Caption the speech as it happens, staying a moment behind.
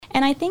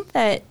I think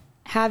that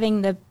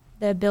having the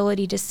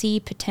ability to see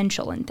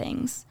potential in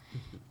things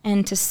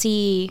and to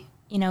see,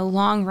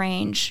 long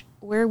range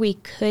where we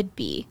could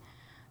be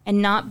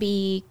and not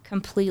be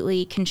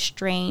completely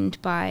constrained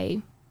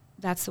by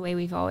that's the way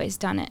we've always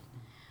done it.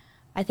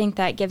 I think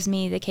that gives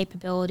me the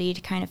capability to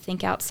kind of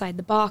think outside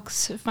the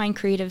box, find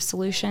creative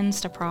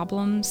solutions to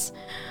problems.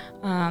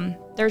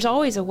 There's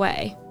always a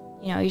way.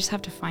 You just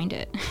have to find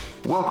it.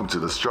 Welcome to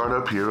the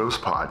Startup Heroes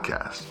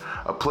Podcast,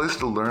 a place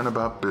to learn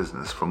about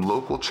business from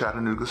local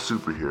Chattanooga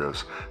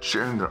superheroes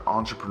sharing their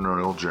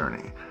entrepreneurial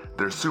journey,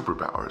 their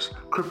superpowers,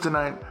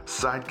 kryptonite,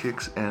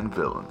 sidekicks, and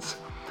villains.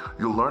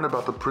 You'll learn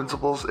about the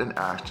principles and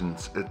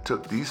actions it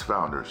took these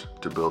founders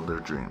to build their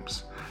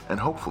dreams, and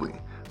hopefully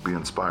be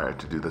inspired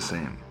to do the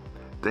same.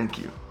 Thank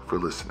you for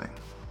listening.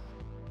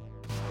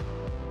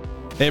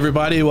 Hey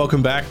everybody,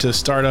 welcome back to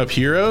Startup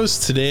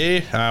Heroes.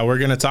 Today we're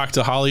going to talk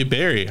to Hollie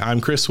Berry.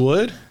 I'm Chris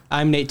Wood.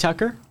 I'm Nate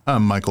Tucker.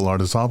 I'm Michael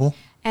Artizabal.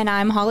 And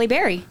I'm Hollie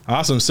Berry.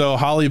 Awesome. So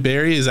Hollie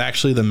Berry is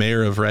actually the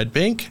mayor of Red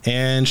Bank,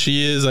 and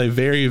she is a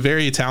very,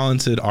 very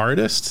talented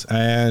artist.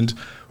 And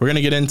we're going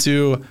to get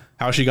into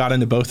how she got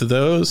into both of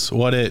those,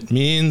 what it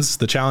means,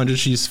 the challenges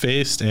she's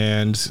faced,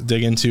 and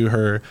dig into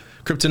her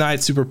kryptonite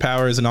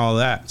superpowers and all of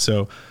that.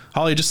 So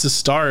Hollie, just to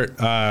start,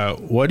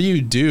 what do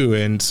you do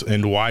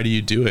and why do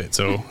you do it?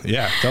 So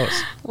yeah, tell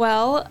us.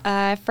 Well,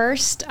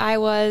 first I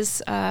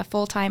was a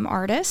full-time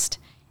artist,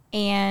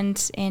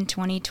 and in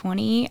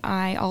 2020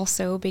 I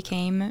also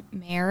became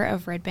mayor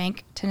of Red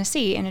Bank,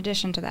 Tennessee, in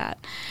addition to that.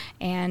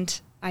 And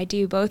I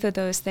do both of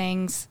those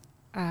things,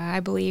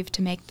 I believe,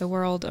 to make the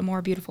world a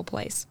more beautiful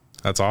place.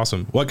 That's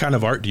awesome. What kind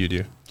of art do you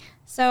do?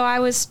 So I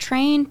was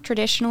trained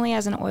traditionally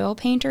as an oil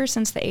painter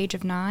since the age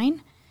of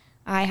 9.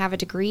 I have a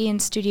degree in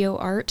studio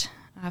art,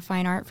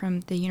 fine art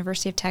from the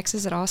University of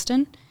Texas at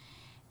Austin,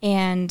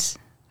 and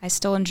I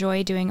still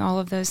enjoy doing all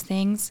of those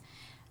things.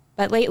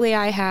 But lately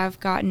I have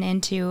gotten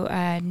into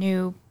a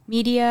new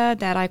media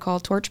that I call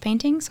torch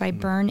painting. So I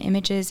burn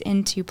images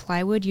into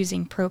plywood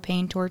using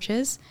propane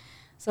torches.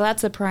 So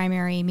that's the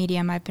primary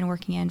medium I've been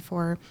working in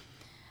for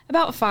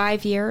about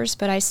 5 years,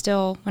 but I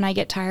still, when I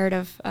get tired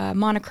of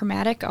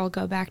monochromatic, I'll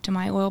go back to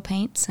my oil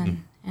paints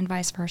and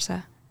vice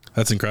versa.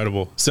 That's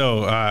incredible.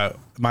 So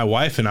my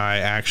wife and I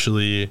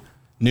actually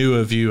knew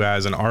of you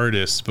as an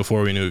artist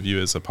before we knew of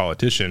you as a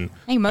politician.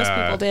 I think most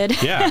people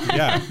did.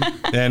 Yeah.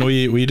 And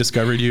we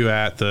discovered you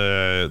at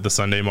the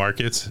Sunday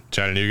markets,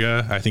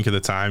 Chattanooga. I think at the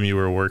time you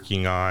were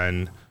working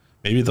on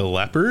maybe the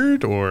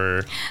leopard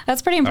or...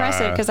 That's pretty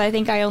impressive because I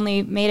think I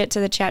only made it to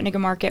the Chattanooga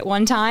market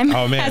one time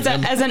as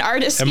an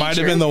artist. It might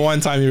have been the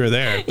one time you were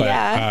there. But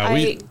yeah,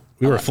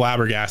 we were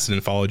flabbergasted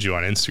and followed you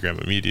on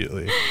Instagram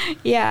immediately.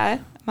 Yeah.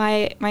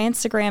 My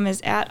Instagram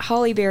is at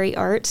Hollie Berry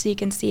Art, so you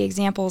can see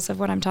examples of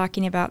what I'm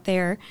talking about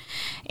there.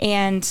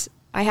 And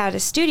I had a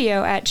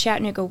studio at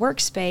Chattanooga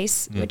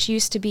Workspace, which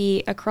used to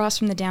be across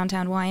from the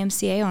downtown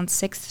YMCA on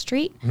 6th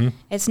Street. Mm-hmm.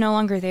 It's no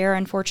longer there.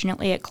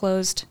 Unfortunately, it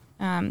closed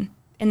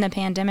in the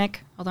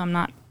pandemic, although I'm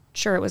not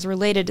sure it was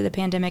related to the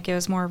pandemic. It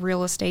was more a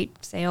real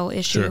estate sale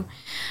issue.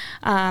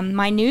 Sure.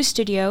 My new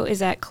studio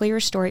is at Clear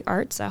Story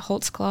Arts at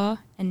Holtzclaw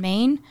in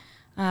Maine.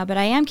 But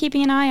I am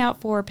keeping an eye out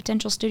for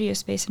potential studio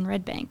space in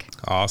Red Bank.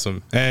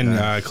 Awesome.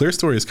 And Clear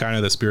Story is kind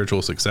of the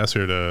spiritual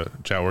successor to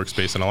Chat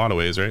Workspace in a lot of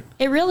ways, right?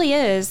 It really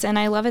is, and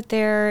I love it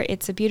there.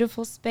 It's a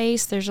beautiful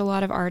space. There's a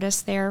lot of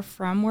artists there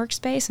from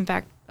Workspace. In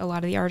fact, a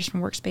lot of the artists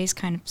from Workspace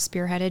kind of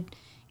spearheaded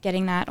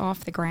getting that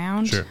off the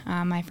ground. Sure.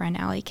 My friend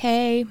Allie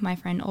Kay, my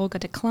friend Olga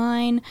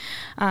Decline.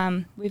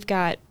 We've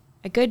got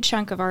a good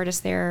chunk of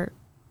artists there,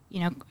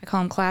 I call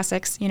them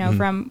classics,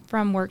 from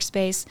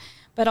Workspace.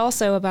 But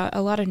also about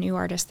a lot of new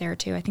artists there,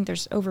 too. I think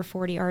there's over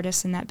 40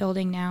 artists in that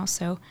building now,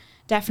 so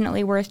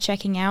definitely worth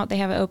checking out. They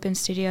have an open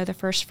studio the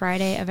first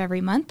Friday of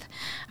every month.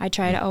 I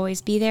try to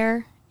always be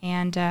there,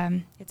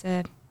 and it's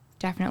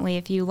definitely,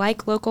 if you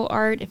like local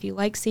art, if you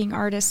like seeing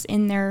artists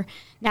in their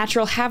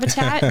natural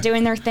habitat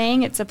doing their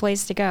thing, it's a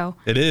place to go.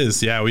 It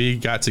is, yeah. We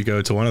got to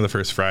go to one of the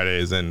first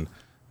Fridays, and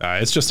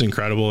it's just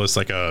incredible. It's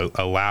like a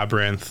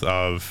labyrinth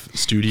of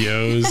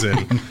studios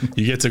and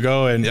you get to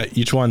go and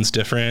each one's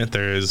different.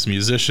 There's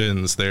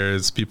musicians,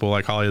 there's people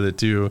like Hollie that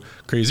do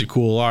crazy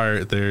cool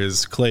art,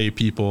 there's clay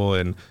people,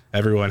 and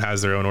everyone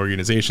has their own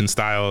organization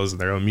styles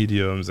and their own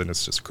mediums, and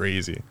it's just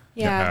crazy.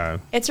 Yeah,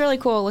 it's really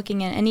cool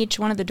looking in, and each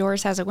one of the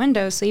doors has a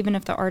window, so even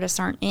if the artists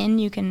aren't in,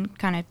 you can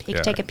kind of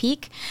take a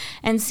peek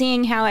and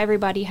seeing how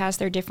everybody has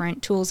their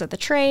different tools of the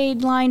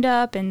trade lined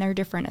up and their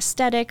different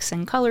aesthetics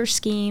and color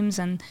schemes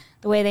and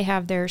the way they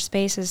have their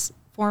spaces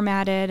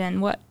formatted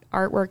and what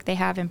artwork they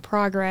have in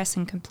progress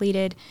and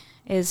completed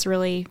is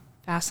really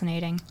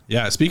fascinating.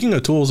 Yeah, speaking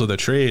of tools of the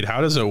trade,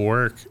 how does it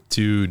work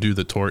to do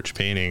the torch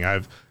painting?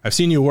 I've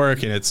seen you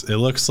work, and it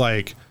looks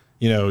like,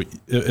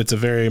 it's a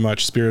very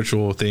much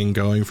spiritual thing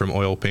going from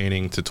oil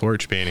painting to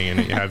torch painting,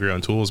 and you have your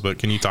own tools, but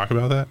can you talk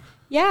about that?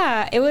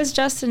 Yeah, it was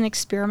just an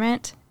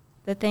experiment.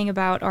 The thing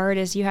about art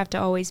is you have to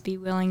always be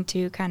willing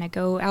to kind of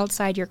go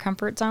outside your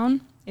comfort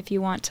zone if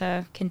you want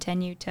to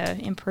continue to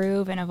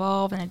improve and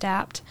evolve and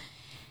adapt.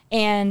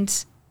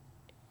 And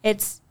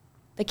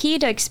the the key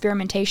to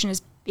experimentation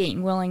is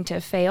being willing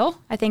to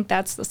fail. I think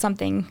that's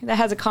something that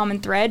has a common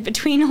thread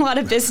between a lot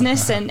of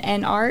business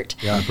and art.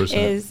 Yeah,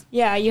 100%.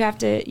 You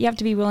have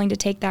to be willing to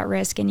take that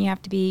risk, and you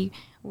have to be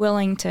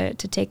willing to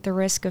take the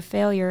risk of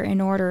failure in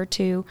order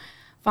to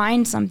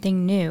find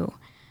something new.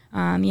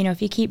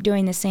 If you keep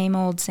doing the same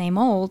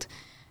old,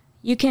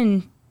 you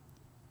can,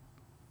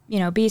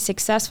 be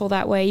successful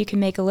that way. You can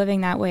make a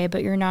living that way,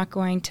 but you're not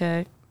going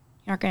to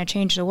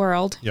change the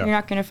world. Yeah. You're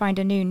not going to find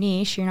a new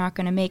niche. You're not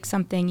going to make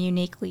something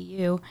uniquely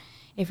you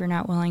if you're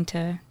not willing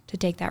to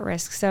take that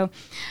risk. So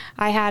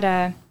I had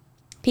a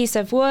piece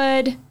of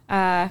wood.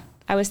 I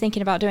was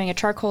thinking about doing a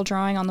charcoal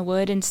drawing on the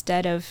wood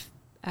instead of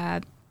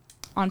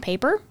on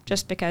paper,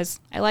 just because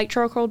I like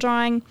charcoal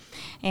drawing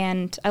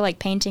and I like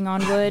painting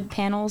on wood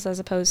panels as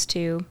opposed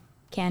to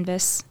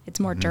canvas. It's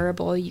more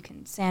durable. You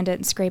can sand it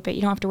and scrape it.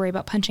 You don't have to worry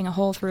about punching a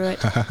hole through it.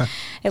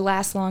 It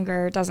lasts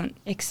longer. It doesn't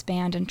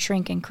expand and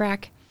shrink and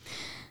crack.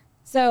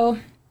 So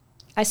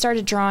I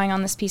started drawing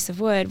on this piece of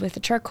wood with the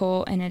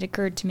charcoal, and it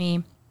occurred to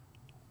me,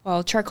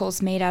 well, charcoal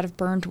is made out of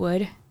burned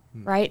wood,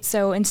 right?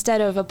 So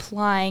instead of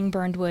applying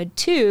burned wood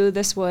to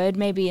this wood,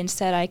 maybe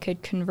instead I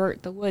could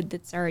convert the wood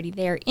that's already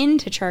there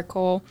into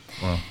charcoal.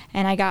 Wow.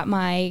 And I got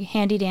my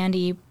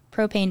handy-dandy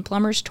propane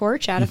plumber's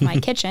torch out of my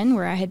kitchen,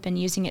 where I had been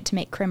using it to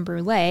make creme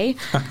brulee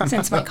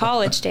since my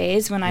college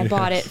days, when I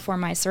bought it for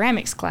my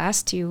ceramics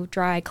class to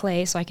dry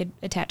clay so I could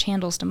attach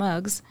handles to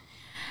mugs.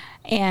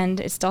 And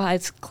it still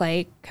has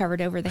clay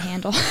covered over the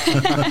handle.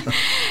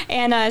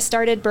 And I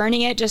started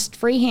burning it just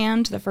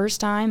freehand the first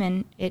time,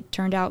 and it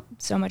turned out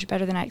so much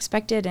better than I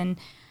expected, and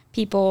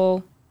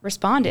people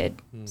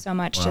responded so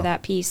much to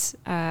that piece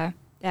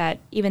that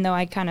even though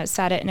I kind of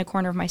sat it in a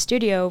corner of my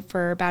studio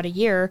for about a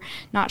year,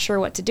 not sure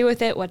what to do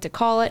with it, what to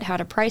call it, how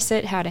to price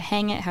it, how to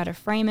hang it, how to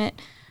frame it,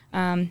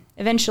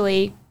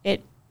 eventually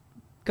it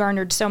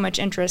garnered so much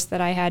interest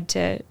that I had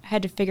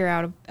to figure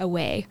out a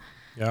way.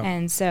 Yeah.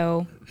 And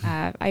so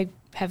I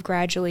have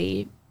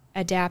gradually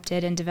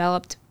adapted and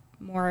developed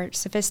more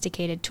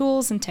sophisticated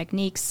tools and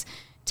techniques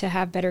to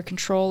have better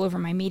control over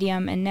my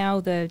medium. And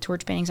now the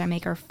torch paintings I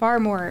make are far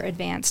more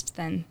advanced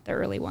than the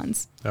early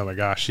ones. Oh my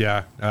gosh,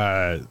 yeah.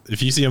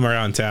 If you see them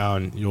around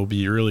town, you'll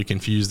be really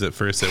confused at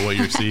first at what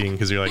you're seeing,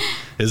 because you're like,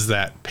 is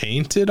that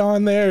painted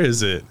on there?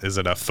 Is it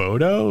a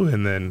photo?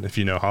 And then if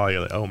you know Hollie,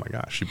 you're like, oh my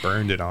gosh, she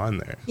burned it on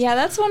there. Yeah,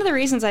 that's one of the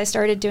reasons I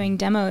started doing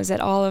demos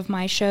at all of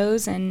my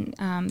shows and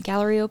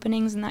gallery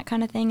openings and that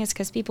kind of thing, is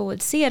because people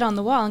would see it on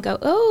the wall and go,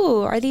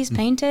 oh, are these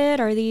painted?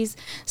 Are these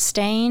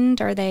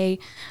stained? Are they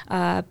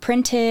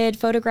printed,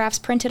 photographs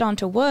printed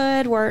onto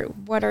wood?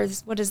 What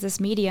is this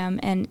medium?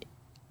 And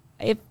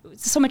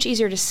it's so much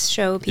easier to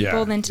show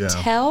people than to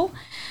tell.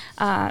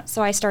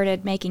 So I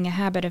started making a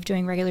habit of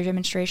doing regular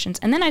demonstrations.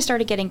 And then I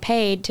started getting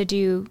paid to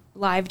do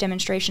live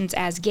demonstrations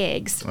as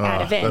gigs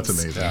at events.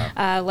 That's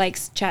amazing. Like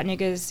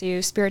Chattanooga's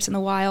Zoo, Spirits in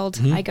the Wild,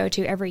 I go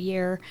to every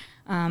year.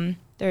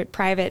 They're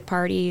private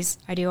parties.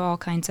 I do all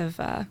kinds of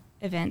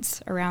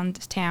events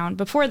around town.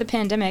 Before the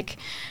pandemic,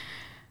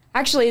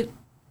 actually,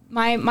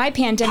 my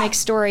pandemic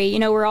story,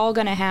 we're all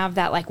going to have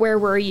that, like, where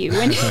were you?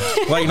 Like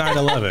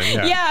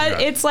 9/11. Yeah,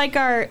 it's like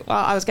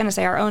I was going to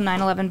say our own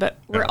 9/11, but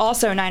we're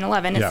also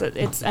 9/11.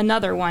 It's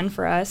another one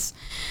for us,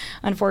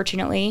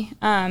 unfortunately.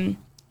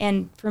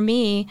 And for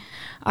me,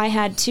 I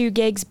had 2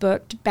 gigs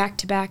booked back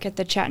to back at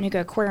the Chattanooga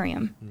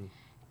Aquarium.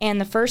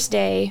 And the first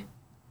day,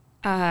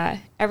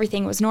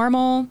 everything was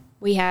normal.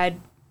 We had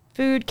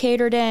food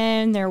catered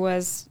in. There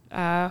was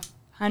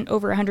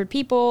over 100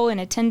 people in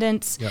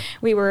attendance. Yep.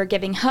 We were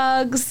giving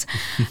hugs.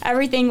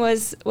 Everything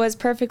was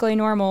perfectly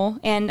normal.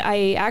 And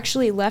I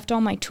actually left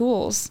all my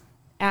tools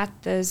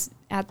at the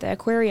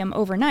aquarium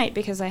overnight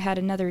because I had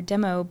another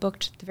demo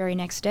booked the very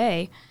next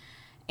day.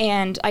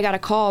 And I got a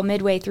call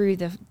midway through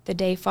the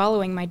day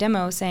following my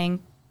demo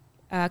saying,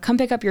 come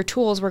pick up your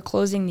tools, we're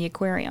closing the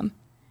aquarium.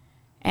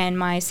 And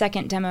my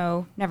second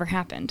demo never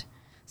happened.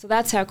 So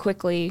that's how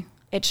quickly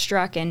it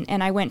struck.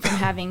 And I went from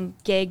having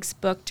gigs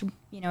booked,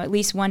 at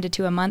least 1 to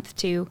 2 a month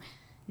to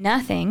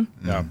nothing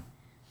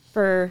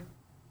for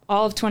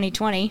all of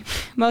 2020.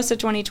 Most of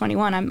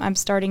 2021,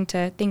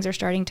 things are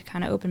starting to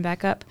kind of open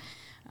back up.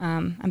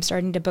 I'm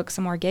starting to book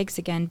some more gigs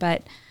again.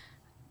 But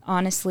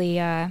honestly,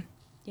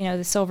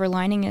 the silver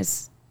lining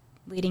is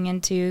leading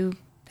into,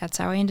 that's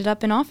how I ended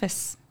up in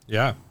office.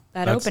 Yeah.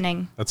 That's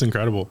opening. That's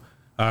incredible.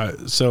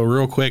 So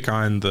real quick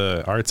on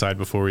the art side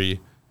before we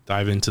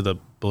dive into the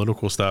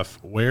political stuff,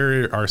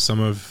 where are some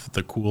of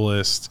the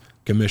coolest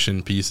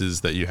commission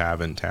pieces that you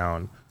have in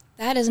town?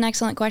 That is an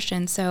excellent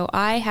question. So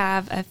I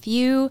have a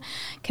few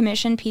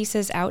commission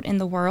pieces out in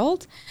the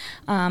world.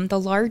 The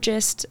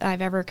largest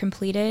I've ever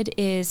completed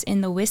is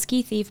in the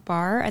Whiskey Thief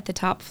Bar at the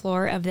top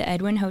floor of the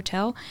Edwin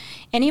Hotel.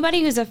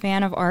 Anybody who's a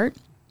fan of art,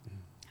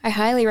 I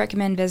highly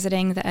recommend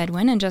visiting the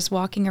Edwin and just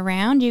walking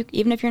around.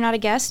 Even if you're not a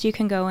guest, you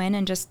can go in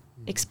and just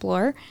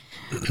explore.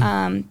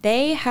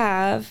 They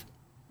have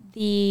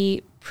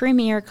the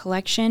premier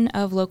collection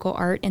of local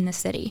art in the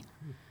city.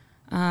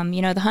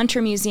 The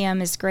Hunter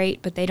Museum is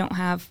great, but they don't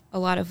have a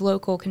lot of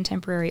local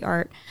contemporary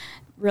art.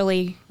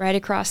 really right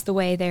across the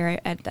way there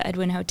at the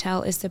Edwin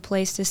Hotel is the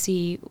place to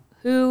see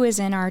who is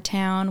in our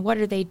town, what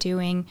are they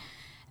doing.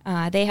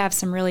 They have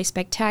some really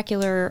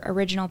spectacular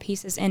original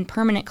pieces in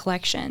permanent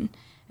collection,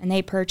 and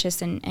they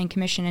purchase and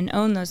commission and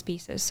own those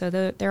pieces, so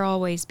they'll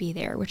always be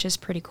there, which is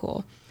pretty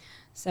cool.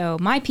 So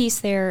my piece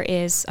there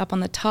is up on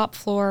the top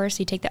floor, so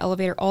you take the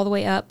elevator all the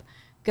way up,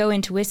 go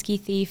into Whiskey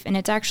Thief, and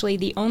it's actually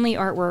the only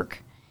artwork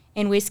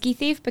in Whiskey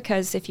Thief,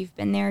 because if you've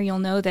been there, you'll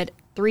know that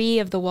 3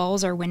 of the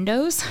walls are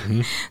windows.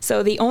 Mm-hmm.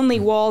 So the only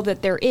wall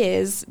that there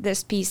is,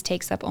 this piece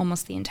takes up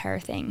almost the entire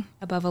thing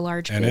above a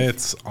large booth. And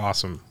it's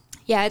awesome.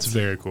 Yeah, it's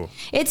very cool.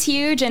 It's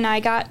huge, and I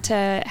got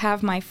to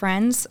have my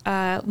friends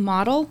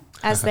model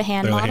as the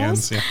hand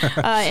models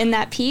in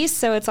that piece,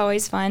 so it's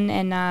always fun.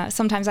 And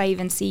sometimes I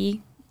even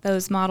see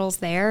those models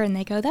there, and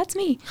they go, "That's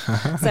me."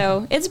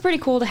 So it's pretty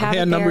cool to have it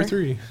there. Number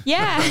 3.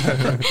 Yeah,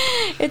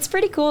 it's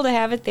pretty cool to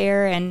have it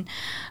there, and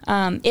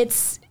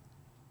it's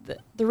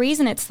the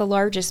reason it's the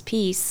largest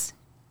piece.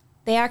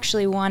 They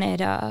actually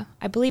wanted, I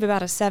believe,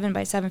 about a 7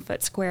 by 7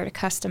 foot square to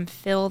custom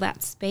fill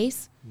that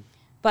space.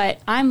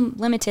 But I'm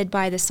limited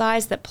by the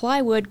size that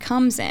plywood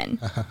comes in,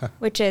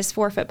 which is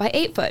 4 foot by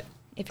 8 foot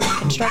if you're in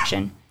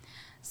construction.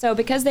 So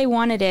because they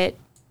wanted it,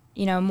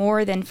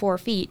 more than 4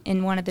 feet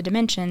in one of the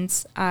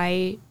dimensions,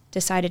 I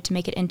decided to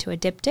make it into a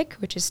diptych,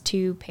 which is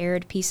 2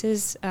 paired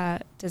pieces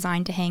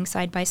designed to hang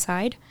side by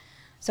side.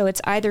 So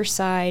it's either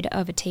side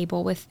of a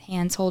table with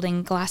hands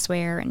holding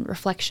glassware and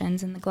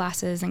reflections in the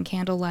glasses and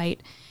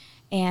candlelight.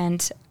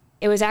 And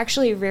it was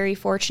actually very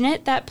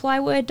fortunate that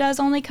plywood does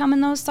only come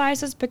in those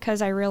sizes,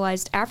 because I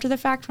realized after the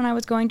fact when I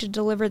was going to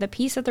deliver the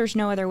piece that there's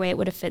no other way it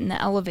would have fit in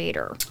the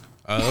elevator.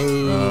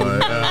 Oh,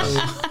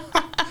 yeah.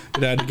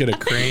 You'd had to get a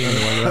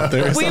crane up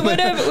there. We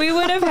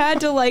would have had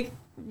to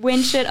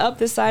winch it up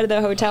the side of the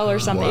hotel or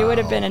something. Wow. It would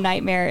have been a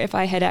nightmare if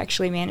I had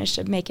actually managed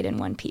to make it in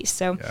one piece.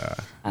 So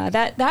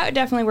that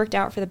definitely worked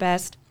out for the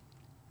best.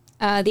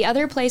 The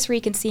other place where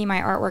you can see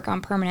my artwork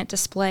on permanent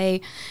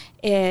display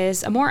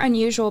is a more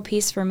unusual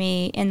piece for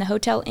me in the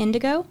Hotel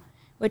Indigo,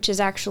 which is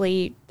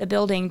actually the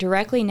building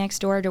directly next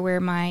door to where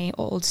my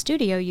old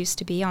studio used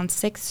to be on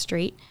 6th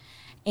Street.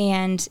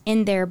 And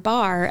in their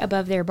bar,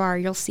 above their bar,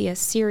 you'll see a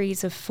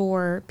series of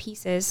 4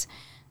 pieces.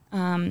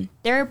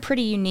 They're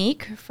pretty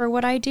unique for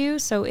what I do.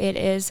 So it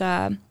is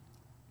a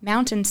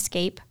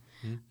mountainscape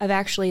of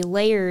actually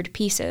layered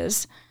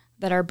pieces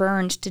that are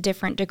burned to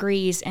different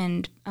degrees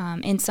and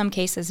in some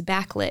cases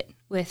backlit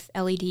with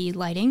LED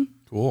lighting.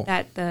 Cool.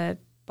 That the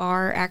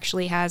bar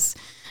actually has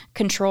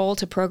control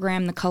to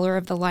program the color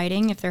of the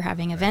lighting if they're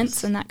having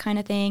events and that kind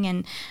of thing.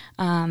 And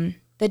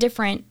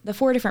the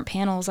 4 different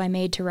panels I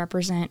made to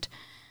represent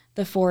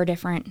the 4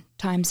 different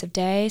times of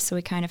day. So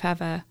we kind of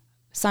have a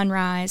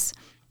sunrise,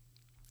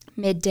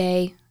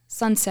 midday,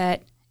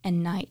 sunset,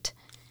 and night.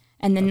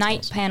 And the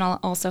night panel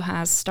also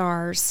has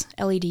stars,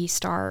 LED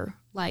star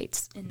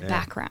lights in the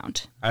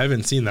background. I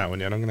haven't seen that one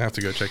yet. I'm going to have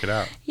to go check it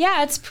out.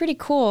 Yeah, it's pretty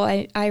cool.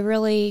 I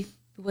really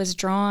was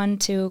drawn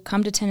to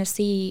come to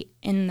Tennessee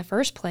in the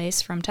first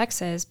place from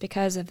Texas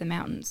because of the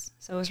mountains.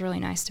 So it was really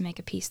nice to make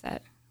a piece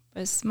that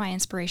was my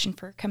inspiration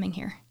for coming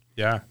here.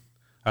 Yeah.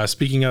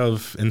 Speaking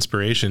of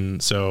inspiration,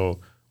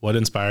 so what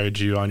inspired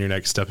you on your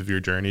next step of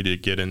your journey to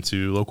get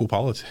into local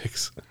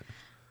politics?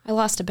 I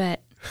lost a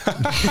bet.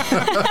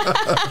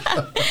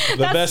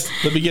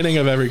 The beginning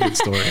of every good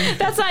story.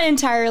 That's not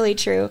entirely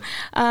true.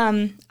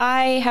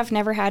 I have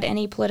never had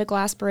any political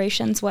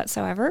aspirations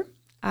whatsoever.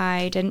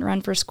 I didn't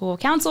run for school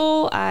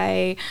council.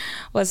 I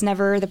was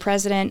never the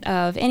president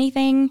of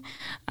anything.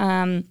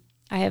 I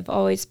have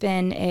always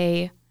been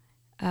a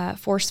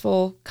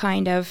forceful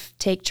kind of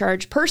take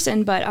charge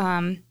person, but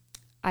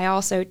I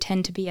also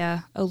tend to be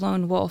a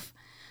lone wolf.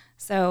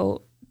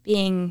 So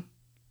being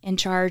in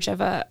charge of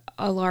a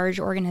large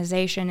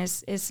organization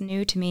is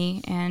new to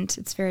me, and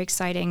it's very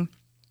exciting.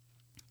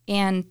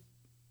 And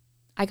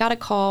I got a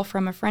call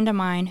from a friend of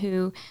mine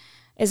who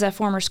is a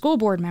former school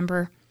board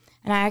member,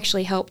 and I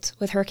actually helped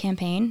with her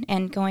campaign.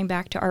 And going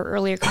back to our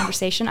earlier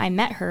conversation, I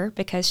met her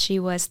because she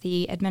was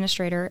the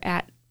administrator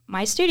at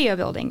my studio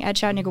building at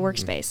Chattanooga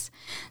Workspace.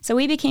 So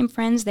we became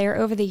friends there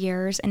over the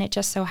years, and it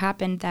just so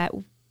happened that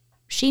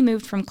she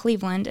moved from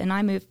Cleveland and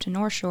I moved to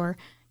North Shore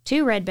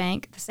to Red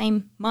Bank the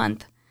same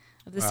month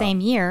of the same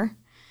year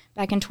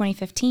back in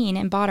 2015,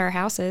 and bought our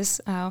houses,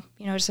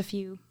 just a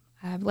few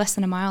less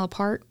than a mile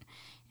apart.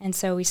 And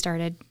so we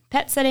started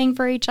pet sitting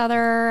for each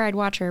other. I'd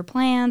watch her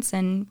plants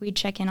and we'd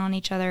check in on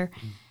each other.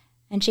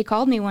 And she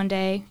called me one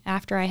day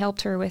after I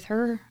helped her with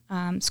her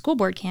school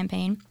board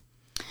campaign.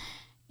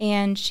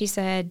 And she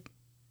said,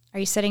 "Are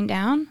you sitting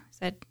down?" I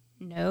said,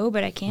 "No,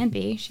 but I can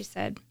be." She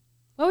said,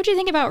 "What would you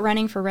think about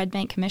running for Red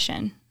Bank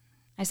Commission?"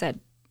 I said,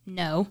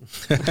 "No."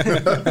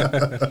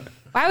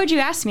 "Why would you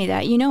ask me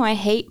that? You know I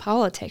hate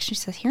politics." She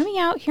said, hear me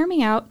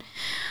out.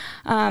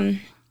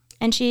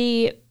 And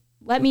she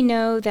let me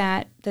know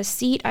that the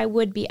seat I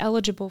would be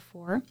eligible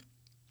for,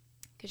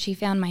 because she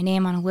found my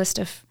name on a list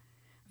of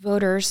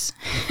voters,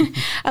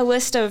 a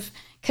list of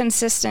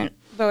consistent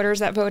voters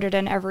that voted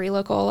in every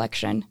local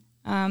election.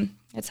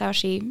 That's how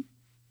she,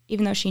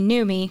 even though she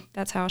knew me,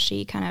 that's how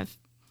she kind of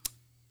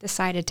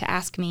decided to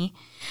ask me.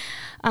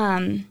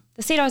 The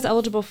seat I was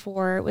eligible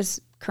for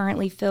was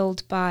currently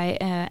filled by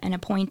an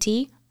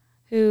appointee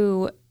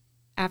who,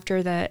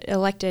 after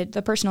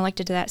the person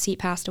elected to that seat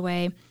passed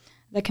away,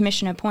 the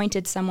commission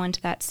appointed someone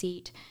to that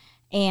seat,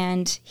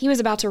 and he was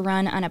about to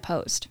run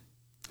unopposed.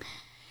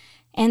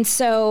 And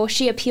so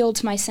she appealed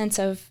to my sense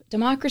of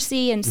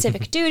democracy and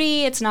civic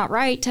duty. It's not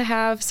right to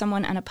have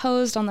someone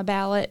unopposed on the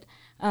ballot.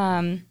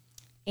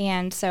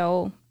 And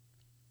so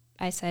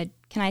I said,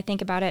 can I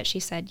think about it? She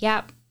said,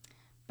 yep.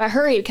 But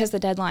hurry, because the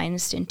deadline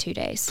is in 2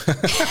 days.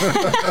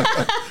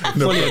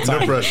 No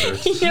pressure.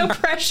 No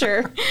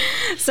pressure.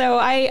 So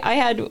I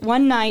had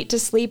one night to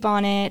sleep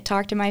on it,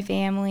 talk to my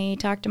family,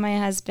 talk to my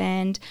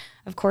husband.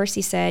 Of course,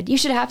 he said, you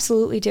should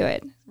absolutely do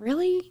it.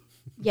 Really?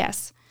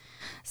 Yes.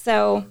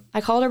 So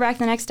I called her back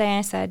the next day and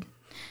I said,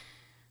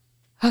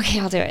 okay,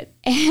 I'll do it.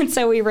 And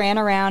so we ran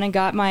around and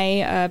got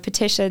my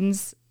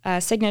petitions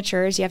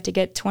signatures. You have to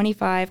get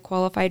 25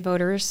 qualified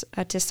voters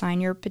to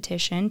sign your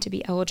petition to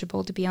be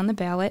eligible to be on the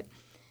ballot.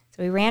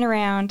 So we ran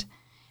around.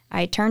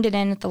 I turned it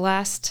in at the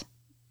last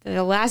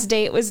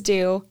day it was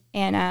due,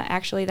 and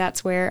actually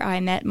that's where I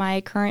met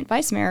my current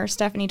vice mayor,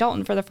 Stephanie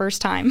Dalton, for the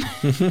first time.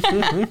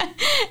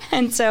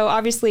 And so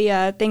obviously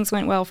things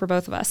went well for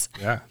both of us.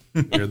 Yeah,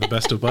 you're the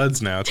best of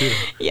buds now too.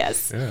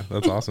 Yes. Yeah,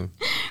 that's awesome.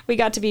 We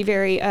got to be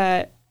very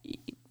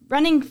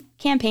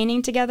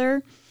campaigning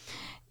together,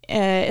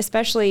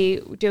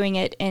 especially doing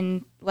it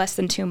in less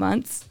than 2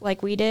 months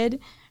like we did,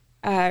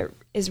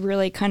 is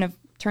really kind of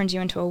turns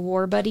you into a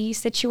war buddy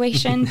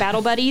situation,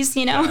 battle buddies,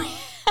 Yeah,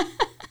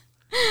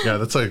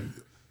 that's like,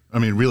 I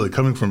mean, really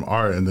coming from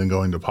art and then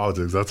going to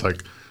politics, that's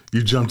like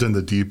you jumped in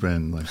the deep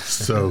end, like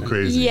so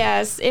crazy.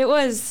 Yes, it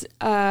was,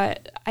 I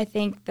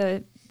think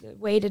the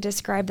way to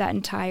describe that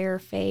entire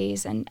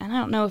phase, and I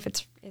don't know if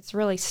it's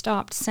really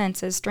stopped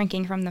since, is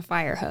drinking from the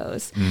fire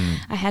hose.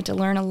 I had to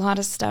learn a lot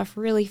of stuff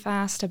really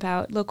fast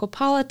about local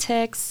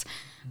politics,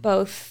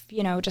 both,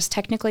 just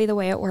technically the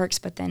way it works,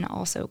 but then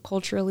also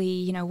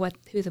culturally,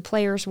 who the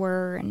players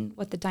were and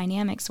what the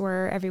dynamics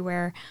were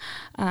everywhere.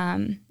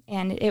 And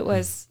it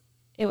was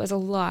a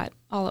lot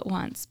all at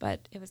once,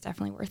 but it was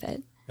definitely worth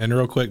it. And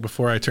real quick,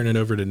 before I turn it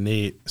over to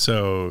Nate,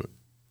 so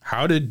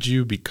how did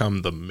you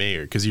become the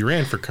mayor? Because you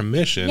ran for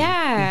commission.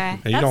 Yeah.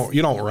 And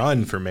you don't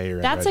run for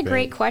mayor. That's a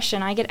great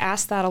question. I get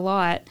asked that a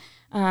lot.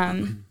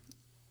 And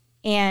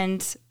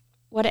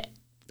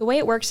the way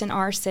it works in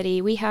our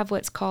city, we have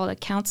what's called a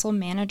council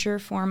manager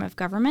form of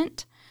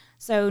government.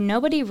 So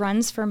nobody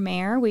runs for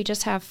mayor. We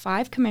just have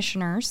 5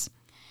 commissioners.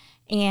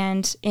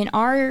 And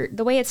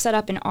the way it's set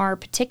up in our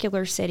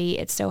particular city,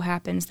 it so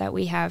happens that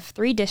we have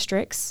 3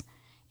 districts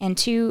and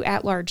 2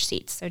 at-large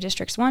seats. So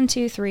districts 1,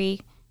 2, 3,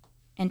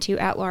 and 2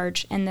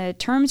 at-large. And the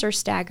terms are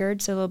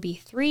staggered, so there'll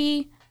be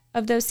 3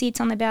 of those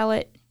seats on the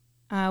ballot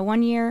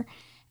 1 year,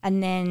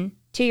 and then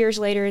 2 years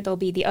later, there'll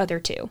be the other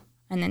 2.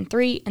 And then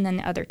 3, and then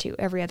the other 2,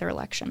 every other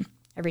election,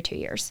 every 2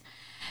 years.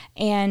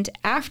 And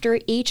after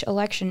each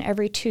election,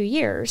 every 2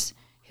 years,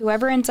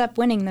 whoever ends up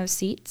winning those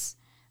seats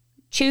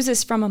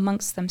chooses from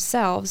amongst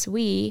themselves.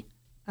 We,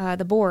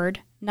 the board,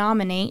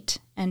 nominate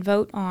and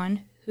vote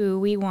on who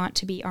we want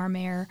to be our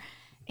mayor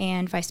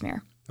and vice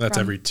mayor. That's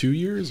every 2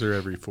 years or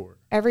every 4?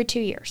 Every 2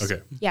 years.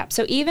 Okay. Yeah.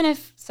 So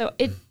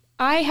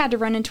I had to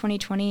run in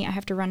 2020. I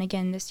have to run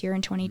again this year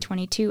in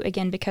 2022,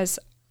 again, because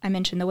I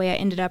mentioned the way I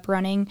ended up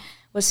running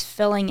was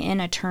filling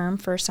in a term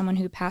for someone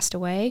who passed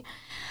away.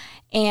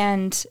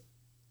 And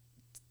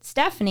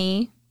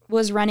Stephanie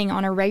was running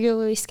on a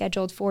regularly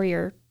scheduled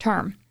 4-year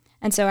term.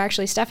 And so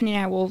actually Stephanie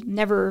and I will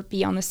never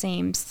be on the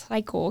same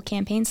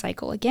campaign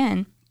cycle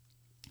again,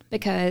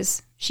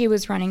 because she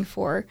was running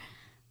for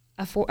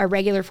a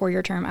regular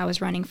 4-year term. I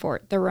was running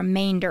for the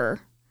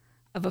remainder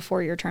of a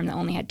 4-year term that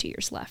only had 2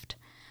 years left.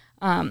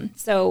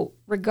 So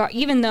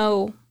even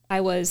though I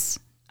was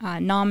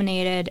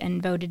nominated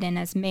and voted in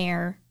as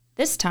mayor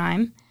this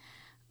time,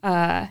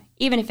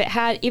 even if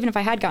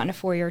I had gotten a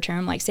 4-year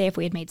term, like say if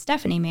we had made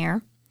Stephanie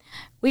mayor,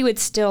 we would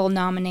still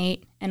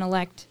nominate and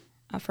elect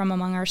from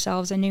among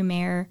ourselves a new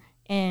mayor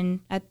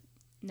at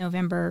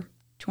November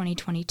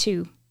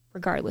 2022,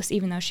 regardless,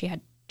 even though she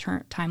had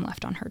time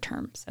left on her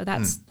term. So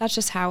that's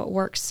just how it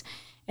works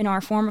in our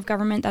form of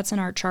government. That's in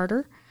our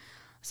charter.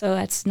 So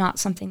that's not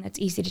something that's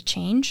easy to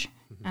change.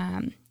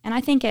 And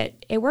I think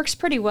it works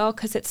pretty well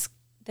because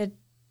the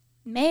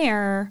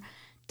mayor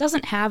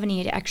doesn't have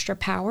any extra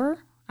power.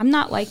 I'm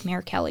not like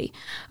Mayor Kelly.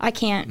 I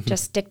can't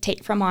just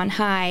dictate from on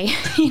high,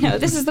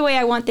 this is the way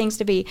I want things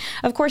to be.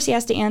 Of course, he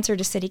has to answer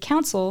to city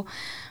council,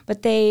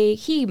 but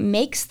he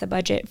makes the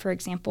budget, for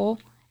example,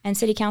 and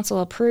city council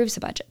approves the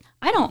budget.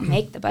 I don't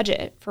make the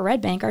budget for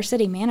Red Bank. Our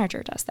city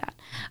manager does that.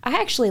 I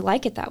actually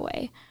like it that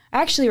way.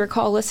 I actually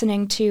recall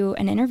listening to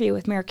an interview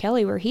with Mayor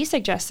Kelly where he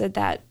suggested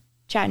that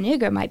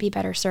Chattanooga might be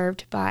better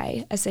served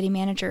by a city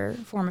manager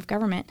form of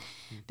government,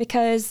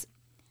 because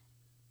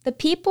the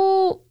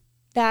people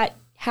that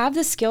have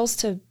the skills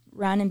to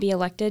run and be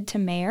elected to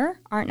mayor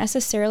aren't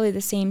necessarily the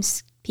same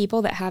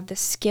people that have the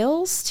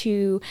skills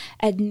to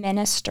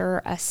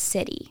administer a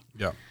city.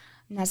 Yeah.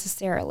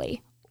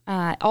 necessarily.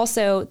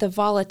 Also, the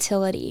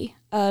volatility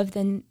of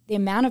the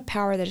amount of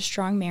power that a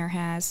strong mayor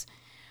has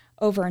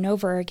over and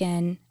over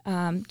again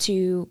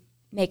to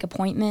make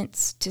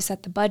appointments, to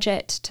set the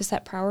budget, to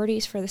set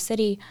priorities for the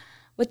city,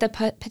 with the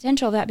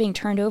potential of that being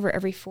turned over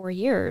every 4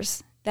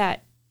 years,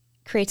 that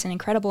creates an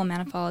incredible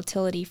amount of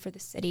volatility for the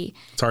city.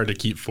 It's hard to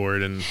keep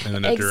forward in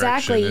that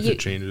direction if it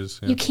changes.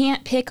 Yeah. You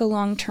can't pick a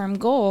long-term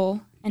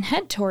goal and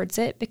head towards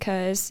it,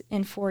 because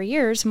in 4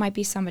 years might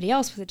be somebody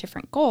else with a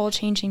different goal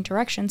changing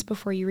directions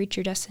before you reach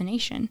your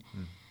destination.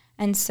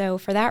 And so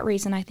for that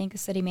reason, I think the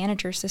city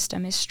manager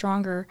system is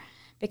stronger,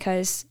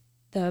 because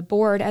the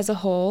board as a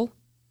whole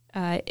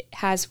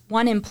has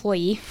one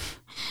employee,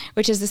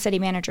 which is the city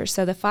manager.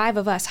 So the 5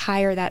 of us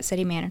hire that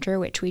city manager,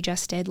 which we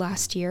just did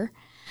last year.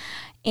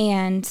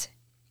 And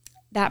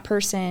that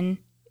person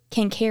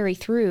can carry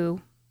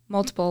through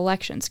multiple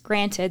elections.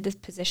 Granted, the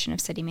position of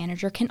city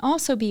manager can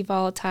also be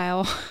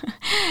volatile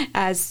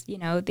as,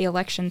 the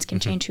elections can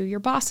change who your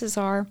bosses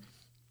are.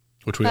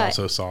 Which we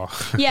also saw.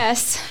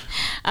 Yes.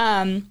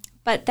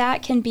 But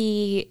that can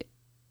be,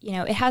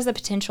 it has the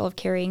potential of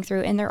carrying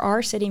through. And there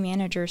are city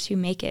managers who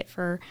make it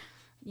for,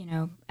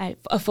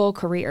 a full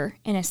career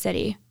in a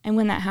city. And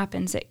when that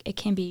happens, it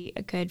can be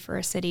good for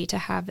a city to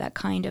have that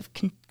kind of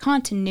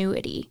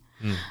continuity.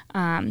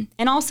 And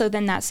also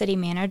then that city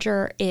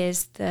manager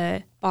is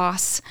the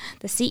boss,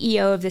 the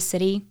CEO of the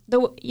city.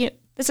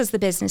 This is the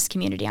business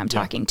community I'm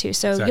talking to.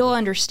 So exactly. You'll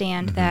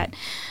understand that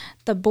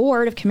the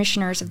board of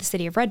commissioners of the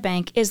city of Red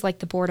Bank is like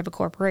the board of a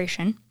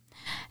corporation,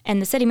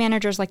 and the city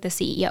manager is like the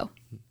CEO.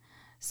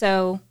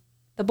 So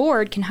the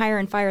board can hire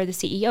and fire the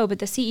CEO, but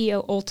the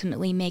CEO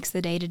ultimately makes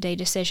the day-to-day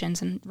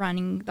decisions and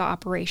running the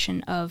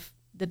operation of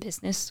the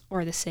business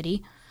or the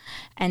city.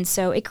 And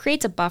so it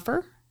creates a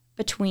buffer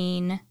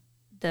between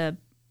the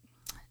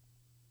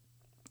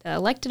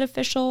elected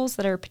officials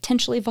that are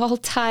potentially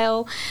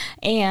volatile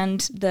and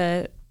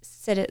the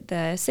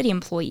city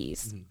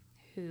employees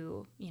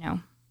who,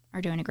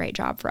 are doing a great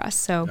job for us.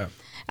 So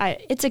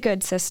it's a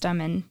good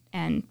system,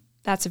 and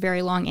that's a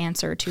very long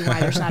answer to why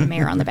there's not a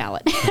mayor on the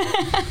ballot.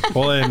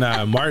 Well,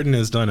 and Martin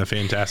has done a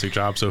fantastic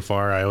job so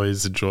far. I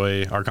always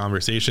enjoy our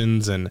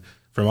conversations, and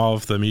from all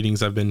of the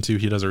meetings I've been to,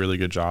 he does a really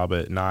good job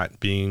at not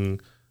being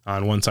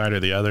on one side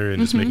or the other,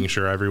 and just making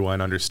sure everyone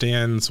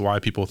understands why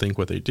people think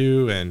what they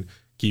do, and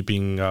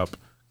keeping up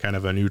kind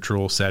of a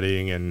neutral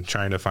setting and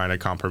trying to find a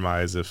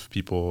compromise if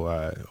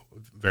people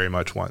very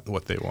much want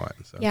what they want.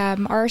 So. Yeah,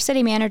 our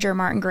city manager,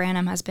 Martin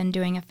Granum, has been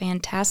doing a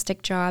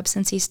fantastic job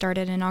since he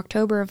started in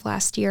October of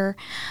last year,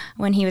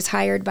 when he was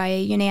hired by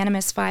a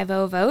unanimous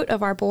 5-0 vote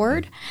of our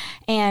board.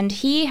 And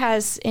he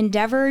has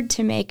endeavored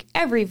to make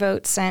every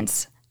vote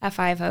since a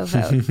 5-0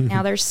 vote.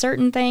 Now, there's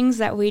certain things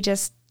that we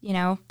just,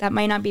 that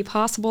might not be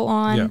possible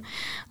on,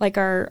 like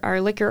our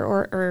liquor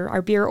or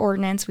our beer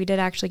ordinance. We did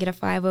actually get a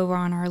 5-0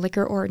 on our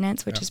liquor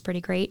ordinance, which is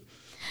pretty great.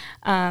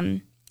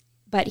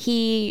 But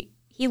he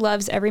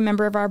loves every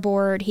member of our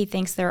board. He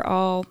thinks they're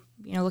all,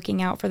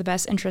 looking out for the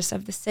best interests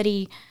of the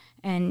city.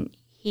 And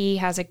he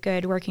has a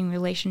good working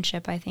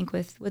relationship, I think,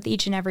 with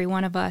each and every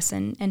one of us,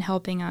 and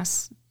helping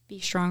us be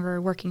stronger,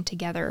 working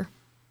together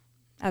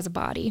as a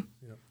body.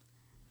 Yep.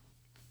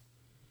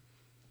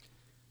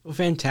 Well,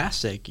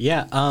 fantastic.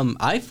 Yeah.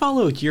 I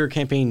followed your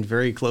campaign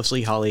very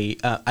closely, Hollie.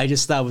 I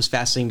just thought it was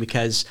fascinating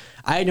because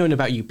I had known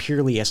about you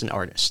purely as an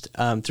artist.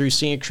 Through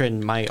Scenic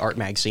Trend, my art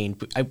magazine,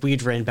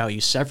 we'd written about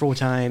you several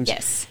times.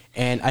 Yes.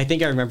 And I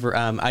think I remember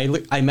I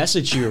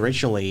messaged you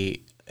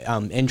originally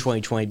in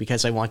 2020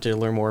 because I wanted to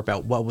learn more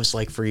about what it was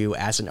like for you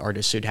as an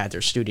artist who'd had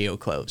their studio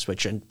closed,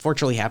 which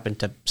unfortunately happened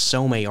to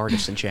so many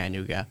artists in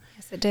Chattanooga.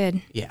 Yes, it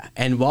did. Yeah.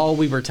 And while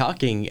we were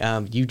talking,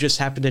 you just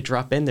happened to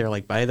drop in there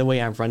like, by the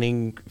way, I'm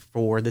running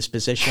for this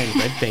position in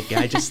Red Bank.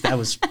 That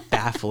was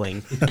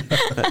baffling.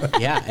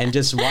 But yeah. And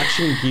just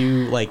watching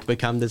you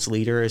become this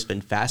leader has been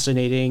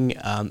fascinating.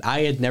 I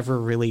had never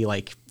really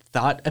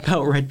thought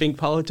about Red Bank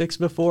politics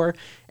before,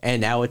 and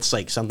now it's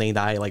something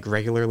that I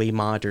regularly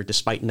monitor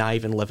despite not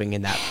even living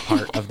in that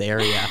part of the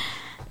area.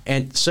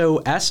 And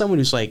so as someone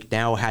who's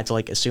now had to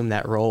assume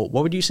that role,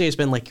 what would you say has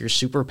been your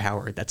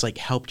superpower that's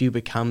helped you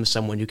become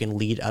someone who can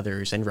lead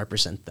others and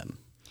represent them?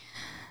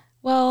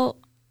 Well,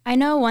 I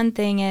know one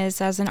thing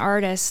is, as an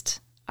artist,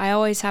 I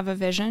always have a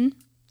vision.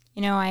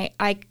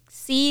 I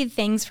see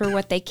things for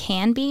what they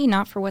can be,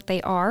 not for what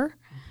they are.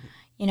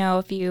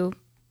 I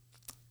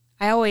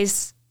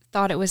always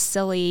thought it was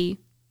silly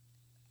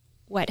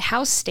what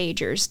house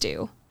stagers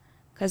do,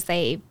 because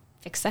they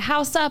fix the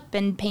house up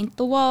and paint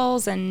the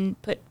walls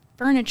and put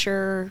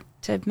furniture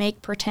to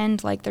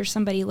pretend like there's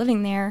somebody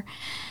living there.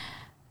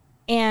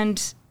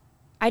 And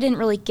I didn't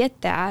really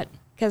get that,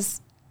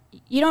 because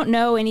you don't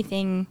know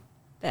anything,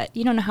 that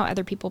you don't know how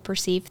other people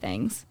perceive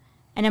things.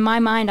 And in my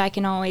mind, I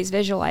can always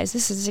visualize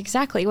this is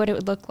exactly what it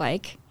would look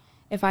like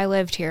if I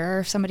lived here, or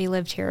if somebody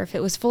lived here, if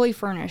it was fully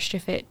furnished,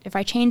 if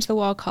I changed the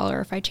wall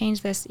color, if I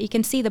changed this. You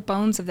can see the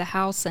bones of the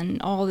house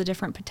and all the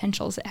different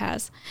potentials it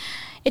has.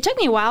 It took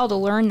me a while to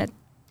learn that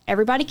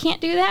everybody can't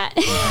do that.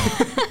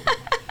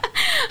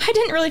 I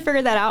didn't really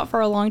figure that out for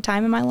a long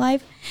time in my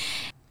life.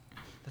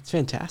 That's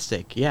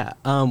fantastic. Yeah.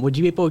 Would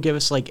you be able to give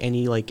us like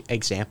any like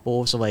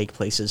examples of like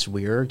places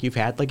where you've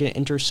had like an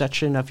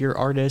intersection of your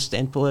artist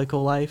and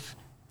political life?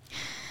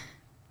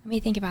 Let me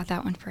think about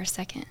that one for a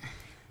second.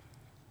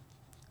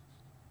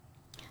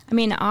 I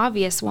mean, the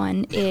obvious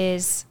one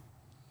is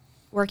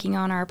working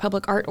on our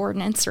public art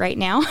ordinance right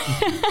now.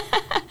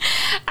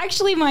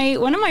 Actually,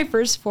 one of my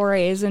first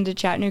forays into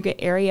Chattanooga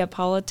area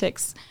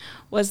politics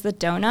was the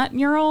donut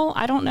mural.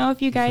 I don't know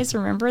if you guys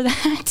remember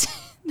that.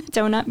 The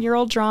donut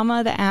mural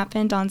drama that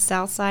happened on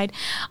South Side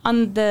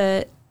on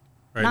the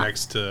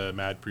next to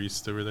Mad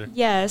Priest over there.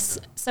 Yes.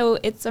 So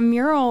it's a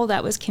mural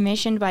that was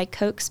commissioned by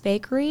Coke's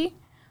Bakery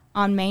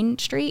on Main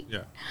Street.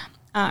 Yeah.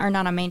 Or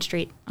not on Main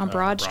Street, on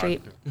Broad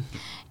Street.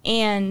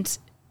 And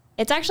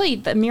it's actually,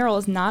 the mural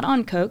is not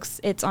on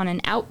Coke's. It's on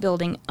an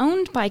outbuilding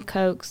owned by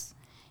Coke's.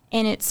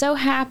 And it so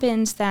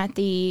happens that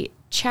the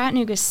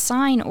Chattanooga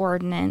sign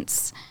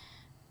ordinance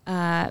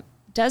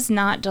does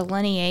not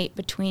delineate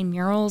between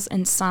murals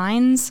and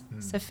signs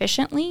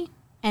sufficiently.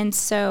 And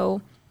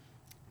so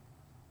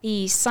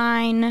the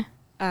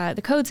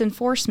code's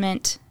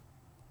enforcement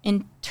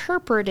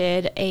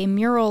interpreted a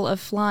mural of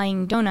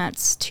flying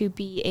donuts to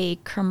be a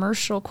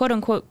commercial, quote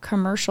unquote,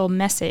 commercial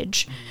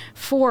message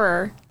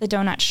for the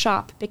donut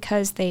shop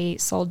because they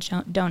sold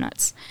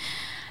donuts.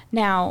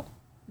 Now,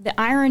 the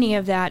irony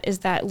of that is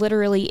that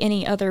literally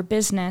any other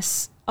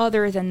business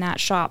other than that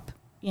shop,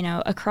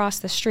 across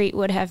the street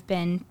would have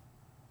been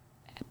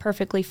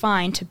perfectly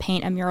fine to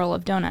paint a mural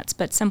of donuts,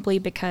 but simply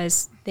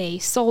because they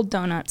sold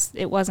donuts,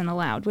 it wasn't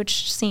allowed,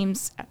 which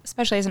seems,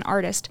 especially as an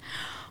artist,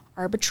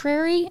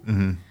 arbitrary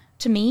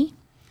to me.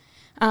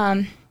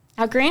 Now,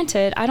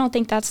 granted, I don't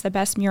think that's the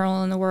best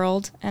mural in the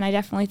world, and I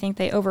definitely think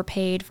they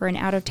overpaid for an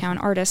out-of-town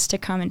artist to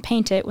come and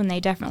paint it when they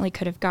definitely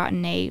could have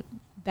gotten a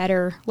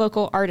better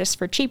local artist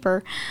for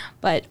cheaper.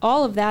 But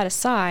all of that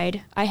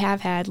aside, I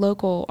have had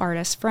local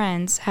artist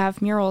friends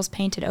have murals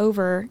painted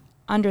over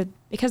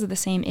because of the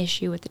same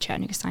issue with the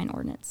Chattanooga sign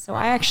ordinance. So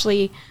I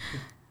actually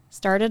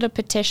started a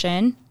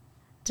petition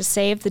to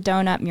save the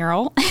donut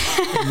mural.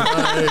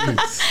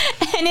 Nice.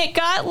 And it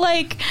got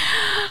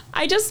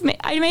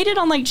I made it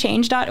on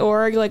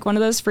change.org, one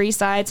of those free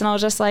sites, and I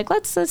was just like,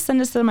 let's send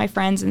this to my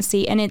friends and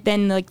see. And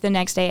then the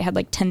next day it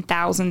had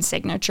 10,000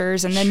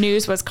 signatures, and the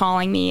news was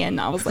calling me, and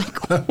I was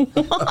like, what?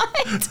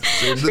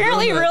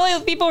 Apparently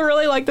people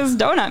really like this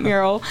donut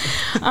mural.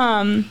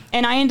 And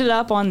I ended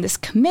up on this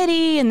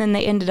committee, and then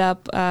they ended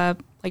up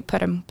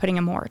putting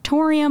a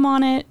moratorium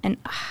on it. And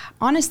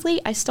honestly,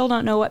 I still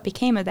don't know what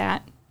became of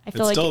that. I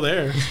feel it's still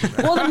there.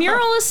 Well, the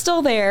mural is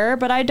still there,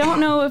 but I don't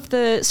know if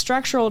the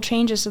structural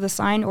changes to the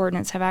sign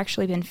ordinance have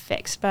actually been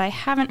fixed. But I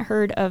haven't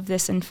heard of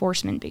this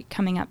enforcement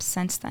coming up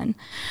since then.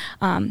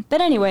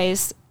 But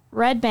anyways,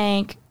 Red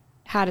Bank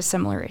had a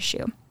similar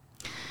issue.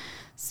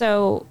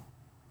 So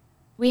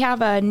we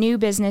have a new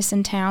business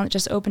in town that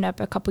just opened up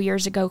a couple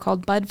years ago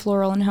called Bud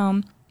Floral and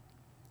Home.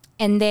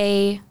 And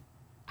they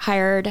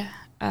hired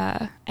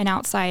an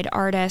outside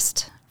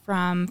artist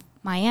from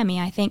Miami,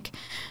 I think,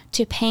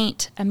 to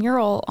paint a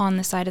mural on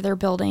the side of their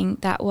building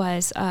that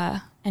was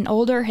an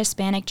older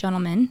Hispanic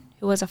gentleman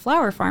who was a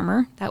flower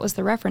farmer. That was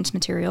the reference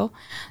material,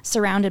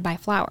 surrounded by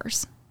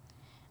flowers.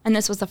 And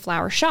this was a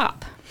flower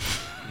shop.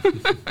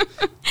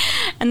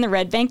 And the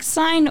Red Bank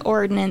sign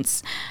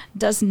ordinance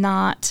does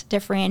not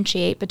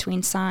differentiate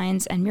between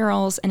signs and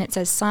murals, and it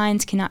says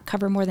signs cannot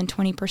cover more than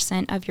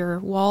 20% of your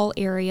wall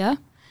area.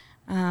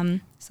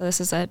 So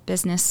this is a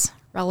business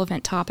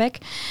relevant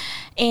topic.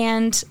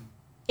 And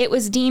it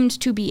was deemed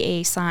to be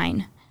a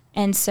sign.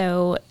 And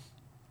so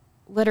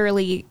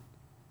literally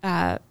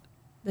the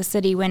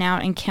city went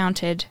out and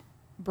counted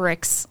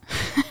bricks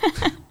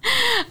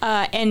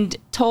and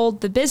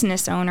told the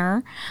business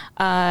owner,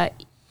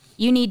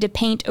 you need to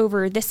paint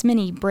over this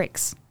many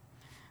bricks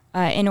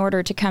in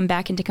order to come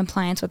back into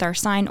compliance with our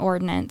sign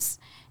ordinance.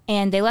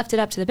 And they left it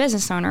up to the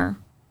business owner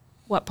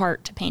what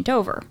part to paint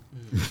over.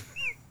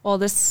 Well,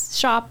 this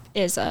shop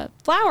is a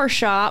flower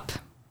shop,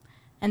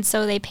 and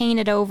so they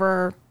painted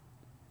over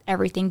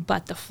everything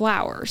but the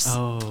flowers.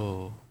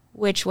 Oh.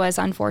 Which was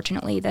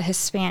unfortunately the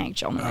Hispanic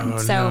gentleman.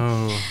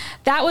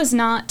 That was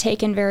not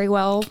taken very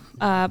well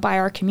by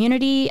our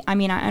community. I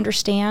mean, I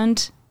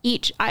understand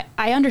each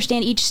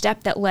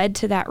step that led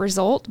to that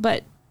result,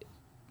 but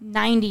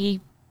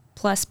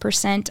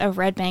 90+% of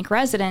Red Bank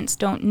residents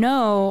don't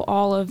know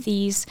all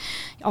this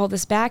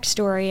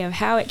backstory of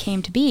how it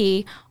came to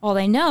be. All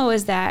they know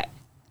is that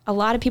a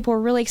lot of people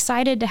were really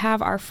excited to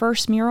have our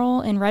first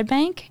mural in Red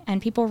Bank,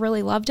 and people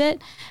really loved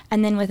it.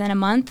 And then within a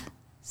month,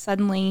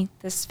 suddenly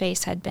this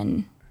face had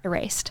been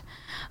erased.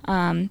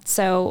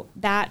 So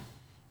that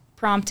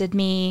prompted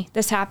me,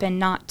 this happened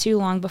not too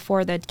long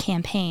before the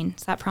campaign,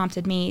 so that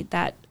prompted me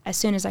that as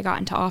soon as I got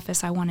into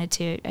office, I wanted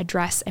to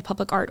address a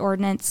public art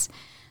ordinance.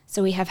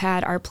 So we have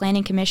had our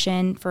planning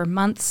commission for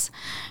months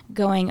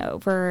going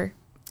over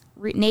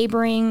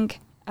neighboring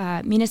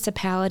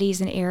municipalities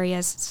and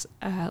areas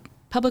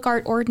public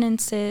art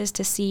ordinances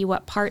to see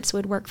what parts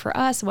would work for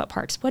us, what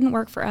parts wouldn't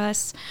work for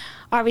us.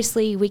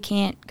 Obviously, we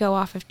can't go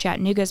off of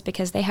Chattanooga's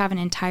because they have an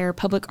entire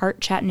public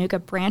art Chattanooga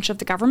branch of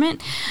the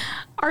government.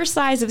 Our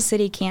size of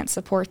city can't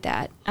support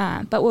that.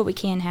 But what we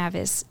can have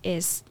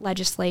is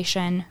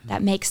legislation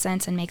that makes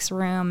sense and makes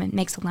room and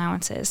makes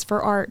allowances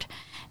for art.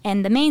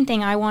 And the main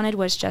thing I wanted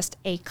was just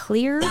a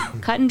clear,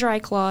 cut and dry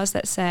clause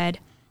that said,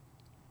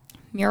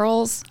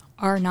 murals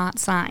are not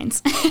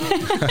signs.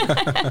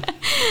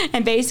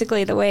 And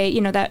basically the way,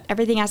 that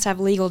everything has to have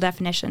legal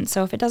definition.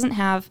 So if it doesn't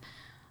have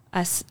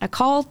a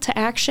call to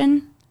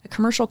action, a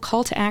commercial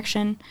call to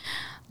action,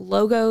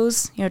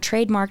 logos,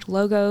 trademarked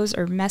logos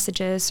or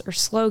messages or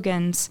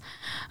slogans,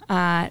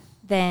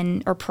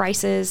 or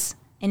prices,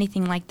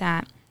 anything like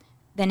that,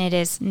 then it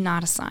is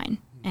not a sign.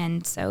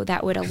 And so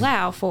that would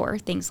allow for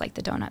things like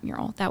the donut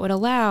mural. That would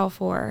allow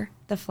for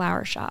the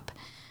flower shop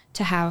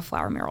to have a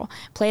flower mural.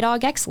 Play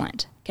Dog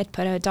Excellent could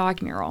put a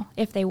dog mural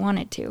if they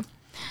wanted to.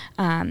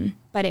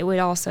 But it would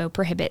also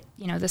prohibit,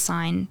 the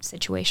sign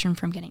situation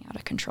from getting out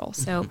of control.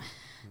 So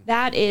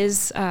that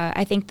is,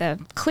 I think, the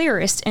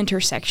clearest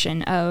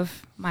intersection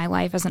of my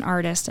life as an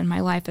artist and my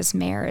life as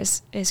mayor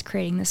is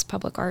creating this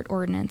public art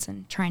ordinance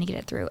and trying to get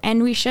it through.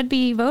 And we should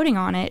be voting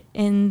on it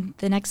in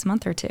the next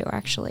month or two,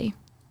 actually.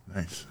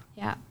 Nice.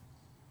 Yeah.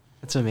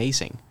 That's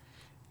amazing.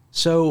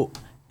 So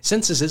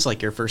since this is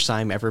like your first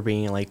time ever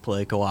being in like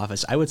political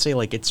office, I would say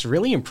like it's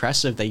really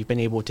impressive that you've been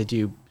able to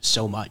do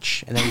so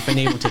much and that you've been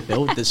able to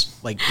build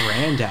this like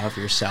brand out of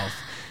yourself.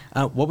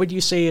 What would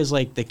you say is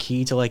like the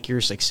key to like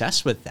your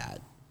success with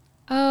that?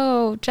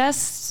 Oh,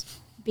 just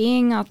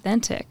being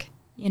authentic,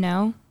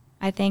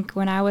 I think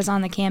when I was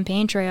on the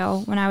campaign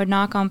trail, when I would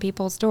knock on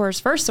people's doors,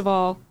 first of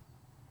all,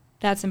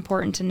 that's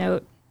important to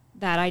note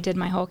that I did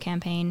my whole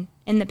campaign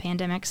in the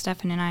pandemic,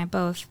 Stefan and I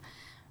both,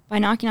 by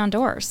knocking on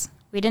doors.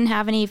 We didn't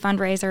have any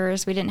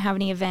fundraisers. We didn't have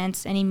any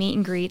events, any meet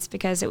and greets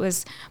because it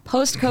was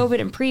post-COVID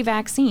and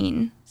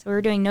pre-vaccine. So we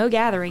were doing no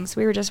gatherings.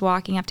 We were just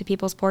walking up to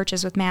people's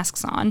porches with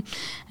masks on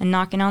and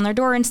knocking on their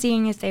door and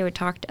seeing if they would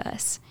talk to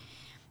us.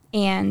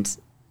 And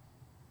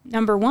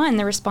number one,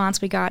 the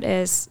response we got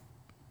is,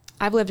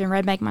 I've lived in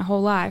Red Bank my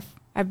whole life.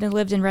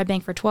 lived in Red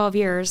Bank for 12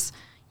 years.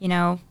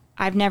 No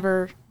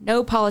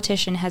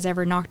politician has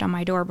ever knocked on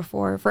my door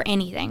before for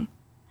anything.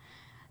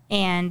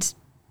 And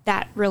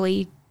that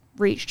really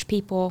reached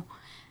people.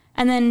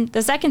 And then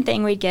the second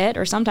thing we'd get,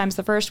 or sometimes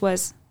the first,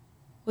 was,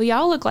 well,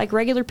 y'all look like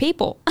regular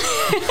people.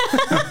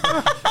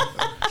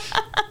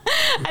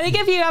 I think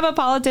if you have a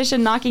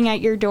politician knocking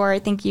at your door, I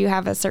think you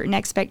have a certain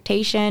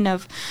expectation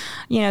of,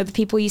 the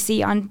people you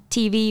see on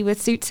TV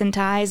with suits and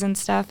ties and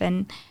stuff,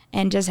 and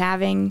just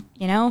having,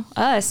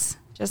 us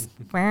just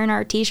wearing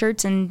our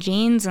T-shirts and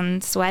jeans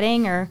and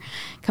sweating or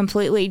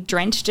completely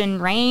drenched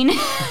in rain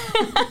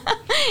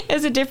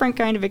is a different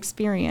kind of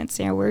experience.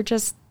 We're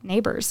just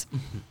neighbors.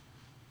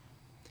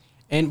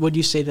 And would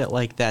you say that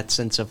like that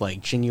sense of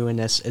like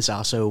genuineness is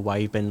also why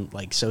you've been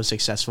like so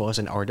successful as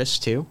an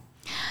artist too?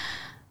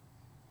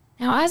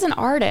 Now, as an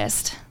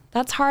artist,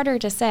 that's harder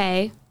to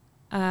say.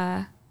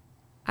 I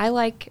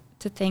like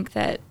to think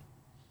that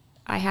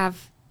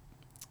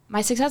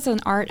my success in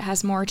art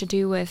has more to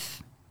do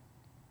with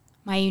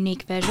my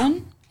unique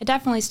vision. It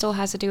definitely still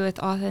has to do with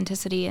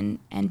authenticity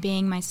and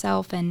being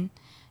myself and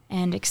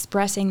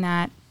expressing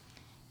that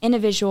in a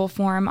visual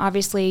form.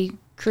 Obviously,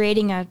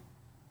 creating a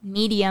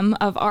medium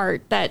of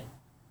art that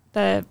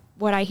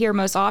what I hear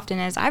most often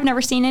is, I've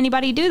never seen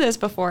anybody do this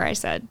before. I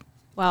said,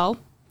 well,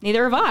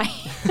 neither have I.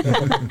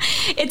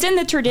 It's in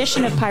the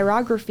tradition of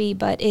pyrography,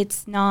 but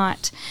it's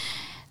not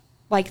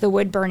like the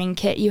wood burning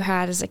kit you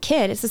had as a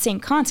kid. It's the same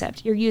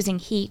concept. You're using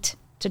heat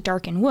to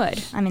darken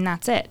wood. I mean,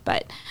 that's it.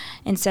 But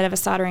instead of a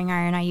soldering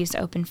iron, I used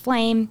open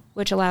flame,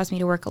 which allows me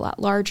to work a lot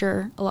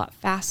larger, a lot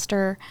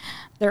faster.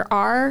 There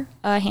are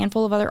a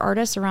handful of other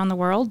artists around the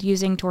world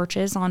using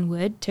torches on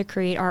wood to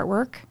create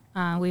artwork.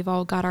 We've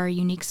all got our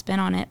unique spin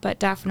on it, but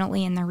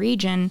definitely in the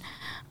region,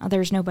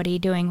 there's nobody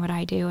doing what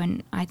I do.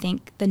 And I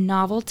think the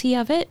novelty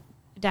of it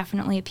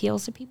definitely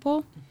appeals to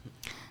people.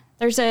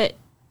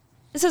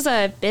 This is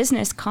a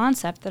business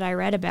concept that I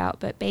read about,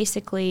 but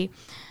basically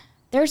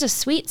there's a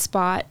sweet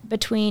spot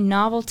between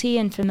novelty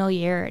and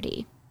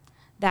familiarity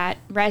that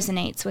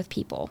resonates with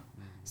people.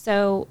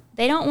 So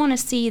they don't want to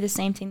see the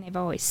same thing they've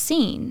always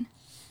seen,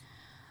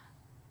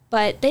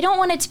 but they don't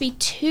want it to be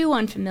too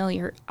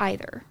unfamiliar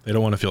either. They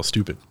don't want to feel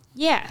stupid.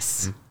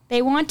 Yes. Mm-hmm.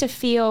 They want to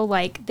feel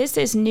like this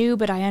is new,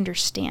 but I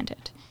understand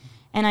it.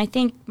 And I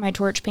think my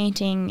torch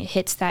painting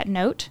hits that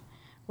note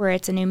where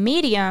it's a new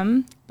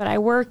medium, but I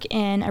work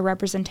in a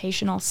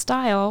representational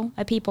style.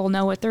 People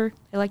know what they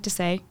like to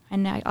say,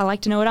 and I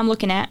like to know what I'm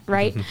looking at,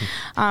 right?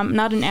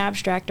 Not an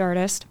abstract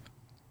artist.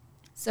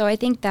 So I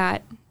think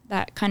that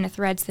kind of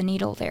threads the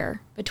needle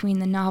there between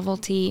the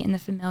novelty and the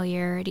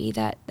familiarity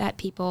that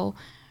people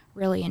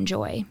really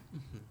enjoy.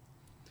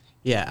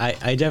 Yeah,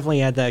 I definitely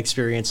had that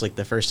experience. Like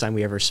the first time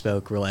we ever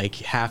spoke, where like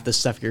half the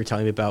stuff you were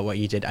telling me about what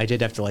you did, I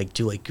did have to like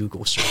do like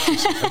Google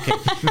searches. Okay,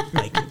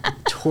 like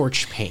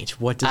torch paint.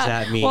 What does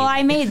that mean? Well,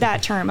 I made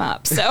that term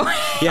up, so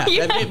yeah,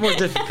 that made it more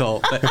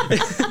difficult. But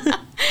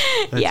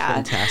that's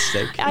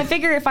fantastic. I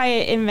figure if I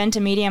invent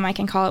a medium, I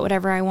can call it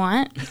whatever I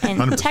want. And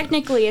 100%.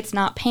 Technically, it's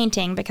not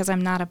painting because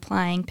I'm not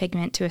applying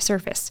pigment to a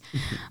surface,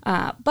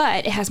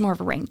 but it has more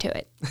of a ring to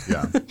it.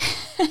 Yeah.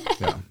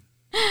 Yeah.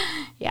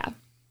 Yeah.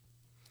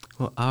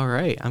 Well, all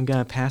right. I'm going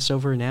to pass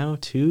over now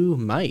to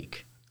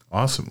Mike.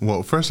 Awesome.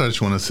 Well, first I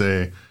just want to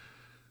say,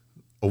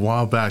 a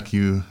while back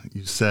you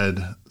said,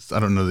 I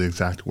don't know the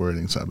exact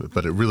wordings of it,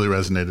 but it really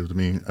resonated with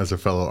me as a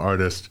fellow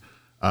artist,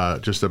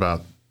 just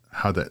about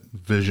how that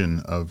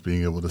vision of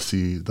being able to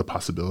see the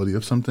possibility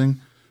of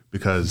something,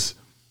 because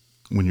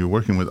when you're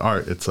working with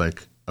art, it's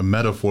like a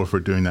metaphor for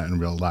doing that in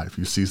real life.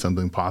 You see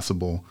something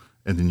possible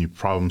and then you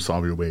problem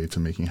solve your way to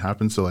making it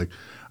happen. So like,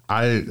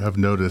 I have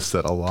noticed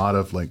that a lot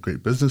of like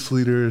great business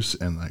leaders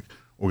and like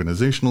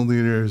organizational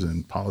leaders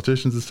and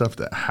politicians and stuff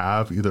that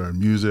have either a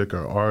music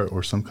or art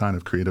or some kind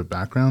of creative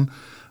background,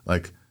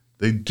 like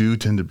they do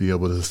tend to be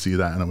able to see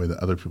that in a way that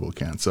other people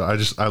can't. So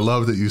I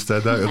love that you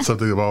said that. It's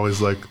something I've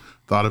always like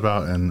thought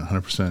about and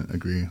 100%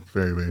 agree.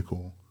 Very, very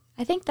cool.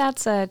 I think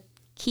that's a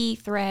key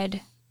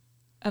thread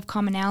of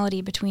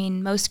commonality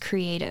between most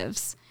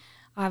creatives.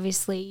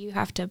 Obviously, you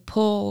have to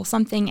pull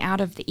something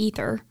out of the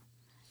ether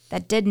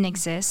that didn't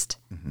exist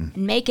and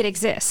make it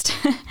exist.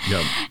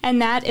 Yep.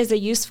 And that is a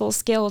useful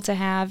skill to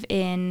have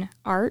in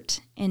art,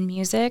 in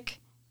music,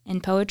 in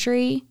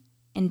poetry,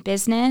 in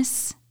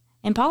business,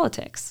 in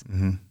politics.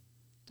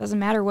 Doesn't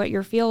matter what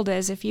your field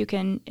is, if you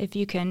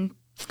can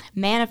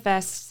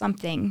manifest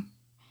something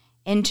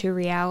into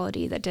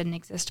reality that didn't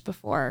exist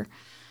before.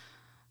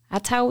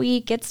 That's how we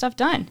get stuff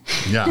done.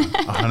 Yeah,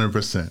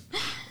 100%.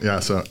 Yeah,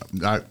 so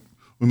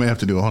we may have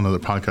to do a whole nother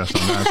podcast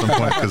on that at some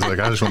point, because like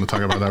I just want to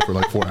talk about that for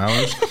like 4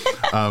 hours.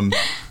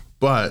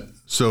 But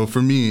so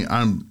for me,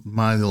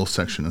 my little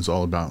section is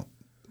all about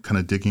kind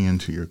of digging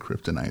into your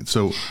kryptonite.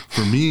 So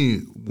for me,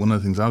 one of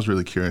the things I was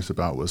really curious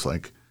about was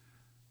like,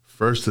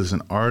 first as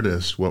an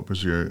artist, what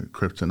was your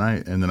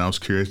kryptonite? And then I was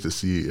curious to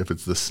see if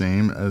it's the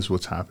same as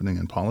what's happening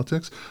in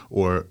politics,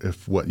 or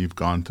if what you've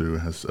gone through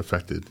has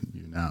affected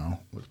you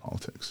now with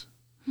politics.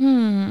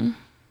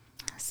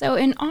 So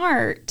in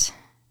art,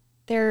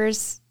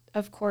 there's,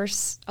 of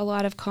course, a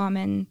lot of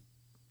common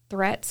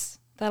threats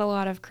that a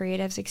lot of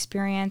creatives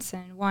experience.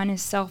 And one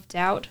is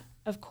self-doubt,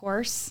 of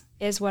course,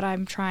 is what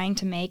I'm trying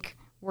to make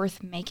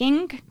worth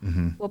making.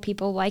 Will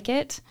people like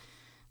it?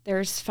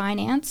 There's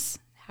finance.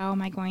 How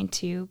am I going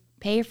to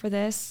pay for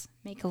this,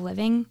 make a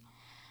living?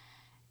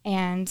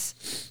 And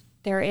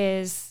there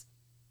is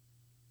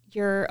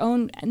your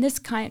own, and this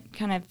kind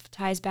of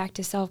ties back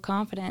to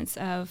self-confidence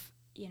of,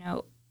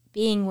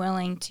 being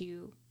willing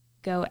to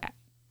go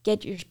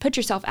put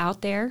yourself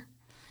out there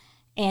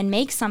and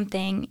make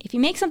something. If you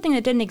make something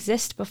that didn't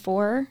exist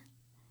before,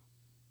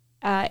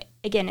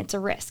 again, it's a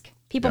risk.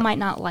 People might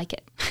not like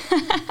it.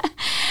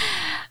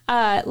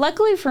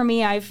 Luckily for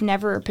me, I've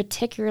never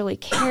particularly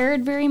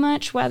cared very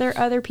much whether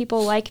other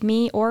people like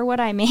me or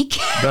what I make.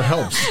 That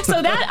helps.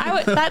 So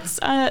that's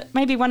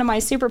maybe one of my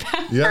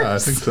superpowers. Yeah, I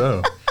think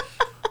so.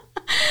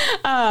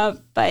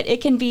 But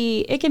it can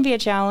be a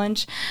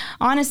challenge.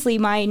 Honestly,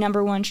 my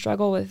number one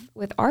struggle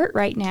with art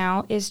right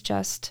now is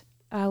just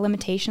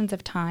limitations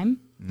of time.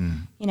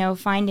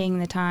 Finding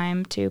the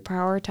time to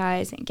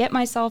prioritize and get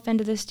myself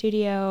into the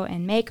studio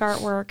and make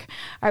artwork.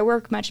 I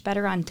work much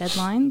better on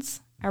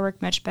deadlines. I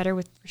work much better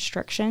with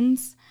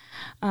restrictions.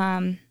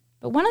 But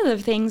one of the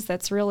things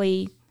that's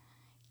really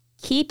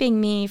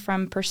keeping me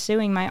from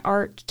pursuing my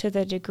art to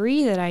the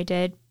degree that I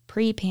did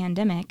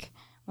pre-pandemic,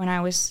 when I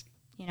was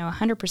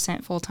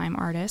 100% full-time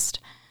artist,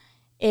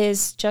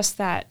 is just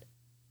that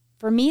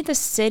for me, the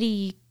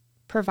city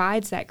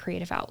provides that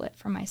creative outlet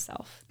for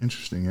myself.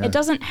 Interesting. Yeah. It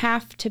doesn't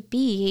have to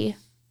be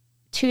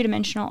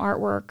two-dimensional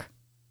artwork.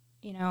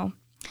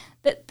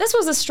 This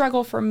was a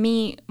struggle for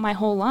me my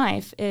whole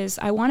life, is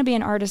I want to be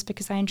an artist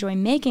because I enjoy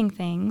making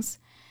things.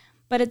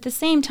 But at the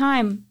same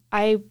time,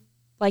 I,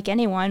 like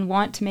anyone,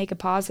 want to make a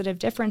positive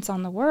difference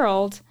on the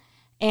world.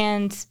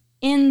 And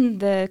in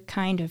the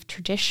kind of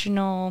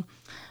traditional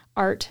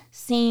art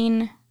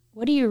scene,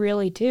 what do you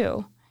really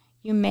do?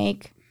 You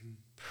make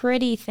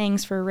pretty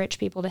things for rich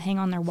people to hang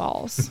on their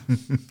walls.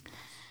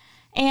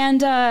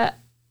 And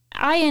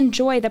I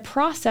enjoy the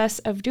process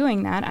of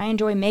doing that. I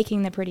enjoy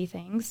making the pretty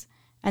things.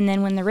 And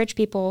then when the rich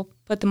people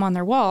put them on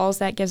their walls,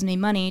 that gives me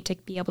money to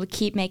be able to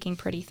keep making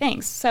pretty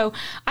things. So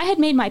I had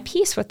made my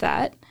peace with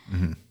that,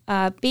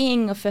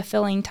 being a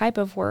fulfilling type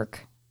of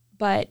work.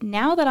 But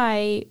now that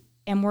I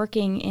am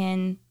working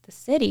in the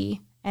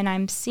city and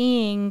I'm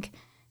seeing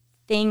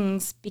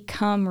things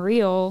become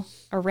real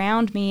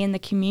around me in the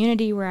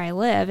community where I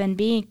live and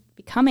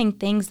becoming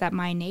things that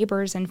my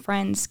neighbors and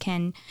friends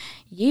can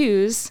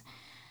use,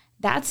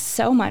 that's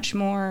so much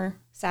more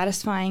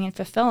satisfying and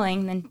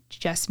fulfilling than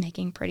just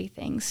making pretty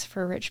things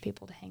for rich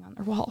people to hang on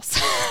their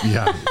walls.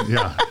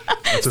 Yeah.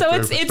 So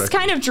it's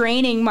kind of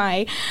draining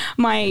my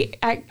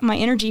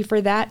energy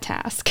for that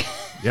task.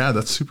 Yeah,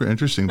 that's super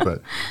interesting.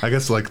 But I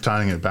guess like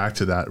tying it back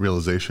to that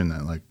realization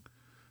that like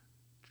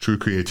true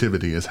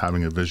creativity is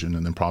having a vision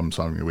and then problem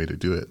solving your way to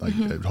do it. Like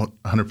it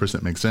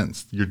 100% makes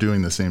sense. You're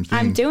doing the same thing.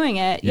 I'm doing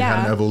it. You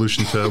had an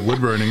evolution to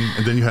wood burning,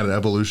 and then you had an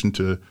evolution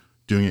to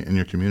doing it in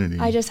your community.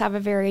 I just have a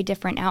very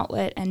different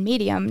outlet and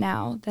medium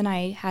now than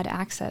I had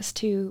access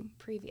to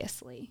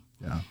previously.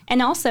 Yeah.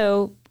 And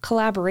also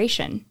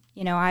collaboration.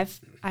 You know,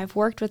 I've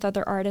worked with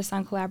other artists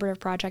on collaborative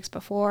projects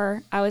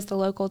before. I was the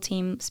local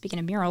team, speaking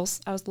of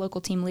murals, I was the local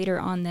team leader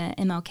on the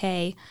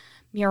MLK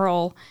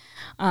mural.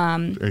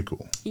 Very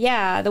cool.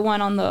 Yeah, the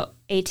one on the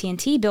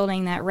AT&T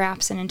building that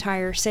wraps an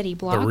entire city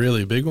block. A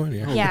really big one,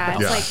 yeah. Yeah,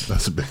 it's like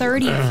that's a big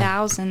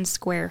 30,000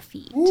 square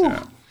feet.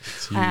 Yeah.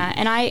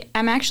 And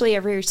I'm actually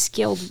a very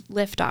skilled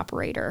lift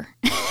operator.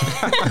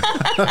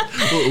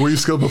 Were you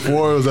skilled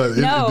before? Or was that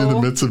in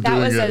the midst of doing it?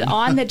 That was an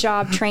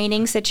on-the-job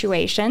training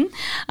situation.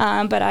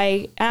 But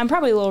I'm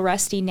probably a little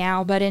rusty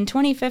now. But in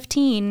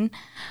 2015,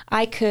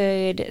 I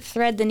could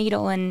thread the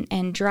needle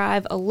and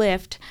drive a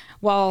lift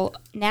while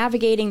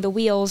navigating the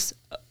wheels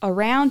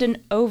around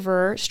and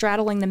over,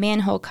 straddling the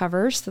manhole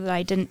covers so that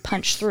I didn't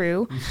punch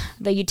through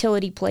the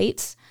utility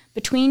plates,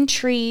 between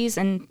trees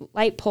and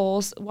light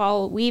poles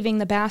while weaving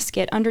the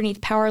basket underneath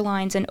power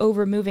lines and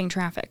over moving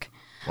traffic.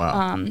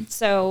 Wow.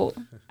 So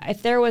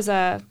if there was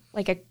the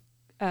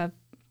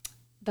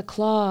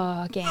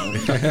claw game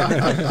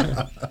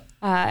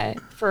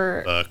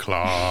for The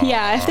claw.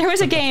 yeah, if there was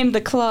a game,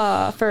 the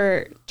claw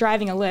for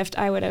driving a lift,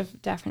 I would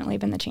have definitely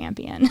been the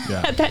champion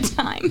at that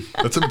time.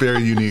 That's a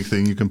very unique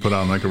thing you can put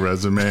on like a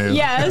resume.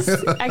 Yes,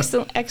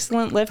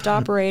 excellent lift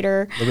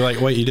operator. They'll be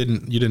like, wait, you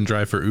didn't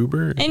drive for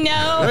Uber? And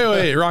no.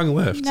 Wait, wrong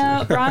lift.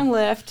 No, wrong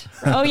lift.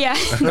 Oh yeah,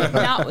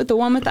 not with the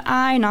one with the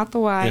I, not the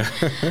Y.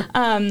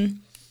 Yeah.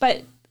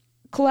 But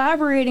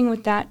collaborating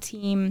with that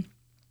team,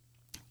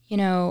 you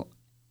know,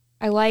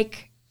 I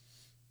like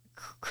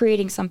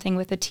creating something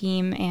with a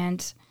team,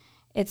 and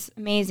it's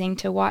amazing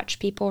to watch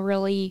people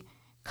really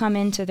come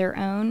into their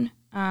own.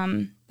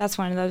 That's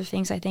one of the other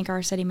things I think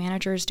our city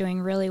manager is doing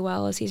really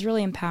well, is he's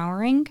really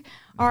empowering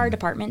our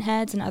department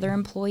heads and other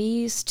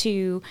employees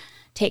to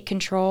take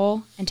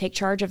control and take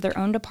charge of their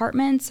own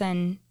departments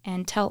and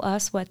tell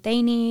us what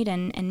they need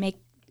and make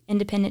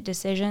independent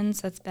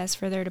decisions that's best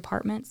for their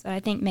departments. That I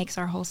think makes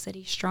our whole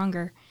city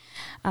stronger.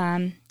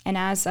 And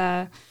as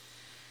a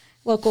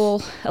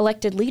local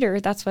elected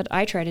leader, that's what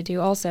I try to do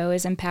also,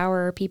 is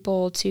empower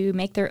people to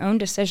make their own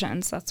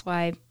decisions. That's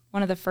why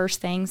one of the first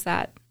things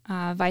that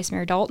Vice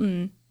Mayor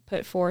Dalton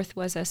put forth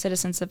was a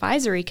citizens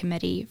advisory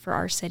committee for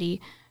our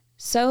city,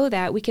 so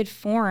that we could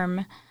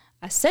form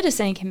a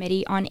citizen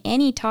committee on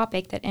any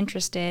topic that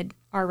interested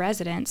our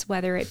residents,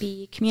 whether it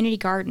be community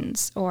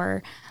gardens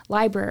or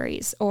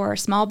libraries or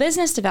small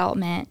business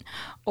development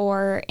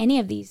or any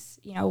of these,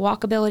 you know,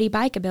 walkability,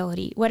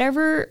 bikeability,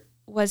 whatever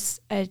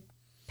was a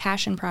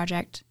passion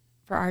project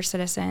for our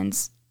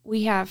citizens.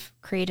 We have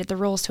created the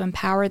rules to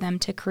empower them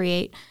to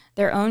create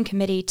their own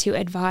committee to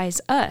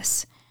advise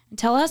us and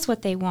tell us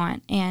what they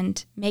want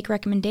and make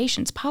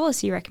recommendations,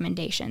 policy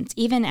recommendations,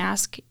 even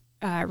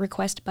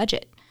request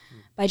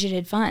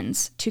budgeted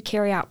funds to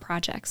carry out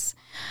projects.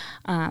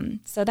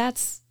 So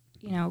that's,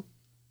 you know,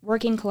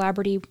 working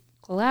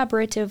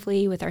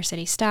collaboratively with our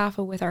city staff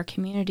or with our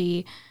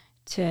community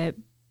to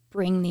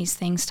bring these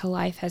things to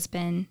life has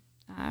been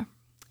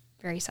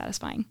very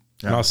satisfying.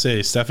 And I'll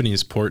say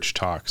Stephanie's porch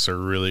talks are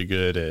really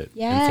good at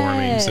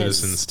informing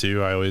citizens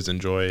too. I always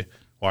enjoy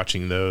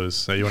watching those.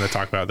 So you want to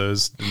talk about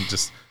those and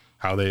just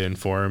how they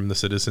inform the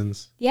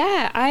citizens?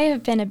 Yeah, I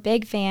have been a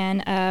big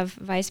fan of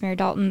Vice Mayor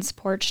Dalton's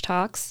porch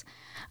talks.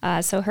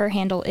 So her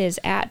handle is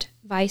at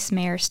Vice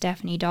Mayor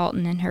Stephanie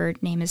Dalton, and her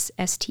name is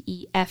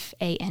Stefanie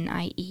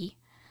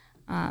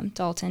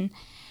Dalton.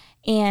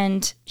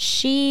 And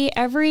she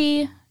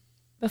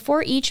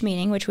before each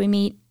meeting, which we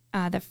meet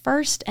the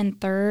first and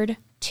third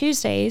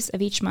Tuesdays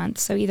of each month,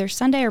 so either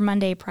Sunday or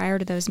Monday prior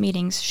to those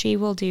meetings, she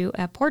will do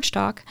a porch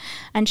talk,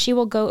 and she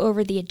will go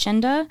over the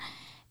agenda.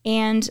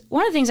 And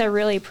one of the things I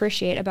really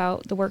appreciate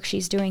about the work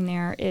she's doing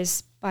there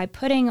is by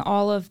putting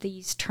all of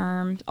these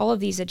terms, all of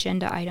these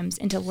agenda items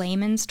into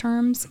layman's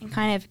terms and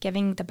kind of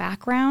giving the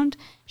background,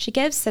 she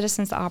gives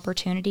citizens the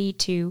opportunity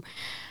to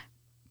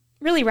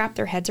really wrap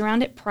their heads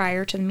around it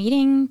prior to the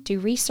meeting, do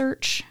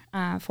research,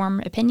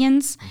 form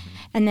opinions,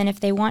 and then if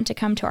they want to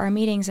come to our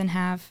meetings and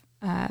have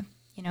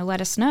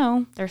let us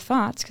know their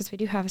thoughts, because we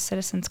do have a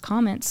citizens'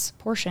 comments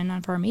portion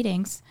of our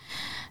meetings,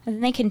 and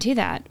then they can do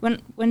that.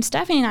 When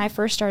Stephanie and I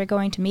first started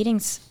going to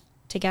meetings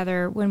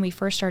together, when we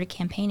first started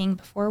campaigning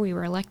before we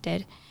were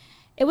elected,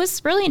 it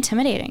was really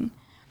intimidating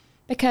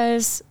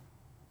because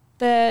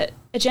the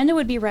agenda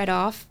would be read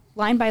off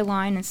line by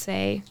line and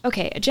say,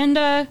 okay,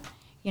 agenda,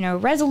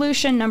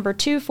 resolution number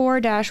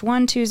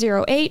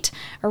 24-1208,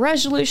 a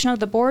resolution of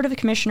the Board of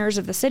Commissioners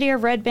of the City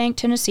of Red Bank,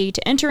 Tennessee,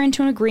 to enter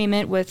into an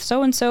agreement with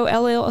so-and-so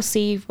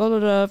LLC blah, blah,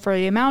 blah, for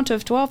the amount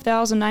of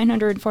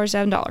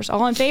 $12,947.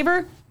 All in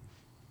favor?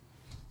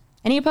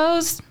 Any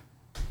opposed?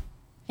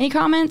 Any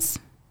comments?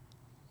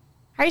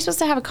 How are you supposed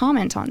to have a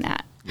comment on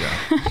that? Yeah.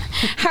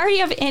 How do you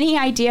have any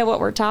idea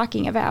what we're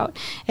talking about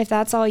if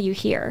that's all you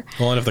hear?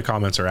 Well, and if the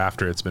comments are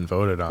after it's been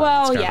voted on.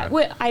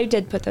 Well, I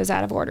did put those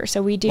out of order,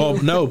 so we do.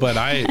 Well, no, but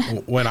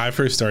when I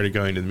first started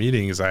going to the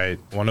meetings,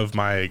 one of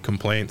my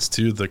complaints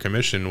to the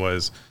commission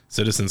was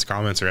citizens'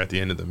 comments are at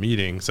the end of the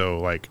meeting. So,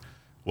 like,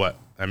 what?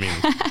 I mean,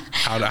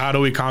 how do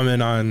we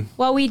comment on?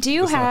 Well, we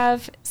do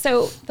have.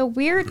 So the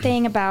weird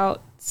thing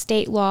about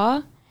state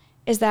law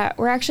is that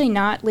we're actually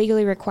not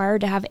legally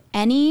required to have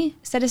any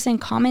citizen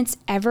comments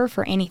ever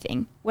for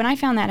anything. When I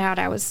found that out,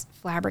 I was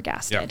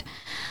flabbergasted.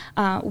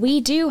 Yep. We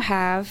do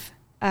have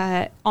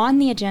on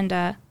the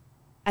agenda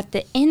at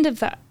the end of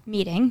the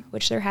meeting,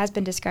 which there has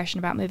been discussion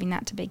about moving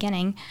that to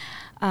beginning,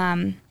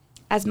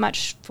 as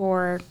much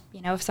for,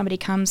 if somebody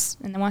comes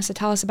and wants to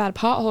tell us about a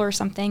pothole or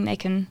something, they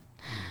can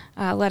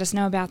let us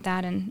know about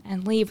that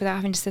and leave without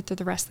having to sit through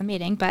the rest of the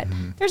meeting. But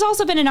there's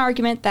also been an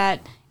argument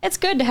that it's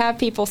good to have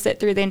people sit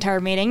through the entire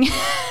meeting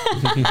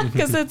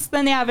because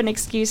then they have an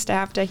excuse to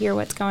have to hear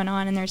what's going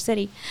on in their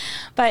city.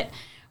 But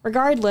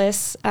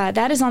regardless,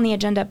 that is on the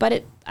agenda.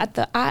 But at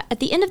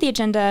the end of the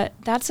agenda,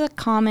 that's a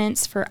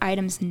comments for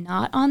items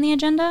not on the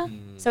agenda.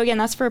 So again,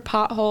 that's for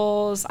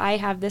potholes. I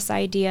have this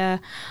idea.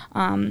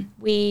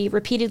 We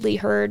repeatedly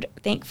heard,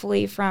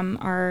 thankfully, from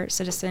our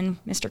citizen,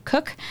 Mr.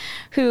 Cook,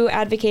 who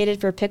advocated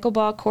for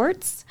pickleball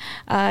courts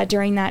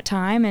during that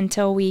time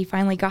until we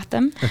finally got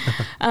them.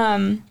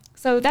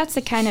 So that's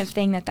the kind of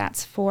thing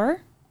that's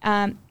for.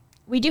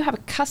 We do have a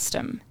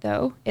custom,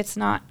 though. It's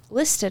not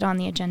listed on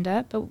the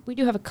agenda, but we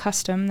do have a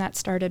custom that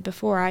started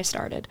before I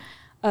started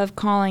of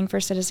calling for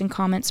citizen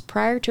comments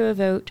prior to a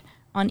vote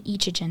on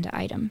each agenda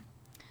item.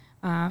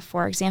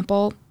 For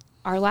example,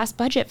 our last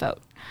budget vote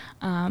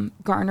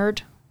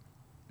garnered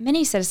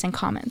many citizen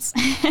comments.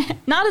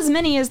 Not as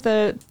many as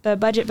the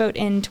budget vote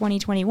in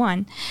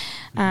 2021,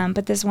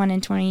 but this one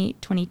in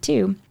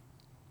 2022.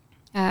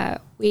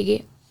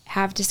 We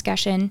have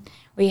discussion.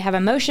 We have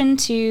a motion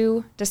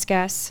to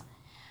discuss.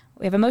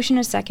 We have a motion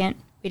and a second.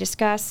 We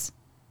discuss.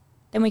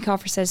 Then we call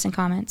for citizen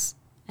comments,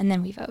 and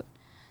then we vote.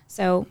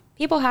 So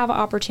people have an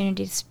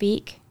opportunity to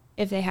speak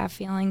if they have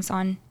feelings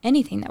on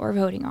anything that we're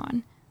voting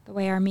on, the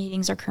way our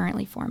meetings are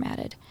currently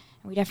formatted.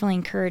 And we definitely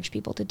encourage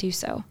people to do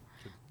so.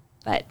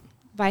 But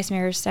Vice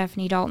Mayor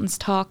Stephanie Dalton's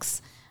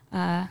talks,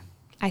 I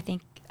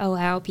think,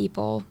 allow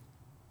people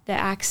the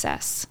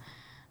access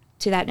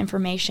to that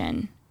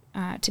information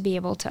to be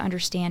able to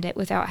understand it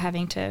without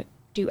having to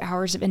do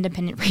hours of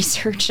independent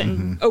research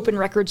and open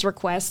records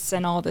requests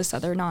and all this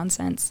other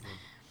nonsense.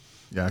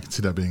 Yeah, I can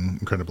see that being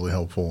incredibly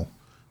helpful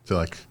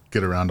to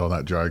get around all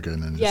that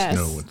jargon and just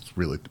know what's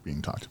really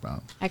being talked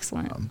about.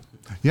 Excellent.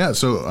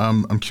 So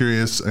I'm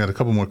curious. I got a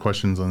couple more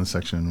questions on this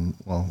section.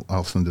 Well,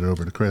 I'll send it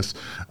over to Chris.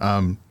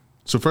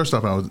 So first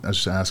off, I was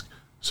just ask.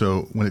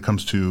 So when it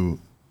comes to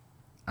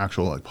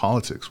actual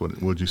politics, what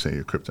would you say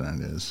your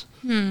kryptonite is?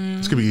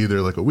 This could be either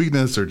a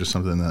weakness or just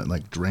something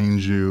that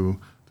drains you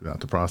throughout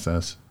the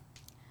process.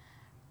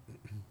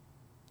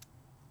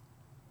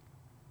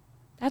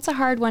 That's a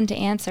hard one to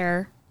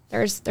answer.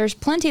 There's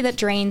plenty that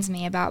drains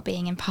me about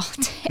being in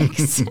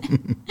politics.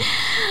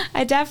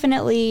 I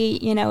definitely,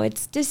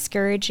 it's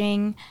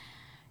discouraging.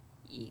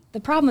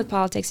 The problem with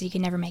politics is you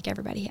can never make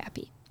everybody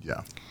happy.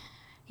 Yeah.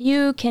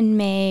 You can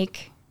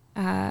make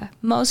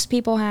most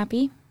people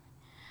happy.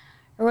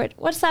 Or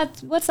what's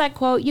that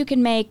quote? You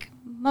can make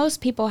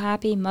most people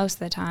happy most of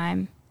the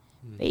time,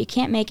 but you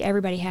can't make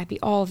everybody happy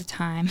all the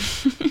time.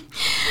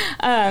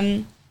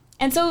 And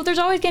so there's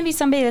always going to be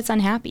somebody that's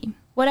unhappy,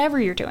 whatever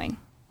you're doing.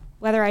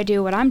 Whether I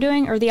do what I'm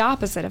doing or the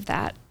opposite of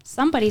that,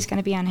 somebody's going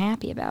to be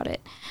unhappy about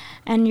it.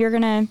 And you're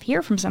going to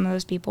hear from some of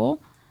those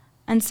people,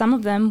 and some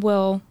of them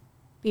will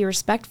be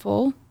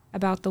respectful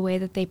about the way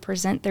that they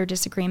present their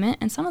disagreement,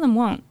 and some of them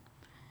won't.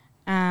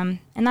 And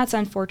that's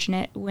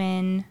unfortunate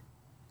when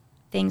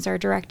things are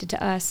directed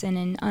to us in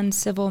an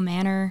uncivil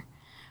manner,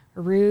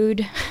 a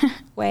rude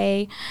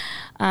way,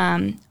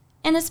 and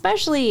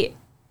especially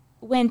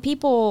when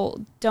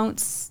people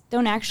don't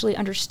actually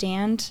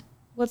understand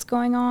what's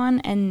going on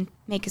and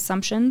make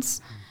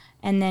assumptions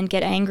and then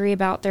get angry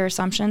about their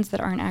assumptions that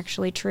aren't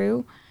actually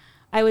true.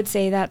 I would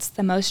say that's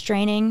the most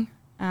draining.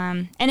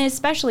 And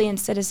especially in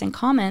citizen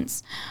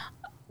comments,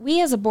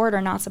 we as a board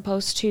are not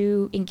supposed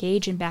to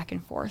engage in back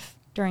and forth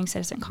during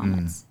citizen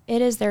comments.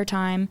 It is their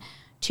time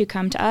to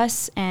come to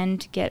us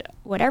and get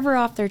whatever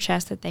off their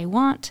chest that they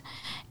want.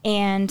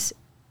 And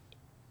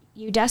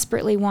you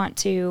desperately want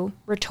to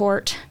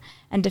retort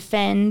and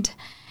defend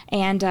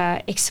and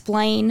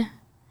explain,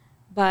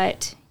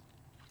 but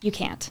you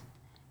can't.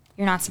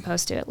 You're not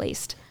supposed to, at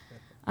least.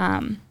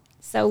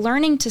 So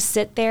learning to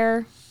sit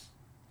there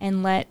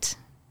and let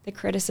the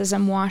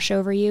criticism wash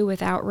over you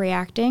without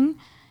reacting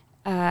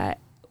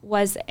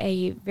was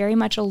a very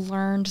much a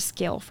learned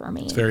skill for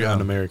me. It's very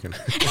un-American.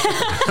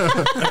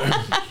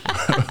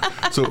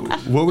 So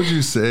what would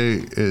you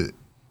say,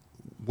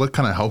 what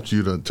kind of helped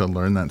you to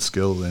learn that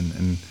skill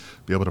and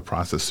be able to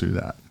process through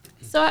that?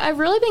 So I've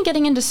really been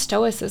getting into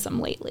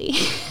Stoicism lately.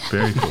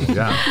 Very cool,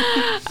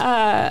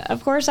 yeah.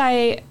 Of course,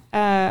 I'm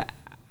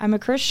a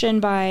Christian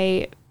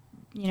by,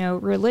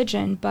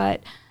 religion,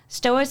 but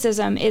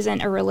Stoicism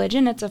isn't a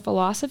religion, it's a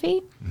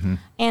philosophy. Mm-hmm.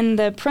 And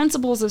the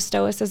principles of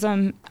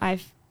Stoicism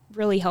I've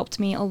really helped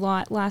me a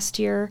lot last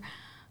year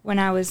when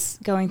I was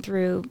going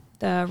through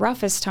the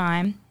roughest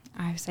time.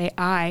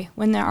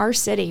 When our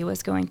city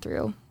was going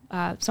through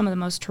some of the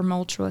most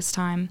tumultuous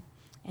time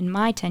in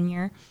my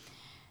tenure.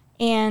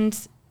 And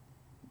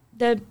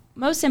the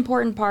most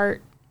important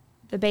part,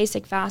 the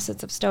basic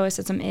facets of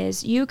Stoicism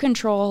is you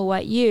control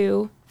what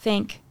you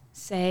think,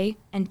 say,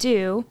 and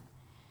do,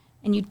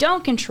 and you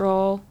don't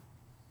control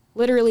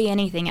literally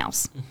anything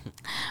else.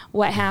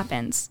 What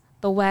happens,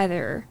 the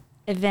weather,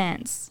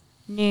 events,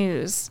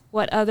 news,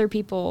 what other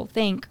people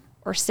think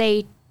or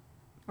say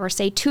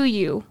to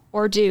you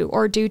or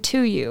do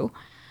to you.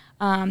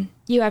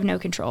 You have no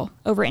control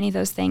over any of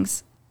those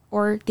things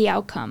or the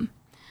outcome.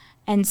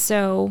 And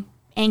so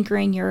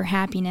anchoring your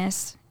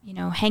happiness,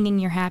 hanging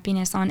your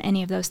happiness on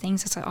any of those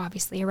things is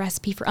obviously a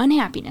recipe for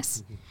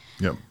unhappiness.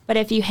 Yep. But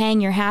if you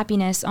hang your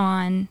happiness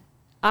on,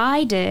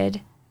 I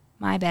did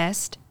my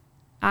best,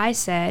 I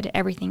said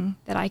everything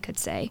that I could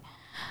say,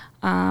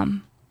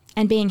 and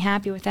being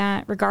happy with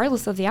that,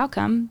 regardless of the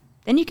outcome,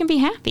 then you can be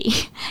happy,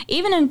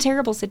 even in a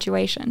terrible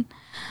situation.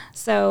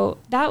 So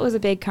that was a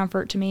big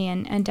comfort to me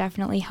and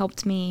definitely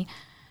helped me.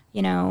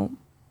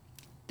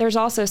 There's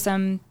also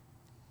some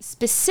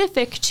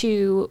specific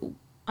to,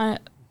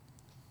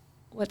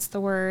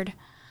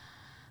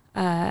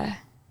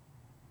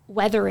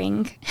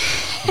 weathering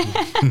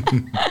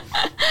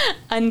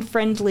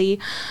unfriendly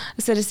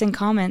citizen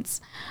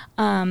comments.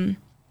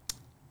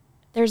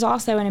 There's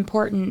also an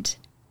important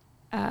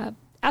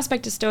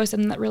aspect of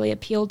Stoicism that really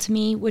appealed to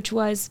me, which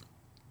was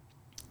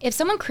if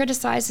someone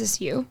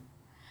criticizes you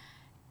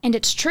and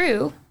it's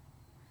true,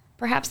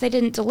 perhaps they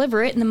didn't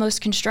deliver it in the most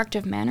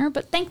constructive manner,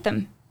 but thank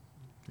them.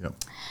 Yep.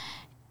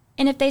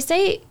 And if they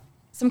say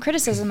some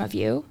criticism of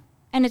you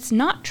and it's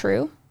not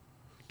true,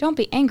 don't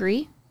be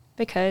angry,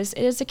 because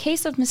it is a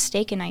case of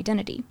mistaken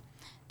identity.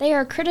 They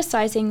are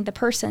criticizing the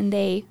person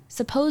they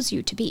suppose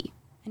you to be,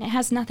 and it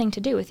has nothing to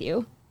do with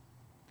you,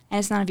 and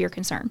it's none of your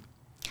concern.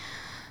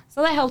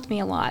 So that helped me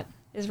a lot,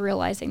 is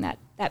realizing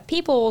that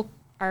people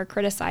are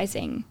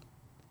criticizing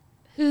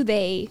who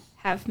they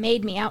have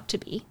made me out to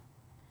be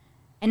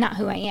and not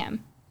who I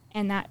am.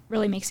 And that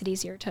really makes it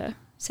easier to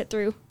sit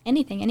through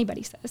anything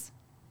anybody says.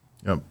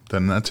 Yep.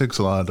 Then that takes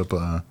a lot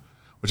of,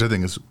 which I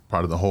think is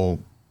part of the whole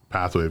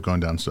pathway of going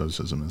down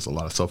Stoicism, is a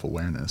lot of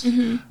self-awareness.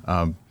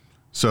 Mm-hmm.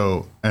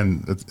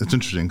 And it's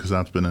interesting because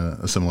that's been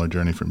a similar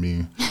journey for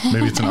me.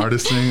 Maybe it's an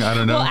artist thing. I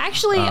don't know. Well,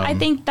 actually, I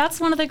think that's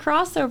one of the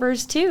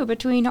crossovers too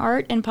between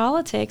art and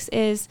politics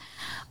is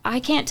I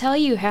can't tell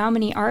you how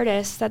many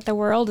artists that the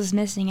world is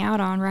missing out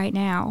on right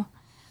now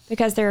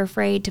because they're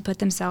afraid to put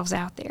themselves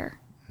out there.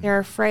 They're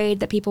afraid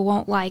that people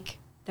won't like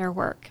their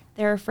work.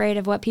 They're afraid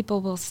of what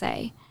people will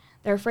say.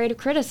 They're afraid of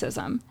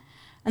criticism.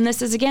 And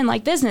this is, again,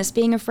 like business,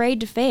 being afraid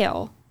to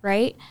fail,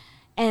 right?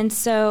 And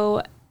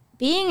so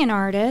being an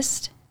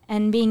artist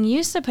and being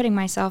used to putting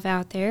myself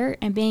out there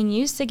and being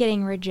used to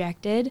getting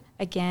rejected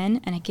again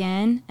and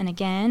again and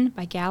again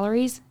by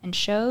galleries and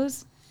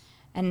shows.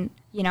 And,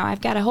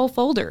 I've got a whole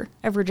folder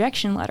of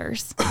rejection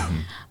letters.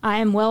 I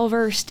am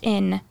well-versed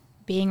in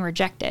being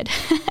rejected.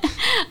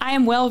 I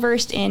am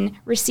well-versed in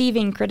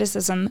receiving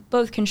criticism,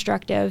 both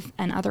constructive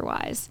and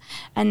otherwise.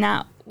 And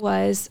that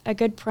was a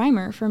good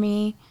primer for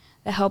me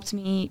that helped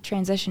me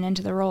transition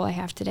into the role I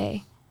have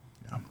today.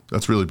 Yeah,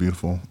 that's really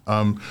beautiful.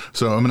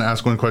 So I'm going to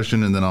ask one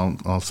question, and then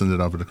I'll send it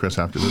over to Chris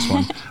after this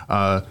one.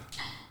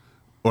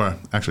 Or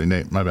actually,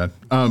 Nate, my bad.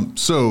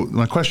 So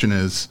my question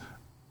is,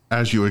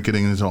 as you were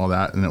getting into all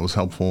that, and it was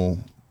helpful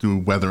through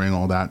weathering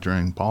all that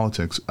during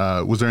politics,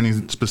 was there any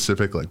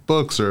specific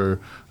books or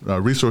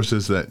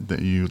resources that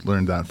you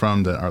learned that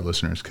from that our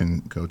listeners can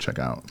go check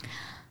out?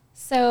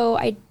 So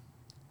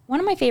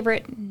one of my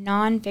favorite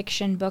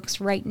nonfiction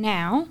books right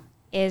now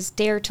is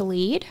Dare to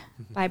Lead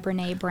by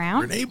Brené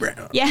Brown. Brené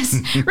Brown. Yes,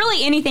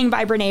 really anything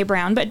by Brené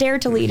Brown, but Dare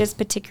to Lead is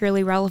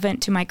particularly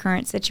relevant to my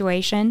current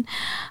situation.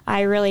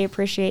 I really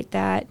appreciate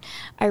that.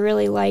 I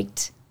really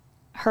liked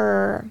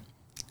her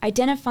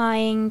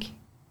identifying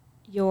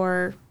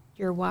your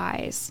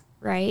whys,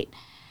 right?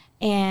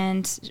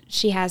 And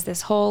she has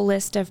this whole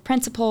list of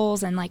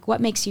principles and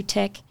what makes you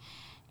tick.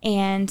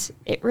 And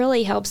it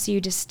really helps you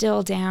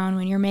distill down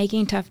when you're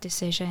making tough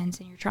decisions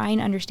and you're trying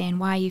to understand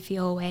why you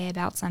feel a way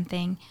about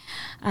something.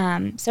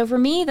 So for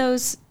me,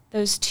 those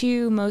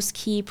two most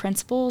key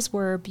principles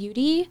were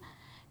beauty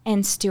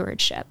and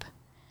stewardship.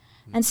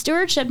 And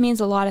stewardship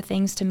means a lot of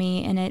things to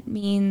me, and it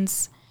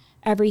means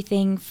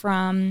everything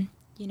from,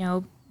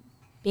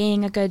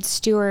 being a good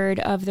steward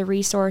of the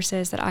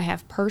resources that I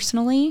have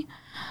personally,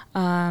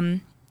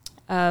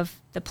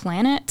 of the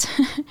planet,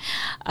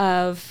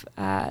 of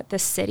the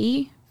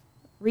city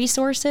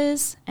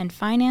resources and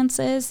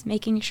finances,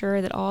 making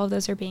sure that all of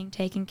those are being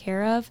taken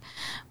care of.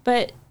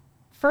 But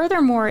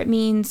furthermore, it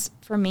means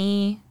for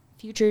me,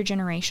 future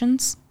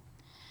generations,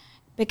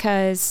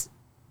 because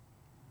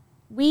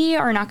we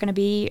are not going to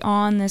be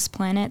on this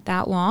planet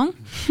that long,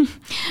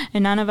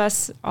 and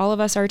all of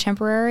us are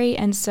temporary,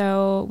 and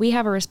so we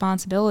have a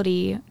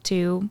responsibility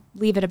to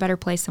leave it a better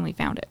place than we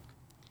found it.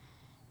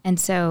 And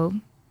so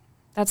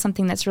that's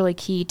something that's really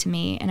key to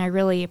me, and I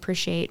really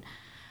appreciate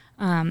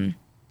our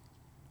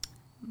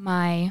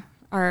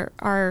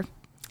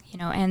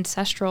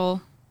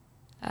ancestral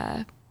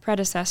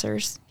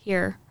predecessors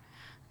here,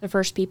 the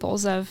first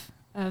peoples of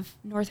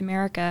North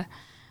America,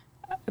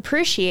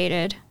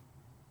 appreciated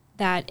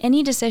that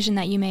any decision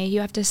that you make,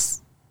 you have to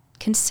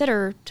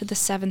consider to the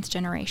seventh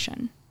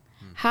generation.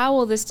 How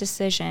will this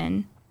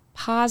decision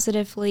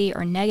positively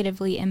or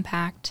negatively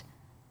impact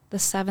the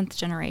seventh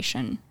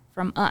generation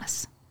from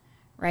us,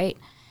 right?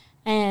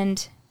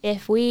 And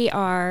if we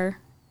are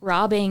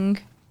robbing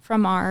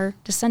from our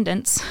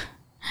descendants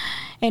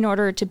in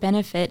order to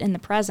benefit in the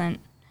present,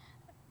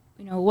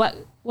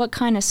 what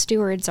kind of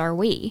stewards are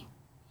we?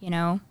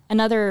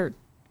 Another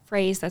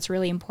phrase that's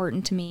really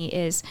important to me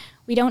is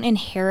we don't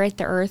inherit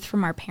the earth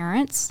from our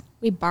parents,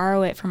 we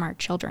borrow it from our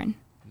children.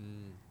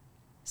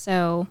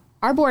 So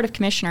our board of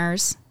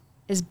commissioners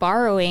is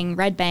borrowing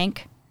Red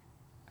Bank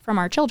from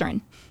our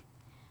children.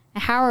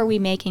 How are we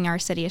making our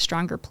city a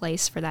stronger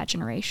place for that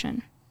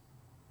generation?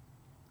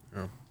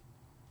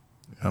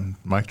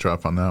 Mic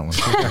drop on that one.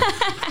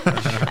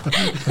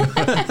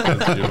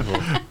 That's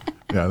beautiful.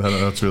 Yeah,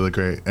 that's really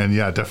great. And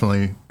yeah,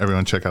 definitely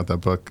everyone check out that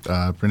book.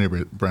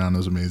 Brene Brown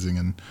is amazing.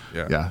 And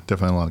yeah,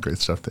 definitely a lot of great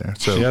stuff there.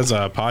 So she has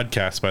a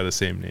podcast by the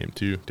same name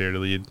too, Dare to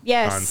Lead,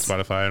 yes, on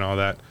Spotify and all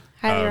that.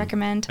 Highly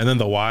recommend. And then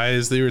the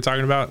whys that you were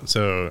talking about.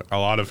 So a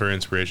lot of her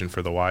inspiration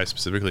for the why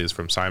specifically is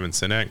from Simon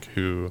Sinek,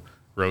 who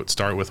wrote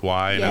Start With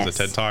Why and has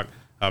a TED Talk.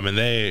 And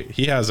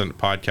he has a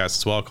podcast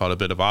as well called A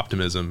Bit of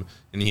Optimism,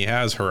 and he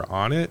has her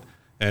on it,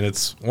 and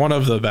it's one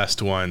of the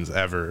best ones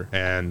ever.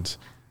 And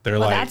they're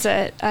that's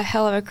a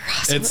hell of a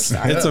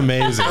crossover. It's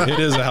amazing. It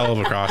is a hell of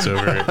a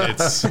crossover.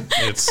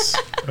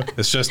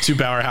 It's just two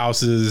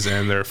powerhouses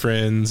and they're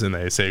friends and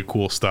they say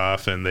cool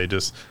stuff and they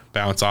just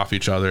bounce off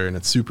each other, and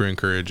it's super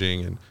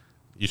encouraging, and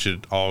you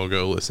should all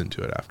go listen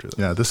to it after that.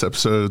 Yeah, this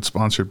episode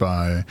sponsored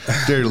by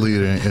Dare to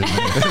Lead.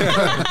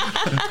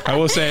 I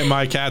will say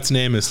my cat's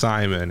name is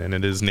Simon, and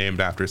it is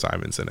named after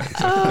Simon Sinek.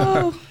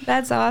 Oh,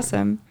 that's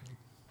awesome.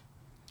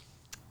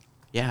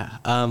 Yeah.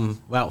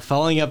 Well,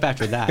 following up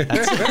after that,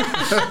 that's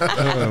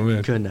Oh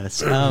man.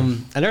 goodness.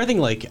 Another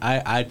thing,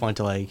 I'd want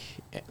to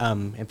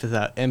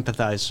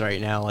empathize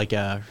right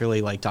now,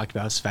 really talk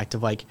about is the fact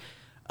of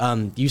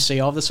you say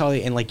all this,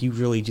 Hollie, and you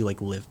really do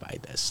live by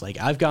this.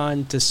 I've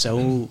gone to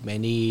so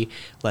many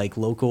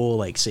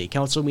local city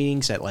council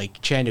meetings that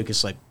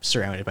Chattanooga's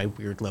surrounded by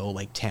weird little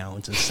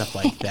towns and stuff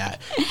like that.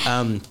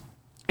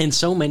 And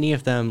so many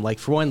of them,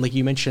 for one,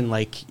 you mentioned,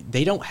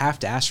 they don't have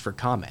to ask for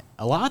comment.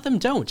 A lot of them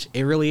don't.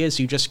 It really is.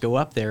 You just go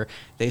up there.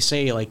 They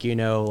say,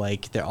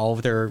 all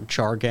of their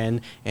jargon,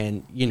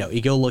 and,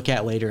 you go look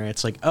at later, and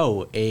it's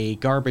a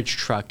garbage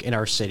truck in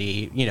our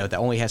city, that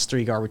only has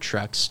 3 garbage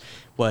trucks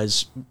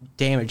was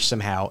damaged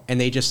somehow, and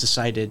they just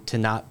decided to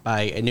not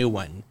buy a new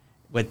one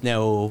with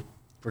no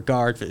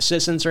regard for the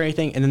citizens or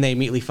anything, and then they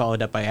immediately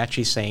followed up by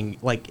actually saying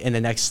in the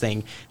next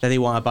thing that they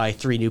want to buy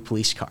 3 new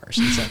police cars.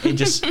 And so it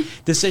just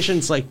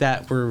decisions like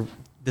that where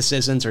the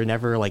citizens are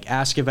never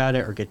asked about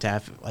it or get to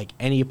have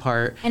any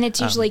part, and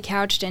it's usually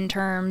couched in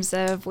terms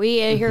of we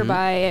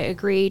hereby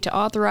agree to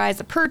authorize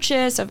the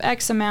purchase of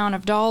X amount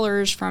of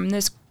dollars from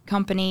this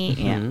company.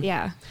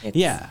 Yeah.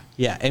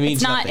 I mean,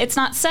 it's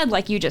not said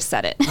like you just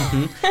said it.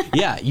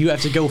 Yeah, you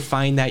have to go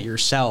find that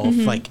yourself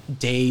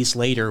days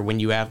later when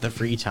you have the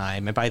free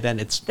time, and by then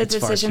the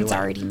decision's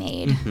already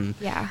made.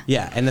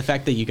 Yeah, and the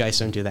fact that you guys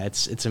don't do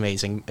that, it's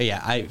amazing.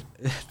 Yeah,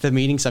 the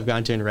meetings I've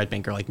gone to in Red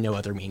Bank are no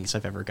other meetings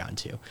I've ever gone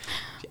to.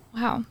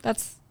 Wow,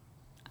 that's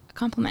a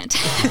compliment.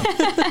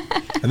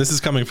 And this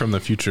is coming from the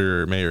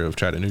future mayor of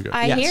Chattanooga.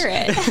 I hear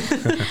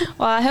it.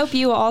 Well, I hope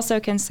you will also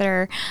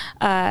consider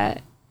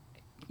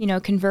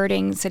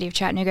converting the city of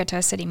Chattanooga to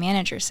a city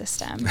manager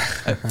system.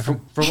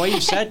 From what you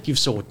said, you've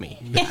sold me.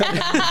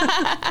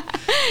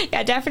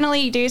 Yeah,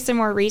 definitely do some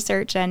more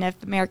research, and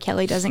if Mayor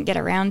Kelly doesn't get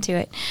around to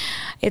it,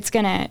 it's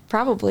gonna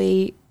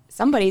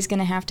somebody's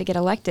gonna have to get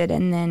elected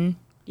and then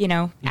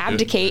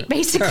abdicate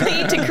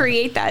basically to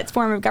create that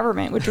form of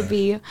government, which would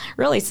be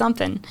really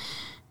something.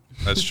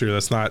 That's true.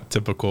 That's not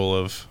typical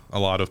of a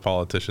lot of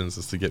politicians,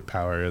 is to get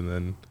power and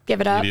then give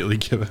it up. Immediately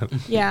give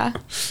it. Yeah.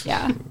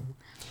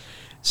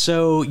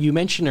 So you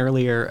mentioned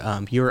earlier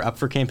you were up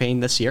for campaign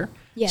this year.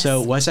 Yes.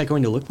 So what's that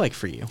going to look like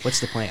for you?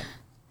 What's the plan?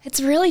 It's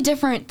really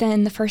different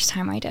than the first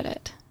time I did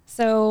it.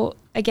 So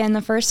again,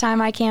 the first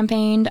time I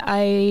campaigned,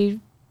 I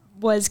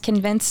was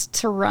convinced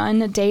to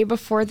run a day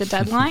before the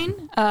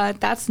deadline.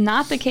 That's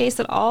not the case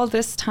at all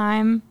this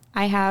time.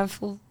 I have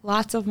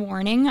lots of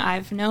warning.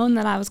 I've known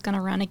that I was going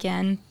to run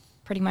again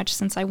pretty much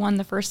since I won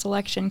the first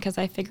election, because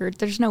I figured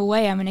there's no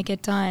way I'm going to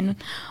get done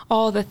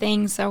all the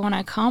things I want to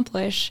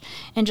accomplish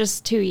in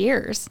just 2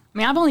 years. I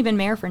mean, I've only been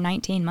mayor for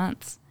 19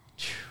 months.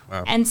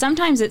 Wow. And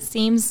sometimes it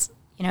seems,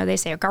 they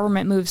say a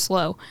government moves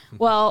slow.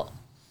 Well,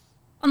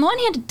 on the one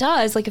hand, it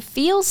does. Like, it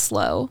feels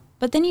slow.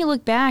 But then you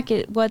look back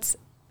at what's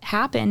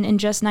happened in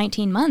just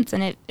 19 months,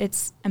 and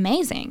it's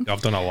amazing. Y'all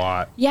have done a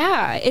lot.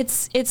 Yeah,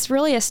 it's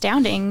really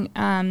astounding.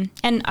 And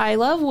I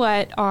love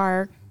what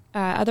our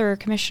other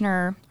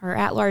commissioner, or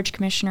at-large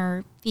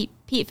commissioner,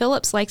 Pete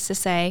Phillips, likes to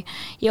say.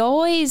 You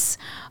always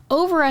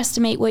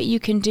overestimate what you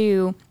can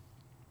do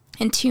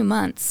in 2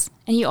 months,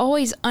 and you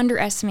always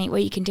underestimate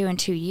what you can do in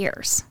 2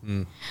 years.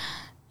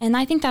 And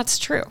I think that's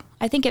true.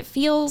 I think it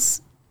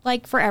feels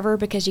like forever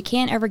because you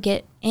can't ever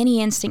get any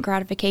instant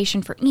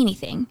gratification for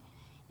anything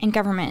in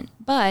government.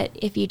 But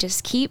if you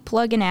just keep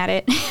plugging at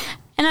it,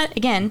 and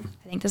again,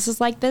 I think this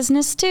is like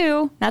business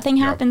too. Nothing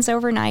happens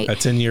overnight. A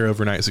 10-year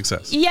overnight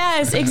success.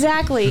 Yes,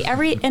 exactly.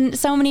 And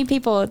so many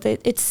people,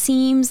 it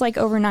seems like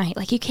overnight,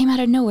 like you came out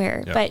of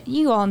nowhere. Yep. But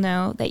you all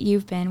know that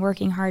you've been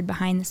working hard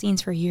behind the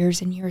scenes for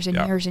years and years and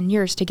years and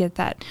years to get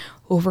that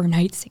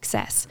overnight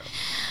success.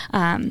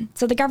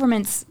 So the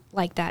government's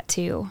like that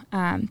too.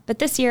 But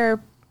this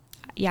year,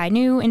 I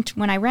knew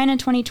when I ran in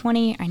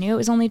 2020, I knew it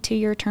was only a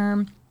 2-year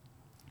term.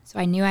 So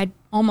I knew I'd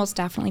almost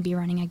definitely be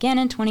running again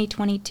in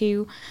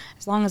 2022,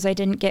 as long as I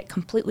didn't get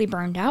completely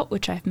burned out,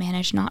 which I've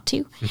managed not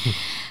to,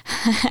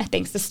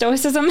 thanks to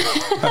stoicism.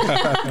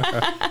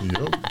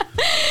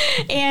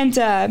 And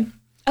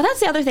that's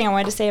the other thing I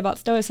wanted to say about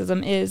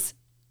stoicism is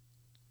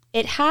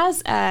it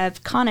has a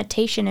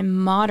connotation in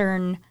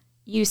modern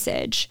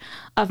usage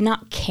of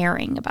not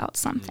caring about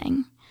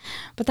something.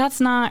 But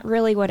that's not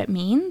really what it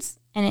means.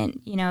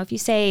 And, if you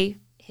say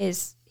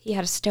he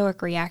had a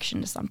stoic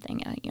reaction to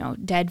something,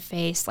 dead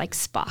face, like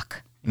Spock,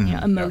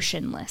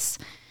 emotionless.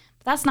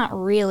 But that's not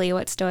really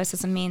what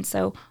stoicism means.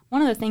 So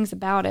one of the things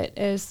about it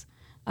is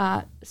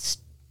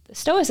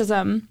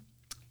stoicism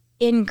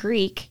in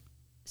Greek,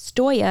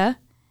 stoia,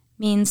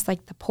 means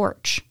like the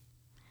porch.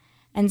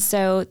 And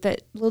so the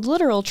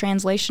literal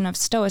translation of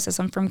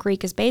stoicism from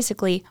Greek is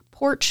basically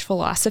porch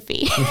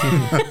philosophy.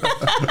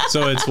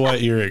 So it's what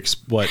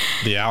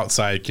the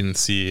outside can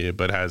see,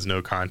 but has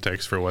no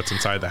context for what's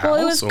inside the house.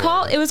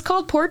 Well, it was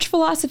called porch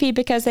philosophy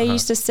because they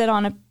used to sit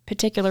on a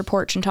particular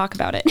porch and talk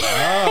about it.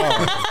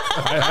 Oh,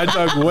 I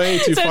dug way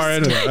too far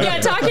into that.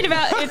 Yeah, talking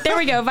about there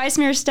we go. Vice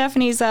Mayor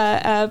Stephanie's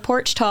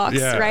porch talks,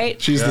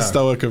 right? She's the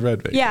stoic of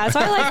Red Bank. Yeah, so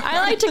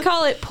I like to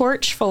call it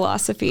porch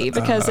philosophy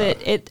because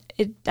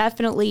it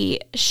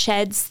definitely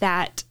sheds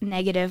that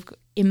negative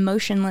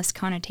emotionless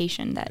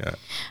connotation that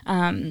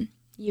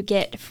you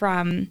get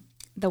from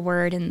the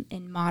word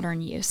in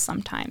modern use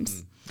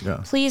sometimes.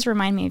 Yeah. Please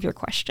remind me of your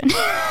question.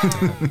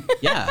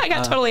 Yeah. I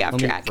got totally off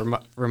track.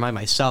 Remind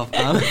myself.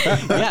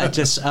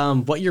 Just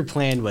what your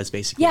plan was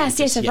basically.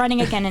 Yes,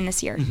 running again in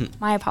this year.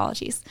 My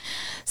apologies.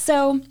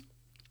 So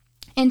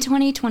in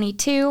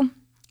 2022,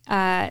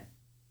 I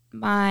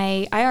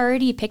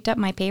already picked up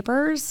my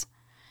papers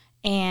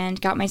and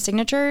got my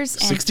signatures.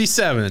 And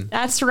 67.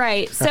 That's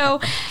right. So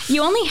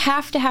you only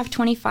have to have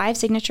 25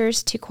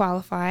 signatures to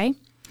qualify.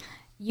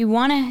 You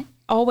want to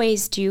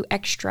always do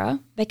extra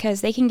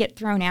because they can get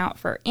thrown out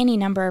for any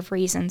number of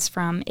reasons,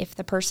 from if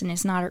the person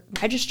is not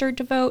registered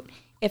to vote,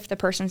 if the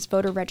person's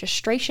voter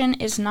registration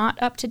is not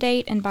up to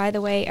date. And by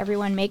the way,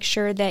 everyone, make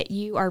sure that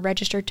you are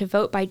registered to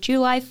vote by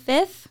July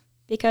 5th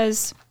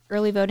because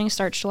early voting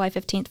starts July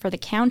 15th for the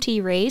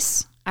county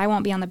race. I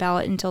won't be on the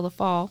ballot until the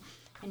fall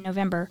in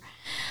November.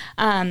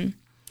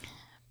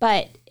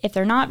 But if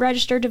they're not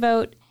registered to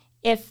vote,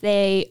 if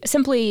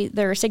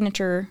their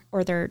signature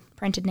or their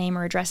printed name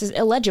or address is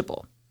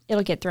illegible,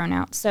 it'll get thrown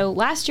out. So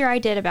last year I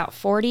did about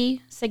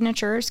 40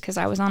 signatures because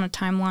I was on a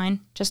timeline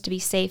just to be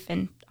safe,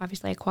 and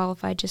obviously I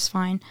qualified just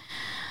fine.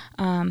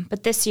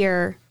 But this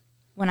year,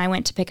 when I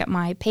went to pick up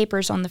my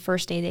papers on the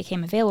first day they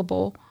came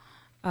available,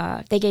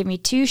 they gave me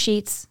 2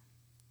 sheets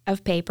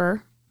of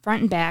paper,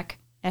 front and back.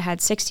 It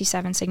had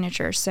 67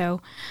 signatures, so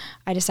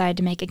I decided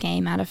to make a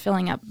game out of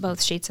filling up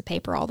both sheets of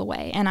paper all the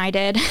way, and I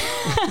did.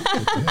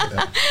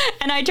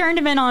 And I turned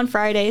them in on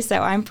Friday,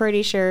 so I'm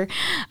pretty sure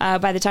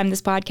by the time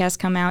this podcast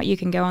come out, you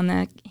can go on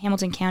the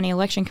Hamilton County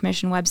Election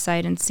Commission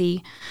website and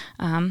see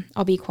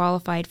I'll be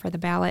qualified for the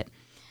ballot.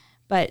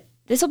 But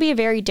this will be a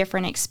very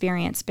different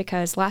experience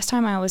because last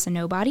time I was a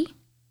nobody,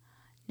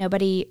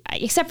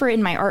 except for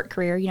in my art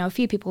career, a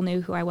few people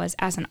knew who I was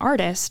as an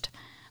artist,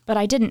 but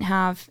I didn't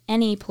have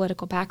any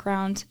political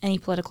background, any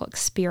political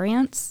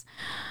experience.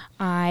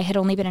 I had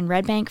only been in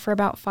Red Bank for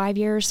about 5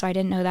 years, so I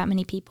didn't know that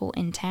many people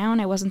in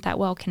town. I wasn't that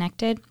well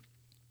connected.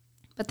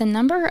 But the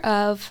number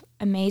of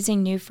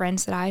amazing new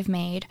friends that I've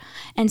made,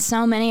 and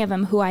so many of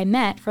them who I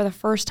met for the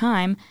first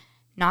time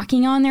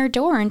knocking on their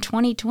door in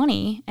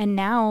 2020 and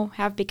now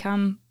have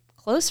become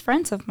close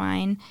friends of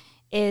mine,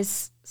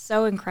 is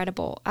so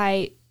incredible.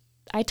 I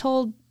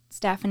told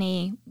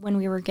Stephanie, when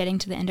we were getting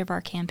to the end of our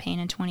campaign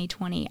in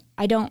 2020,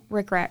 I don't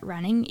regret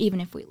running,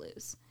 even if we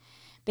lose,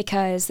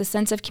 because the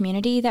sense of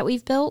community that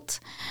we've built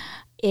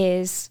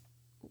is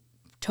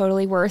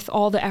totally worth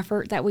all the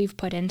effort that we've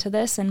put into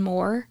this and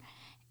more.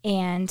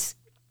 And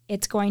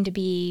it's going to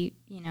be,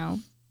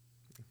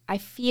 I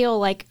feel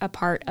like a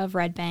part of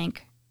Red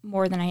Bank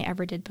more than I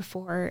ever did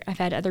before. I've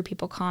had other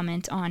people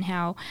comment on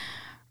how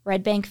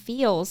Red Bank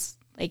feels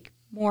like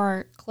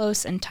more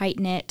close and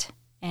tight-knit,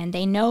 and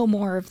they know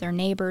more of their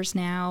neighbors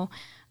now.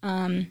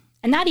 And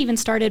that even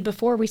started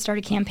before we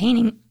started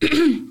campaigning,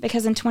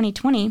 because in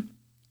 2020,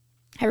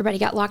 everybody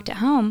got locked at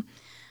home.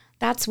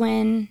 That's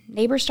when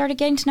neighbors started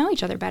getting to know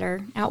each other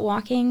better, out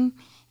walking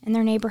in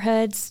their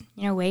neighborhoods,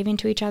 waving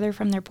to each other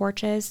from their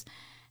porches.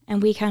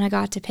 And we kind of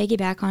got to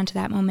piggyback onto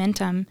that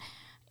momentum.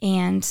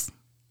 And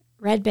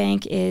Red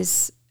Bank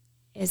is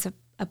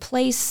a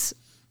place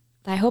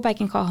that I hope I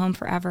can call home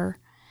forever.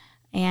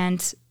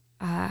 And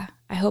I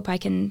hope I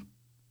can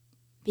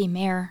be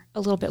mayor a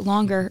little bit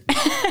longer.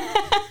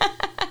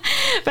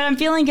 But I'm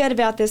feeling good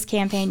about this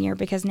campaign year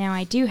because now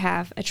I do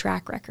have a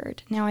track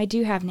record. Now I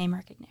do have name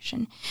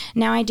recognition.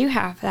 Now I do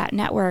have that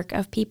network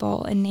of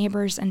people and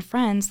neighbors and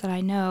friends that I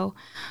know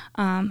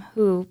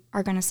who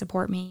are going to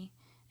support me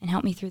and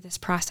help me through this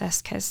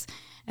process, because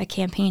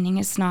campaigning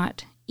is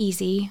not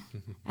easy,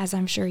 as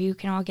I'm sure you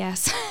can all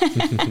guess.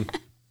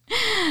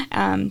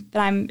 But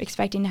I'm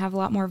expecting to have a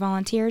lot more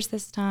volunteers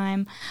this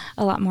time,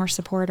 a lot more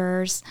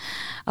supporters,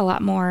 a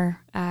lot more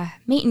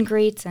meet and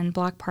greets and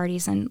block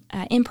parties and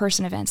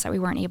in-person events that we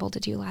weren't able to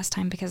do last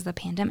time because of the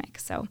pandemic.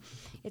 So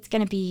it's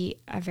going to be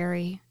a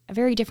very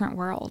different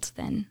world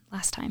than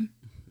last time.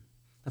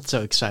 That's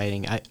so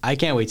exciting. I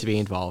can't wait to be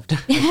involved. I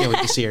can't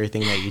wait to see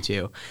everything that you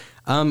do.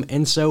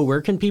 And so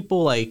where can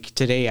people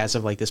today, as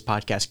of this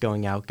podcast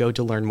going out, go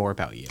to learn more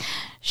about you?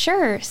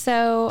 Sure.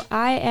 So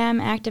I am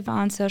active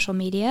on social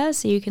media.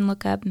 So you can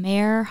look up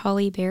Mayor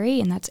Hollie Berry,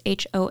 and that's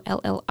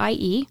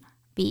HOLLIE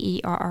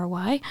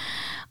BERRY,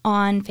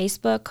 on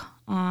Facebook,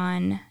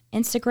 on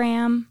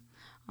Instagram,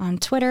 on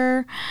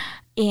Twitter.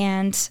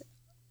 And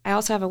I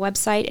also have a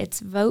website. It's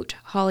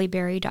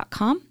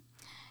votehollieberry.com.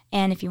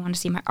 And if you want to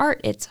see my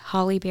art, it's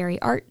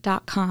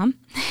hollieberryart.com.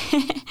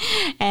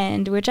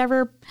 And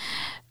whichever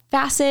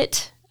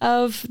facet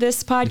of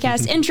this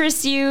podcast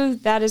interests you,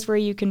 that is where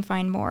you can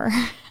find more.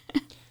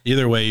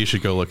 Either way, you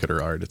should go look at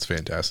her art. It's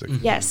fantastic.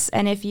 Yes.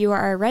 And if you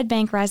are a Red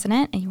Bank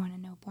resident and you want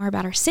to know more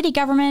about our city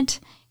government,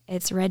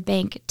 it's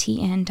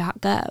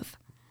redbanktn.gov.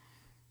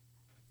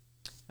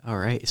 All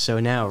right. So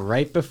now,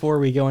 right before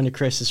we go into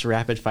Chris's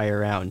rapid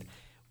fire round,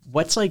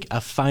 what's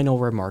a final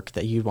remark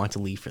that you'd want to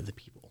leave for the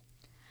people?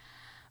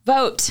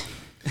 Vote.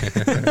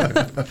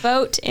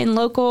 Vote in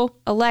local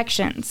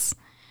elections.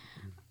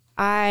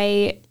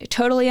 I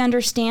totally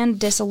understand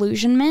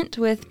disillusionment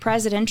with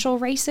presidential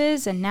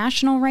races and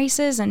national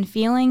races and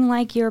feeling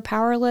like you're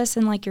powerless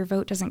and like your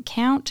vote doesn't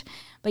count.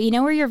 But you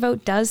know where your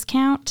vote does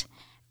count?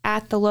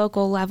 At the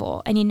local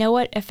level. And you know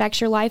what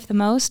affects your life the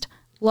most?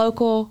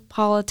 Local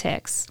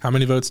politics. How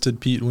many votes did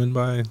Pete win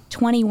by?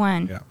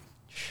 21. Yeah.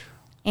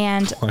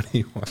 And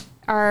 21.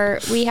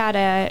 We had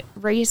a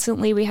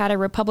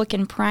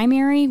Republican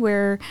primary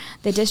where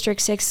the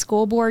District 6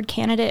 school board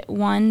candidate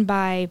won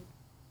by,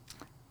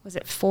 was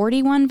it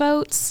 41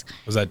 votes?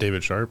 Was that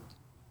David Sharp?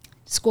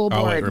 School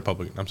board. Oh, wait,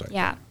 Republican. I'm sorry.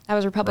 Yeah, that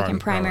was Republican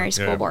primary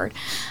school yeah. board.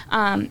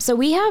 So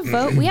we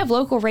have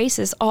local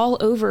races all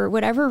over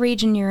whatever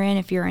region you're in.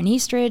 If you're in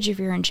Eastridge, if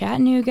you're in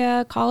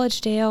Chattanooga,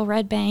 Collegedale,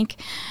 Red Bank,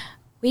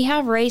 we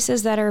have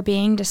races that are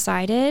being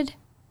decided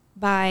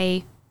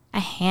by a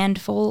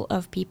handful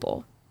of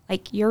people.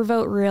 Your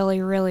vote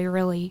really, really,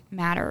 really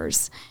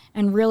matters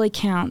and really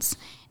counts.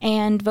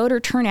 And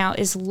voter turnout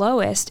is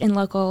lowest in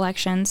local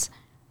elections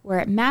where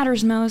it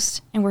matters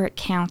most and where it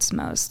counts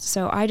most.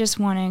 So I just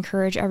want to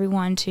encourage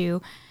everyone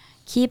to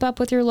keep up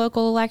with your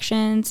local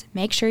elections,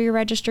 make sure you're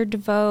registered to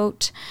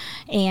vote,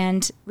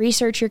 and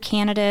research your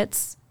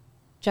candidates.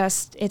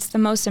 It's the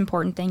most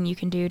important thing you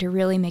can do to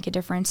really make a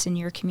difference in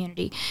your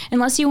community.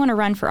 Unless you want to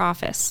run for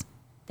office,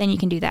 then you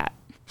can do that.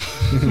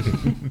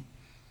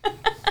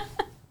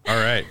 All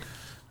right.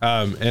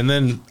 And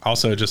then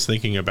also just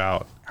thinking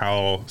about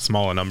how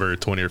small a number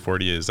 20 or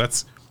 40 is.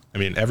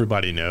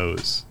 Everybody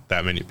knows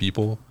that many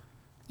people.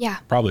 Yeah.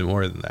 Probably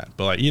more than that.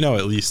 But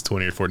at least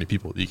 20 or 40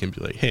 people you can be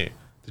like, hey,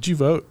 did you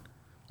vote?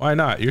 Why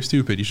not? You're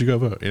stupid. You should go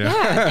vote.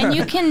 Yeah. And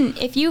you can,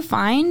 if you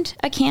find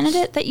a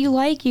candidate that you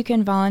like, you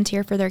can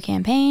volunteer for their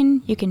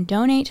campaign. You can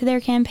donate to their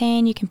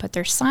campaign. You can put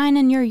their sign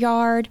in your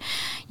yard.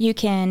 You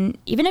can,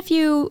 even if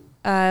you,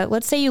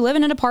 let's say you live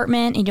in an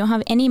apartment and you don't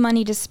have any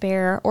money to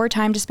spare or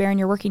time to spare and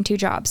you're working 2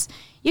 jobs,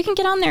 you can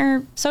get on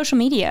their social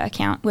media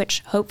account, which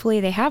hopefully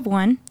they have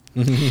one,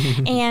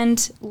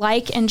 and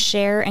like and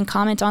share and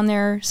comment on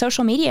their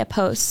social media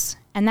posts.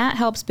 And that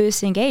helps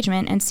boost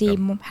engagement and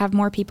have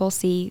more people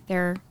see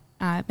their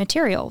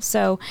material.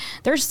 So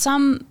there's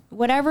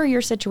whatever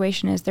your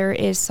situation is, there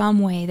is some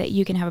way that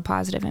you can have a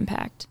positive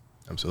impact.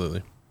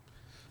 Absolutely.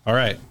 All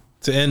right.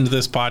 To end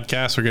this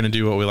podcast, we're going to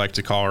do what we like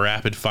to call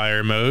rapid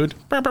fire mode.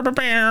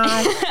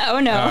 Oh,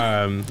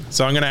 no.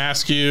 So I'm going to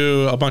ask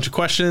you a bunch of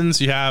questions.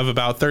 You have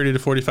about 30 to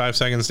 45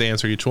 seconds to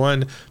answer each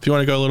one. If you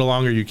want to go a little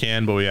longer, you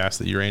can, but we ask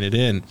that you rein it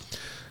in.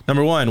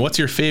 Number 1, what's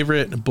your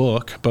favorite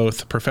book,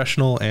 both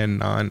professional and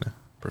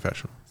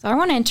non-professional? So I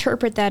want to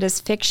interpret that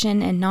as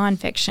fiction and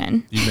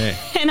nonfiction. You may.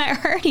 And I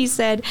already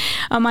said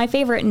my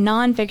favorite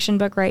nonfiction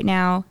book right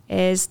now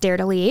is Dare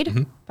to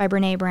Lead by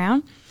Brene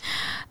Brown.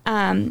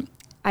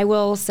 I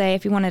will say,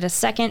 if you wanted a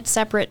second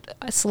separate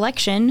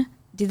selection,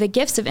 The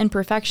Gifts of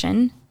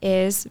Imperfection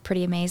is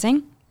pretty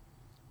amazing.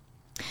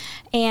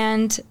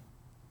 And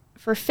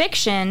for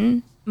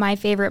fiction, my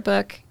favorite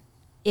book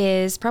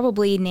is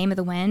probably Name of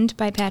the Wind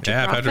by Patrick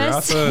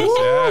Rothfuss. Patrick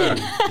Rothfuss.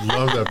 Yeah.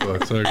 Love that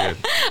book. So good.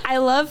 I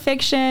love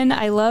fiction.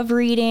 I love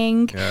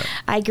reading. Yeah.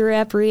 I grew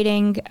up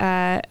reading.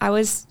 I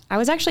was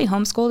actually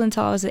homeschooled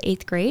until I was in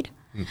 8th grade.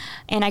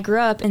 And I grew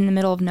up in the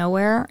middle of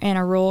nowhere in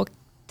a rural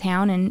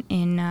town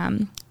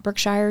in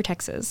Berkshire,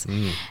 Texas.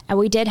 And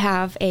we did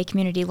have a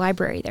community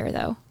library there,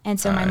 though. And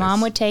so my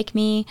mom would take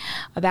me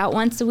about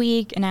once a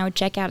week, and I would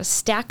check out a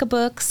stack of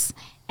books.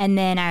 And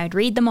then I would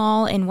read them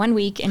all in 1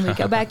 week, and we'd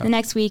go back the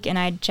next week, and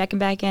I'd check them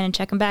back in and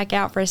check them back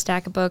out for a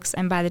stack of books.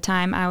 And by the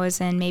time I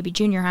was in maybe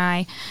junior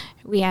high,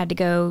 we had to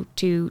go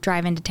to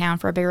drive into town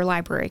for a bigger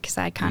library because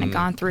I'd kind of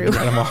gone through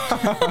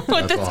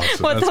what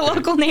the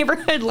local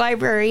neighborhood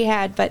library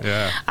had. But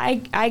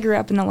I grew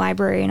up in the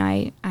library, and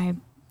I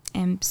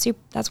am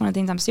that's one of the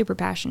things I'm super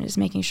passionate is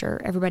making sure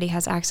everybody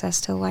has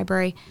access to the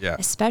library,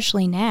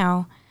 especially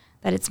now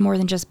that it's more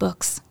than just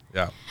books.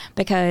 Yeah.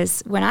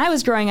 Because when I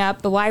was growing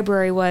up, the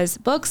library was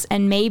books,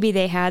 and maybe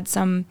they had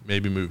some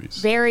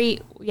movies.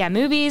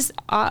 Movies.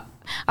 I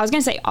was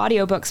going to say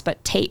audiobooks,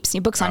 but tapes.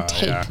 Books on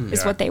tape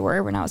is what they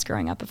were when I was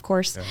growing up, of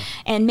course. Yeah.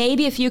 And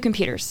maybe a few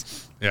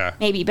computers. Yeah.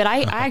 Maybe. But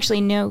I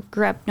actually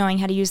grew up knowing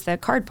how to use the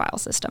card file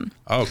system.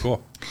 Oh,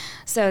 cool.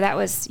 So that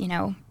was,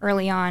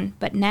 early on.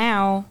 But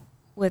now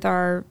with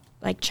our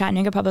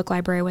Chattanooga Public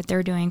Library, what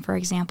they're doing, for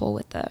example,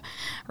 with the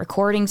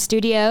recording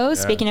studios,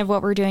 speaking of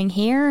what we're doing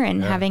here,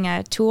 and having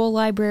a tool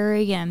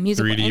library and a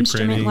musical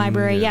instrument printing,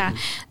 library.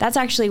 That's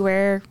actually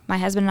where my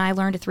husband and I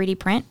learned to 3D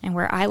print and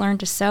where I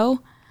learned to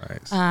sew.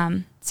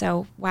 Nice.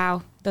 So,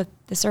 wow,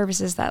 the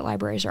services that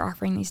libraries are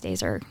offering these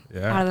days are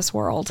out of this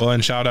world. Well,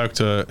 and shout out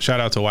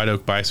to White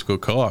Oak Bicycle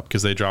Co-op,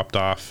 because they dropped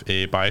off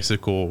a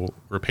bicycle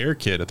repair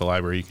kit at the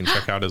library you can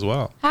check out as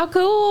well. How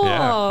cool.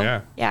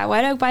 Yeah,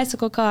 White Oak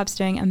Bicycle Co-op's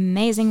doing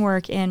amazing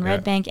work in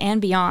Red Bank and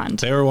beyond.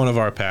 They were one of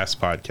our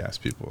past podcast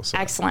people. So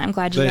excellent. I'm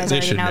glad you guys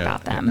already know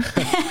about them.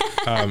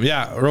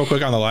 Real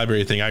quick on the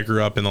library thing. I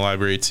grew up in the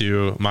library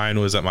too. Mine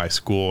was at my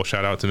school.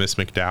 Shout out to Miss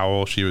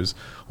McDowell. She was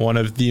one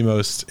of the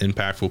most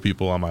impactful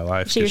people on my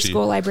life. She was your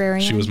school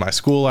librarian? She was my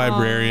school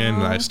librarian,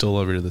 and I still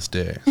love her to this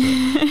day.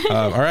 So.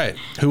 All right.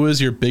 Who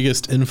was your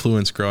biggest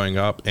influence growing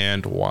up,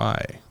 and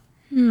why?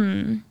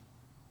 My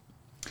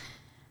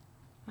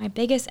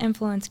biggest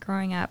influence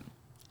growing up,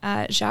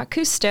 Jacques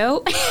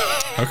Cousteau.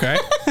 Okay.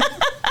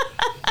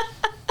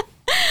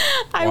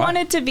 I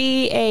wanted to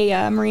be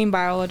a marine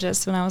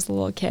biologist when I was a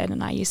little kid,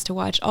 and I used to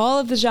watch all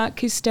of the Jacques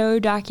Cousteau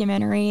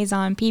documentaries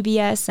on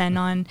PBS and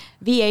on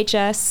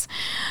VHS.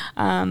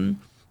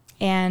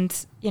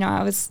 And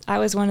I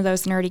was one of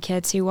those nerdy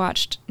kids who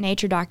watched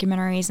nature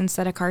documentaries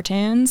instead of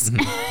cartoons.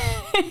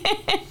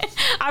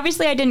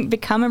 Obviously, I didn't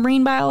become a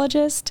marine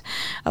biologist.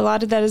 A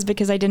lot of that is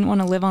because I didn't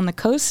want to live on the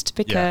coast,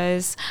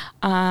 because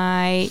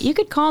you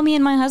could call me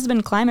and my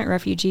husband climate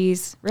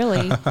refugees,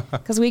 really,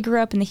 because we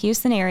grew up in the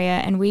Houston area,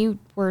 and we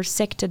were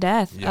sick to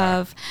death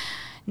of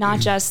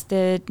not just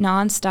the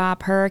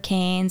nonstop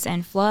hurricanes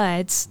and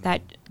floods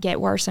that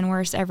get worse and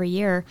worse every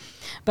year,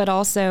 but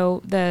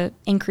also the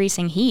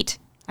increasing heat.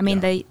 I mean,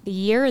 the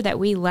year that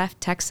we left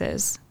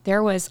Texas,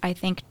 there was, I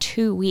think,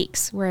 2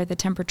 weeks where the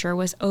temperature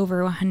was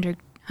over 100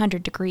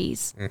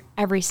 degrees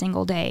every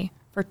single day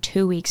for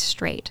 2 weeks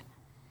straight.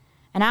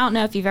 And I don't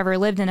know if you've ever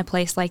lived in a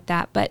place like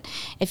that, but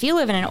if you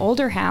live in an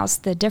older house,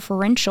 the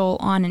differential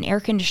on an air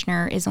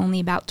conditioner is only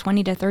about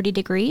 20 to 30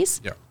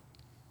 degrees. Yeah.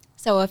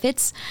 So if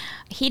it's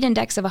a heat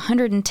index of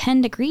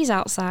 110 degrees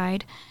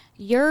outside,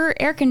 your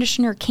air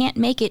conditioner can't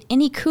make it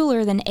any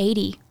cooler than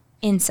 80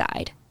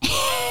 inside.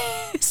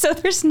 So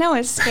there's no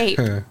escape.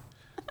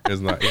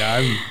 There's not.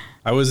 Yeah,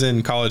 I was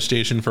in College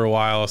Station for a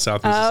while,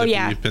 South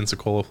Mississippi,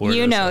 Pensacola,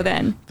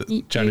 Florida.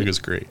 Chattanooga's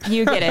great.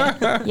 You get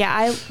it.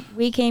 Yeah,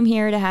 we came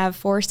here to have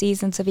 4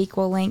 seasons of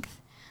equal length.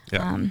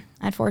 Yeah.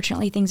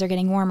 Unfortunately, things are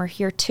getting warmer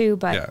here too,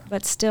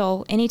 but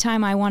still,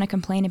 anytime I want to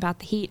complain about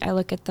the heat, I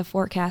look at the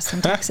forecast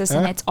in Texas,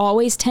 and it's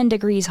always 10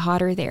 degrees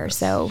hotter there. Yes,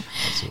 so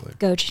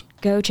go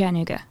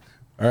Chattanooga.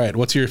 All right,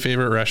 what's your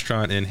favorite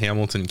restaurant in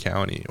Hamilton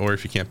County? Or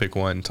if you can't pick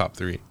one, top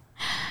 3.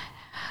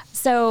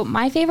 So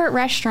my favorite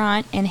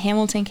restaurant in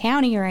Hamilton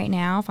County right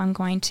now, if I'm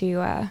going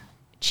to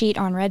cheat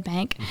on Red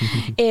Bank,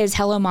 is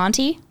Hello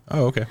Monty.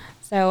 Oh, okay.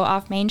 So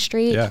off Main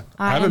Street. Yeah,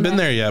 I haven't been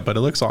there yet, but it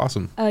looks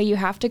awesome. Oh, you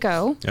have to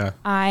go. Yeah.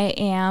 I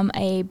am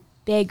a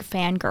big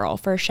fangirl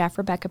for Chef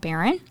Rebecca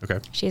Barron. Okay.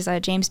 She's a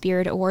James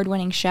Beard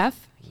award-winning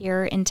chef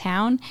here in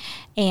town,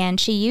 and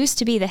she used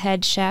to be the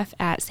head chef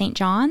at St.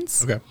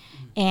 John's. Okay.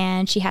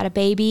 And she had a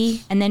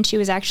baby, and then she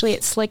was actually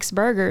at Slick's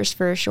Burgers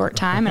for a short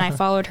time, and I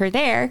followed her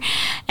there.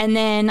 And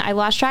then I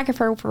lost track of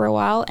her for a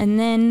while, and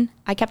then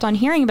I kept on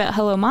hearing about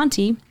Hello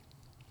Monty,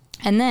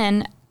 And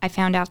then I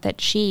found out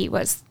that she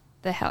was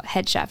the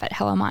head chef at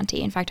Hello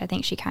Monte. In fact, I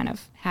think she kind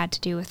of had to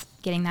do with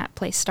getting that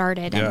place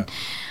started and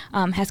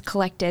has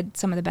collected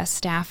some of the best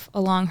staff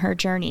along her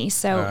journey.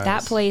 So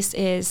that place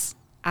is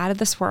out of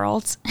this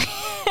world.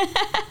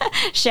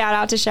 Shout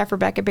out to Chef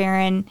Rebecca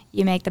Barron.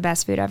 You make the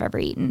best food I've ever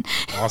eaten.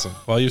 Awesome.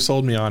 Well, you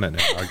sold me on it now.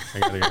 I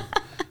gotta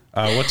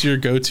go. What's your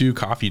go-to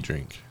coffee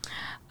drink?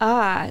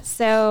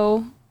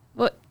 So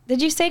what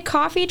did you say?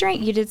 Coffee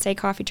drink? You did say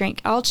coffee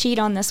drink. I'll cheat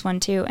on this one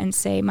too and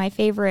say my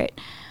favorite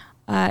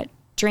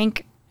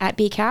drink at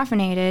Be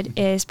Caffeinated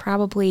is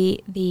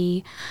probably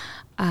the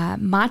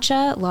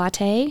matcha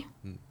latte,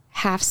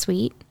 half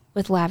sweet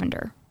with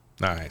lavender.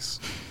 Nice.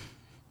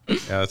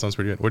 Yeah, that sounds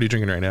pretty good. What are you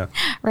drinking right now?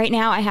 Right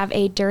now, I have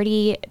a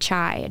dirty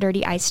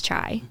iced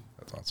chai.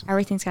 That's awesome.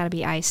 Everything's got to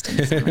be iced in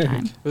the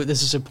summertime. Ooh,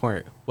 this is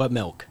important. What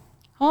milk?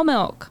 Whole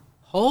milk.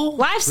 Whole?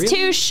 Life's Really?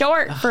 too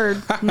short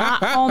for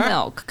not whole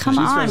milk. Come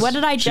on. What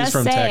did I just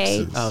from say?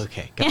 Texas. Oh,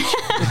 okay.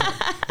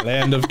 Gotcha.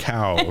 Land of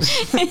cows.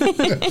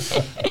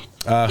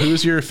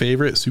 Who's your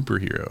favorite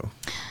superhero?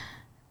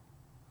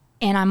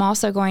 And I'm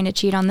also going to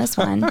cheat on this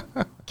one.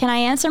 Can I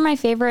answer my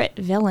favorite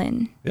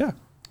villain? Yeah.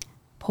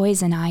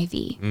 Poison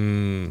Ivy.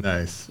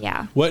 Nice.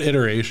 Yeah. What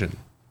iteration?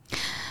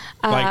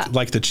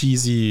 Like the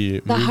cheesy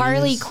The movies?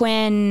 Harley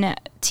Quinn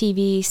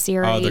TV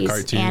series,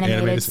 cartoon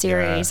animated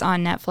series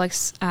on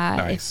Netflix.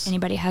 Nice. If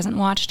anybody hasn't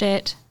watched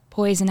it,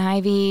 Poison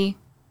Ivy,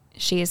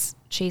 she's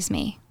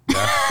me.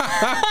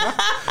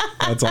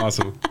 That's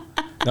awesome.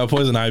 No,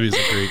 Poison Ivy is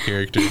a great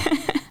character.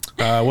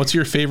 What's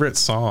your favorite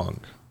song?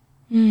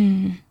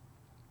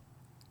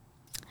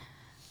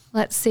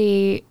 Let's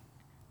see.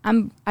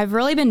 I've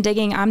really been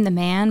digging "I'm the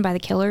Man" by the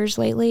Killers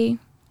lately.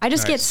 I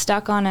just get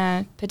stuck on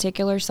a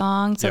particular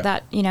song, so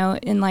that,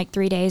 in like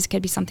 3 days it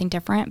could be something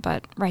different,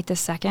 but right this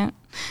second.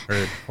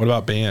 Or what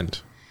about band?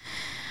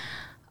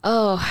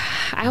 Oh,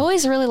 I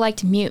always really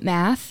liked Mute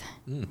Math.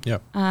 Yeah.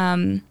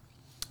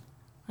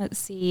 Let's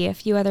see, a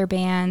few other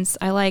bands.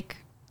 I like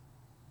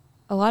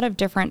a lot of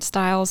different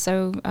styles.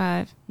 So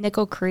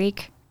Nickel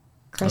Creek,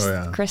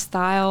 Chris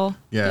Thile.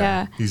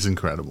 Yeah, he's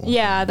incredible.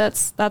 Yeah,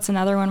 that's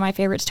another one of my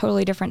favorites.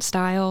 Totally different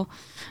style.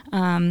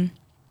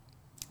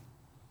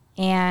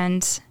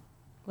 And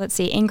let's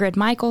see, Ingrid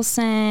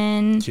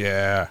Michaelson.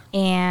 Yeah.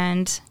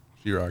 And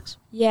She rocks.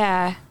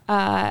 yeah,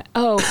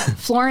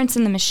 Florence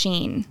and the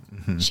Machine.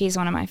 She's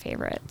one of my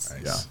favorites.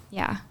 Nice.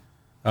 Yeah.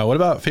 What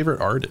about favorite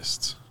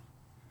artists?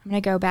 I'm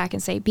going to go back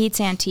and say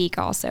Beats Antique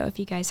also, if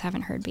you guys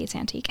haven't heard Beats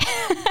Antique.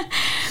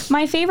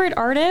 My favorite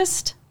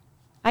artist,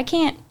 I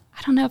don't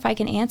know if I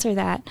can answer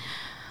that.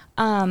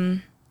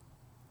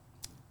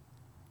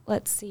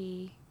 Let's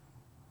see.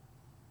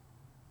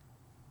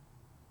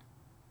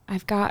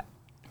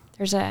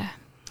 There's an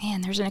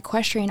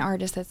equestrian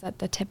artist that's at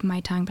the tip of my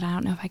tongue, but I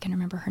don't know if I can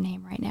remember her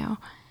name right now.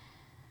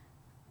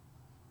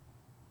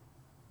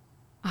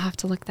 I'll have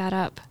to look that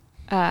up.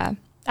 They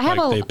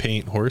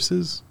paint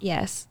horses?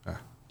 Yes.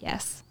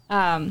 Yes.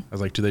 I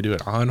was like, do they do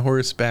it on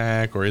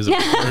horseback or is it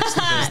horse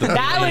that does the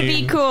That would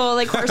be cool,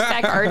 like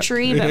horseback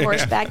archery, but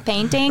horseback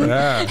painting.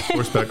 Yeah.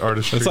 Horseback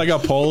artistry. It's like a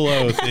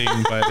polo thing,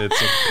 but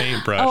it's a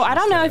paintbrush. Oh, I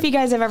don't know if you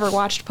guys have ever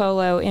watched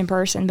polo in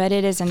person, but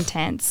it is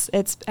intense.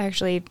 It's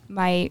actually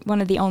one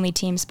of the only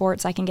team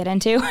sports I can get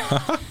into.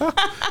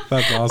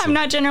 That's awesome. I'm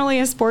not generally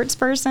a sports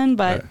person,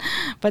 but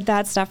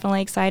that's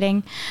definitely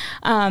exciting.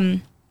 You know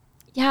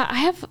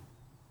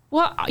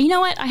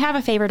what? I have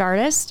a favorite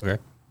artist.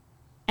 Okay.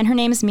 And her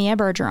name is Mia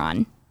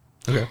Bergeron.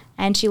 Okay.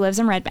 And she lives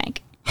in Red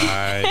Bank.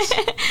 Nice.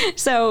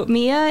 So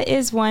Mia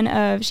is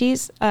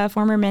she's a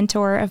former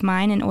mentor of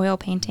mine in oil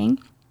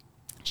painting.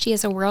 She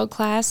is a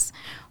world-class,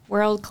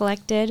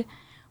 world-collected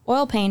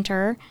oil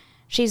painter.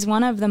 She's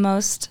one of the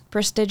most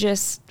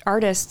prestigious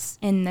artists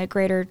in the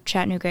greater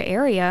Chattanooga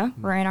area.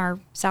 We're in our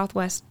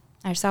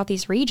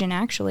southeast region,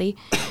 actually.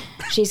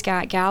 She's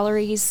got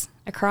galleries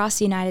across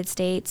the United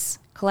States,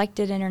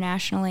 collected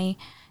internationally,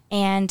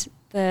 and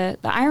the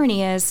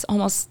irony is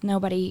almost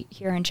nobody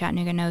here in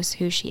Chattanooga knows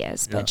who she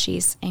is, but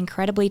she's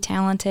incredibly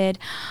talented.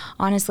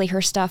 Honestly,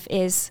 her stuff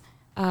is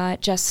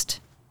Chattanooga's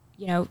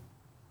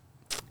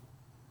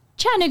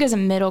a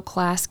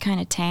middle-class kind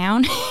of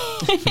town.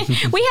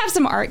 We have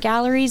some art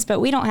galleries,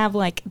 but we don't have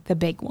like the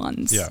big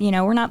ones.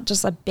 Yeah. We're not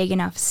just a big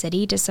enough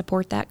city to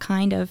support that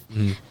kind of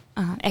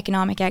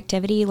economic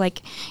activity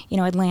like,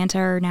 Atlanta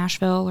or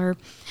Nashville or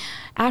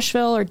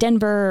Asheville or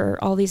Denver or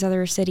all these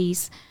other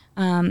cities.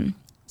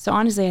 So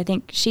honestly, I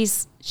think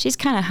she's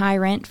kind of high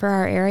rent for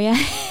our area.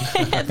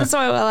 That's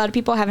why a lot of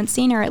people haven't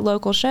seen her at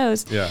local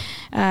shows. Yeah.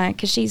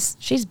 Because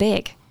she's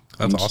big.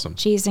 That's awesome.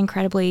 She's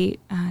incredibly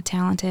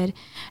talented.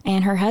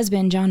 And her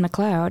husband, John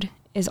McLeod,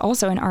 is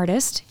also an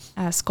artist,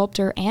 a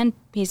sculptor, and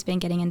he's been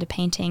getting into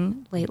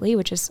painting lately,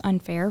 which is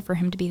unfair for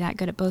him to be that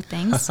good at both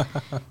things.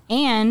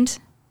 And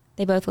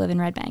they both live in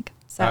Red Bank.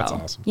 So, that's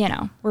awesome.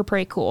 We're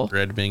pretty cool.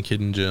 Red Bank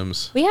hidden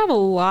gems. We have a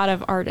lot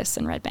of artists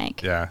in Red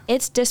Bank. Yeah.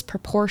 It's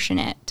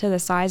disproportionate to the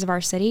size of our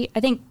city.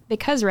 I think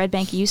because Red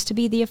Bank used to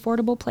be the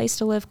affordable place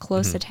to live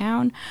close to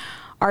town,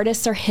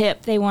 artists are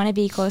hip. They want to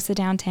be close to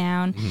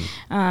downtown.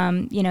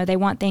 They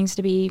want things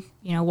to be,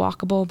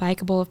 walkable,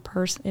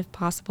 bikeable if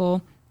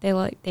possible.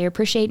 They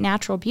appreciate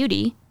natural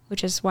beauty,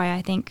 which is why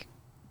I think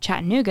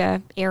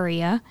Chattanooga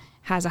area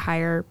has a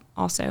higher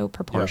also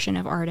proportion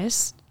of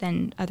artists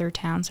than other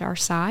towns our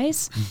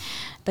size.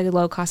 The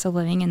low cost of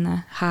living and the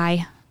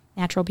high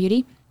natural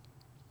beauty.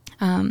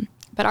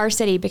 But our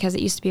city, because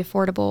it used to be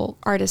affordable,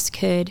 artists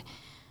could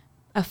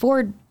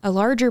afford a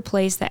larger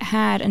place that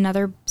had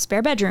another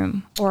spare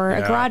bedroom or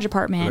a garage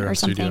apartment or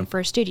something for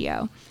a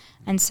studio.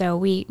 And so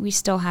we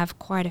still have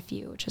quite a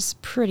few, which is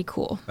pretty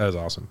cool. That was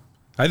awesome.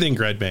 I think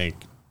Red Bank,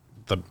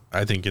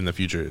 I think in the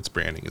future its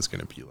branding is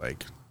going to be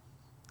like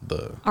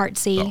the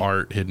artsy, the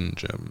art hidden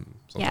gem.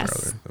 Yes.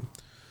 Or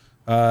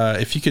other.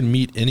 If you could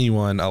meet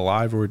anyone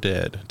alive or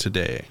dead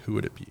today, who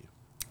would it be?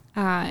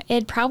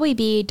 It'd probably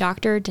be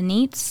Dr.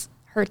 Denise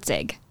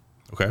Herzig.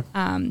 Okay.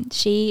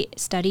 She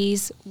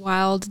studies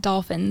wild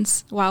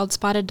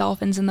spotted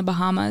dolphins in the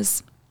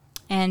Bahamas.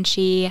 And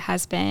she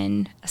has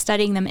been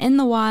studying them in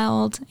the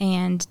wild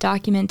and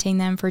documenting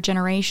them for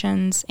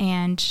generations.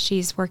 And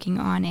she's working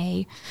on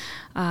a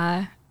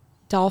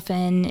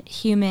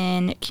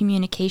dolphin-human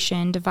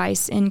communication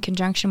device in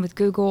conjunction with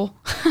Google.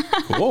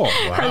 Cool.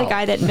 Wow. For the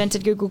guy that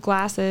invented Google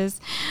Glasses.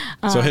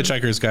 So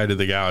Hitchhiker's Guide to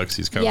the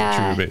Galaxy is coming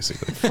true,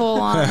 basically. Full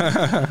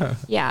on.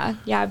 Yeah.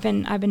 I've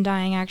been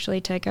dying actually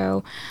to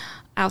go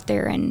out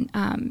there,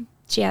 and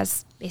she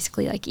has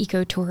basically like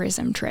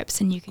ecotourism trips,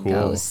 and you can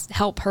go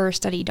help her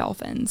study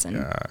dolphins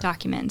and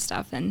document and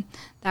stuff, and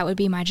that would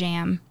be my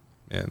jam.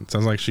 And it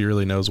sounds like she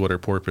really knows what her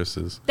porpoise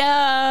is.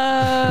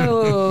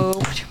 Oh,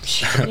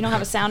 you don't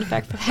have a sound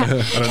effect for that.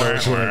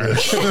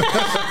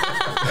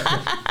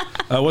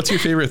 What's your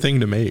favorite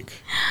thing to make?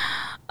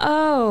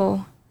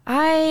 Oh,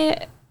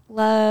 I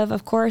love,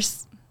 of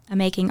course,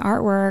 making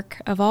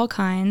artwork of all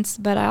kinds,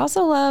 but I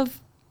also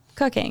love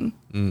cooking,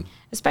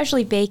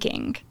 especially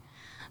baking.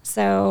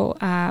 So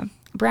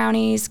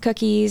brownies,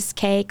 cookies,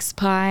 cakes,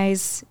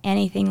 pies,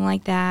 anything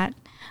like that.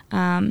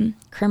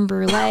 Creme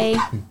brulee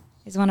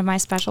is one of my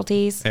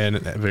specialties. And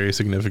very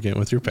significant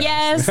with your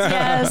Yes.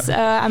 past.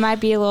 I might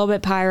be a little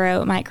bit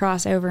pyro. It might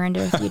cross over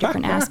into a few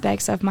different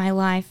aspects of my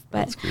life.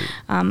 But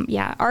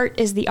art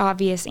is the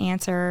obvious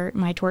answer.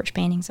 My torch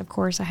paintings, of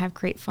course, I have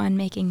great fun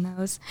making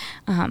those,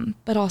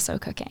 but also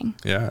cooking.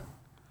 Yeah.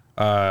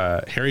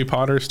 Harry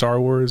Potter, Star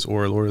Wars,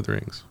 or Lord of the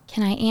Rings?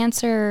 Can I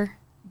answer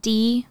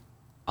D,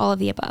 all of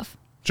the above?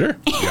 Sure.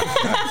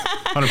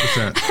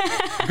 100%.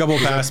 A couple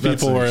past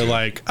people were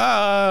like,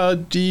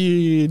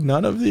 D,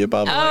 none of the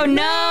above. Oh,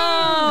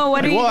 no.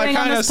 What are you doing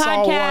on this podcast?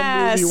 Saw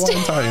one movie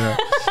one time.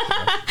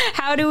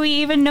 How do we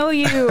even know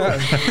you?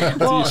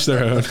 To each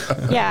their own.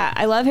 Yeah,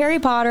 I love Harry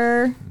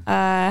Potter.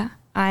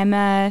 I'm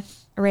a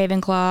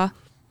Ravenclaw.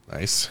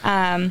 Nice.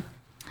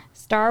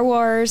 Star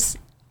Wars.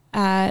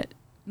 I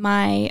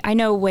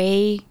know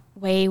way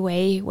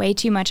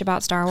too much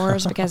about Star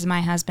Wars because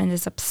my husband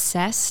is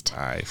obsessed.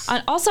 Nice.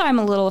 Also, I'm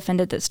a little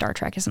offended that Star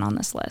Trek isn't on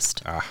this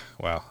list.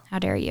 Wow. How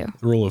dare you?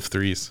 Rule of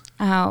threes.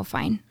 Oh,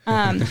 fine.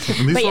 And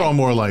these are all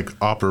more like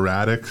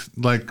operatic,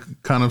 like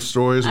kind of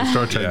stories. And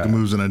Star Trek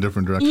moves in a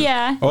different direction.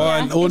 Yeah. Well,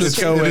 and we'll just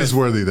go It with, is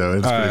worthy though.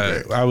 It's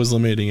pretty great. I was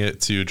limiting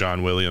it to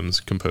John Williams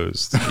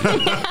composed.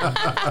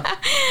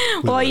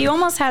 Well, you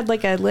almost had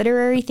like a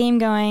literary theme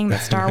going, but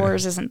Star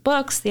Wars isn't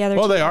books. The other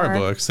They are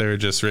books. They were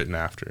just written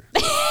after.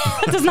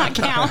 That does not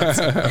count.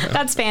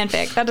 That's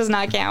fanfic. That does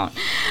not count.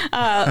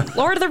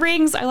 Lord of the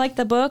Rings, I like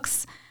the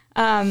books.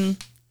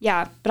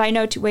 But I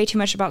know way too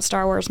much about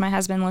Star Wars. My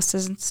husband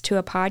listens to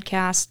a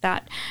podcast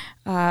that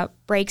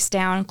breaks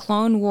down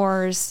Clone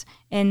Wars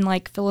in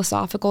like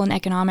philosophical and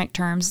economic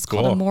terms. It's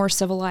called A More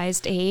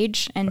Civilized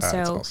Age. And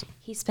so awesome.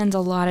 He spends a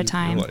lot of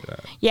time. Like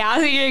that. Yeah,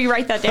 you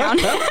write that down.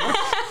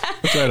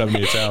 That's right up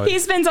me. It's alley. He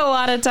spends a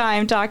lot of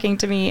time talking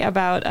to me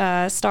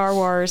about Star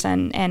Wars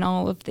and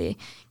all of the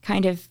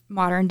kind of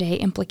modern day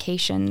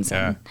implications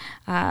and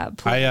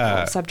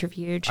political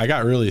subterfuge. I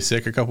got really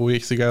sick a couple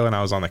weeks ago, and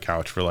I was on the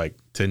couch for like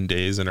 10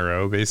 days in a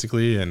row,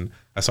 basically. And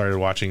I started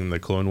watching the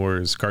Clone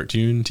Wars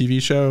cartoon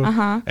TV show,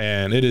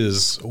 and it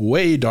is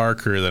way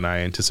darker than I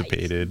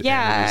anticipated.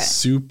 Yeah. And it is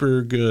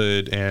super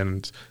good,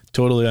 and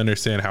totally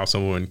understand how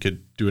someone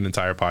could do an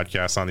entire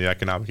podcast on the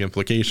economic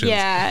implications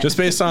just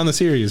based on the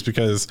series,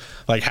 because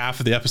like half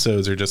of the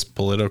episodes are just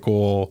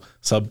political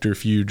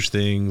subterfuge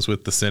things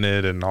with the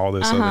Senate and all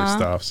this other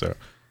stuff. So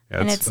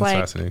yeah, it's like,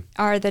 fascinating.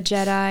 Are the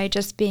Jedi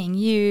just being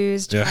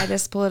used by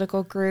this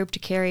political group to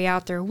carry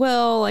out their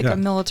will, like a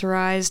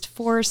militarized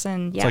force?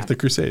 And it's like the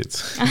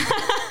Crusades.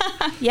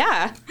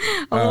 a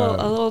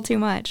little too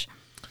much.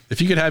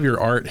 If you could have your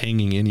art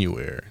hanging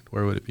anywhere,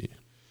 where would it be?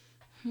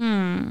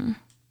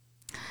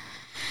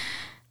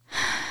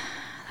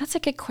 That's a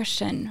good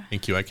question.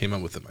 Thank you. I came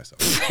up with it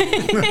myself.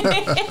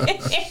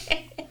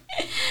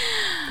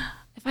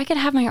 If I could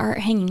have my art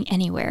hanging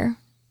anywhere,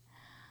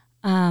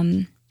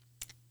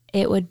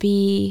 it would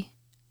be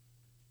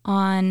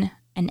on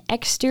an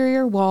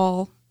exterior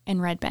wall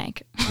in Red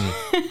Bank.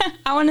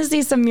 I want to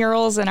see some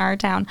murals in our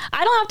town.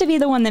 I don't have to be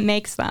the one that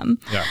makes them.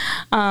 Yeah.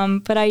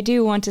 But I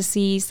do want to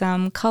see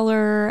some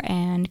color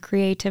and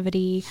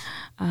creativity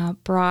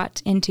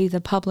brought into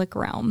the public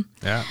realm.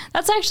 Yeah.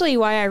 That's actually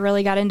why I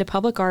really got into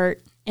public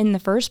art in the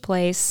first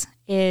place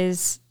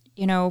is,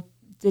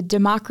 the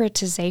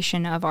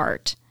democratization of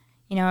art.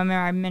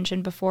 I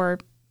mentioned before,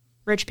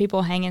 rich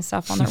people hanging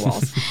stuff on their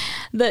walls.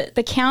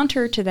 The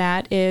counter to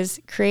that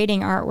is creating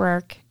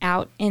artwork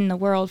out in the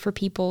world for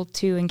people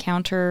to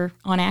encounter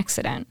on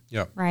accident,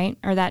 right?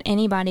 Or that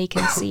anybody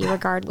can see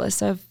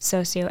regardless of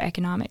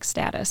socioeconomic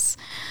status.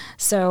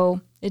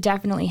 So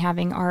definitely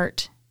having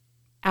art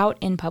out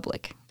in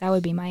public. That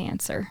would be my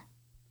answer.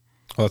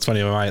 Well, that's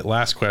funny. My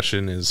last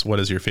question is, what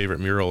is your favorite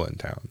mural in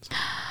town?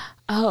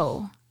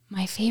 Oh,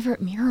 my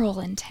favorite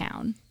mural in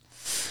town.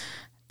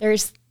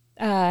 There's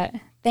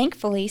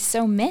thankfully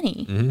so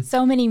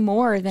many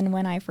more than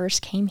when I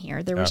first came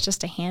here. There was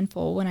just a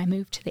handful when I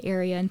moved to the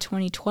area in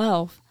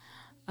 2012.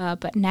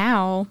 But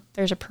now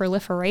there's a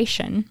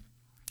proliferation.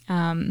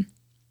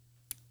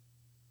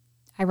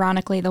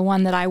 Ironically, the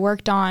one that I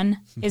worked on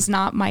is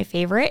not my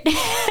favorite.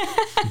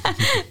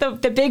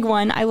 The big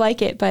one, I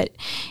like it, but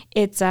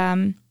it's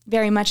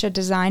very much a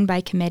design by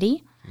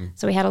committee.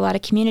 So we had a lot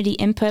of community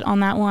input on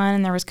that one,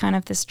 and there was kind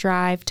of this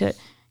drive to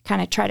kind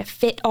of try to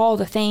fit all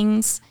the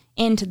things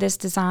into this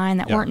design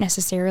that weren't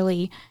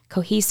necessarily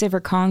cohesive or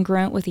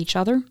congruent with each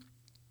other.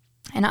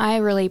 And I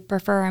really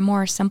prefer a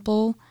more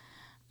simple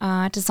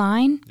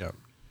design. Yep.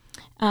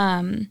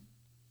 I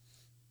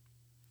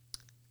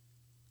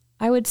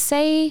would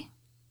say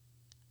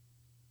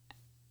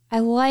I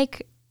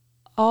like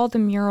all the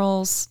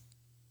murals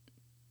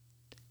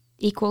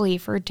equally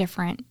for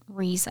different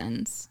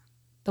reasons.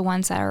 The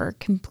ones that are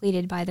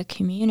completed by the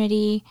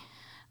community,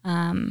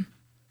 the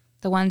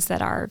ones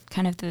that are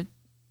kind of the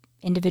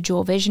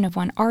individual vision of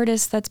one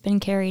artist that's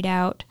been carried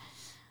out.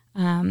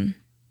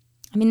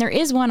 There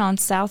is one on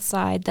South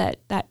Side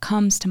that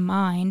comes to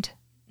mind,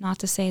 not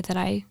to say that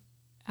I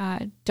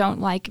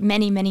don't like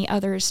many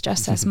others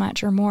just as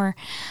much or more,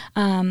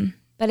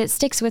 but it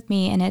sticks with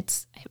me, and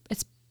it's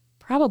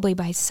probably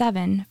by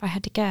 7, if I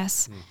had to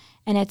guess,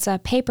 and it's a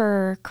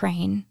paper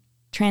crane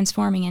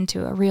transforming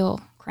into a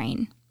real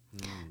crane.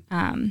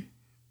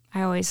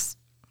 I always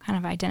kind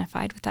of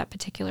identified with that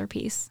particular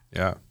piece.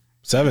 Yeah.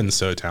 7's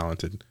so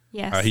talented.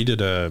 Yes. He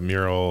did a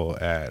mural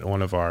at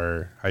one of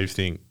our, I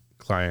think,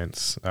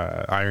 clients,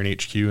 Iron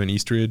HQ in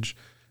Eastridge,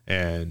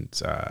 and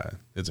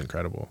it's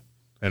incredible.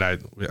 And I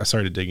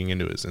started digging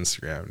into his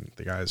Instagram, and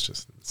the guy's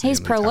just he's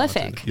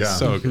prolific. Talented. Yeah.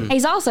 So good.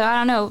 He's also, I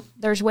don't know,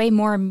 there's way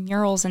more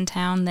murals in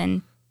town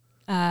than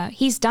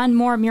he's done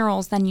more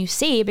murals than you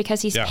see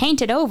because he's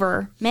painted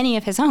over many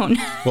of his own.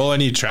 Well,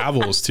 and he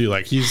travels too.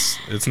 Like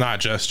it's not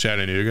just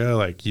Chattanooga.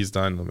 Like he's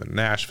done them in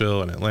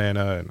Nashville and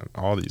Atlanta and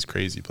all these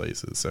crazy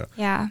places. So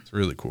it's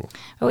really cool.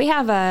 But we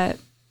have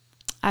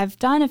I've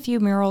done a few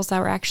murals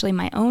that were actually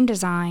my own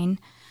design.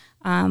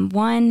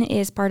 One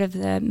is part of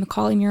the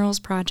Macaulay Murals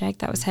project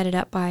that was headed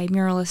up by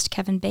muralist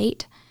Kevin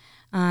Bate.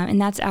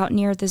 And that's out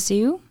near the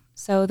zoo.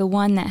 So the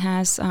one that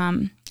has,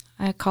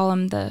 I call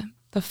them the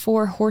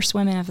 4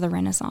 horsewomen of the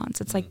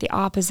Renaissance. It's like the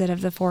opposite of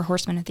the 4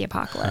 horsemen of the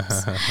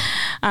apocalypse.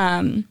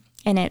 And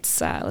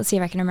it's, let's see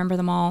if I can remember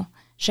them all.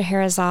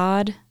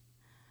 Scheherazade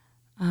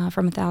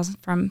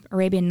from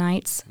Arabian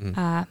Nights,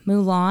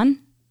 Mulan,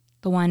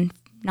 the one,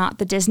 not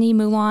the Disney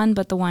Mulan,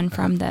 but the one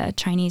from the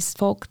Chinese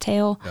folk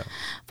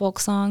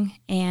song,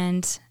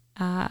 and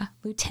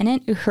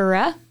Lieutenant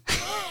Uhura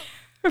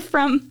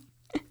from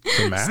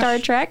Star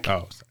Trek.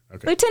 Oh,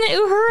 okay. Lieutenant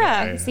Uhura.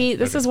 Yeah. See,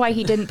 this is why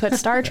he didn't put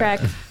Star Trek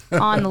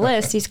on the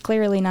list. He's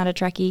clearly not a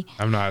Trekkie.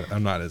 I'm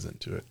not as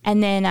into it.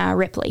 And then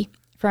Ripley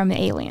from the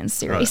Aliens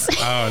series.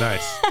 Oh,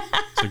 nice.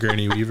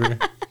 Sigourney Weaver.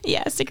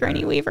 Yeah,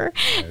 Sigourney Weaver.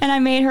 Nice. And I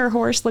made her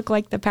horse look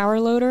like the power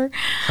loader.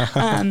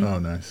 Oh,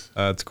 nice.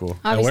 That's cool.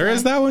 And where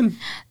is that one?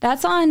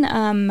 That's on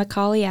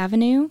Macaulay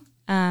Avenue.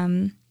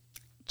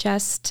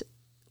 Just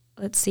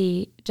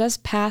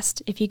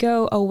past, if you're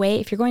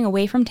going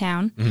away from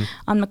town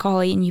on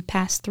Macaulay and you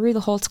pass through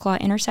the Holtzclaw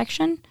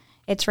intersection,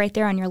 it's right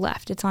there on your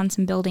left. It's on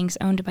some buildings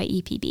owned by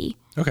EPB.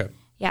 Okay.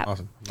 Yeah.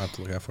 Awesome. I'll have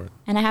to look out for it.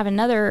 And I have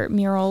another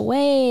mural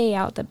way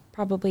out that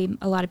probably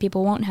a lot of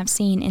people won't have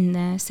seen in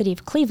the city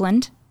of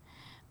Cleveland.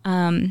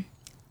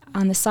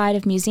 On the side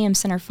of Museum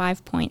Center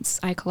 5 Points,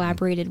 I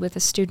collaborated with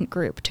a student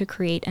group to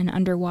create an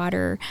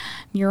underwater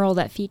mural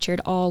that featured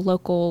all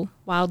local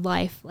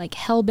wildlife like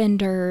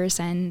hellbenders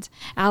and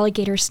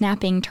alligator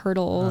snapping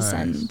turtles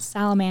and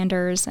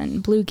salamanders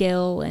and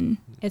bluegill, and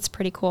it's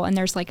pretty cool. And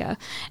there's like a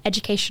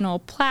educational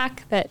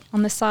plaque that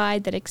on the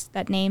side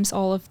that names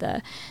all of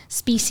the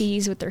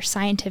species with their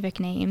scientific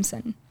names,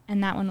 and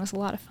that one was a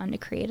lot of fun to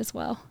create as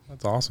well.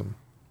 That's awesome.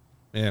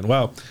 Man,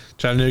 well,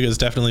 Chattanooga has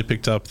definitely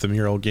picked up the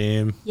mural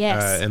game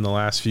Yes. in the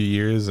last few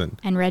years.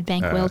 And Red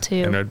Bank will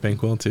too. And Red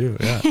Bank will too,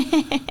 yeah.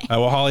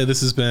 Well, Hollie,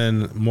 this has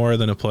been more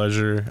than a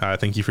pleasure.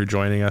 Thank you for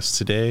joining us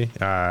today.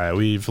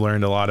 We've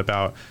learned a lot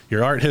about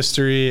your art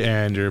history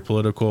and your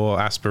political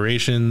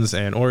aspirations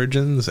and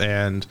origins,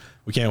 and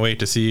we can't wait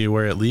to see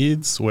where it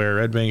leads, where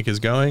Red Bank is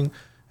going,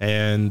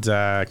 and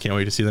can't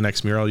wait to see the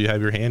next mural you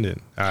have your hand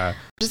in. I'm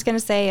just going to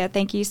say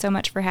thank you so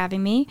much for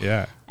having me.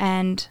 Yeah.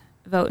 And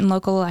vote in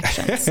local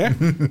elections.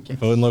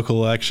 Vote in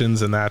local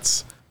elections, and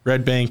that's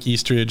Red Bank,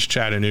 Eastridge,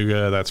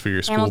 Chattanooga. That's for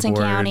your school Hamilton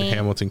board, County.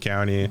 Hamilton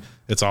County.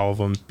 It's all of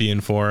them. Be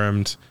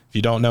informed. If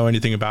you don't know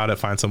anything about it,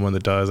 find someone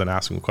that does and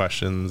ask them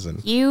questions.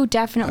 And you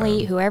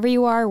definitely, whoever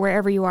you are,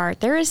 wherever you are,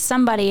 there is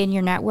somebody in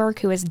your network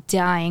who is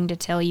dying to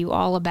tell you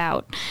all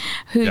about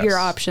who your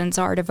options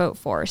are to vote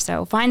for.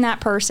 So find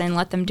that person.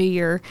 Let them do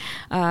your.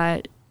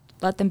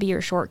 Let them be your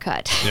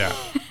shortcut. Yeah.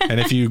 And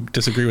if you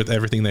disagree with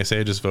everything they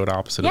say, just vote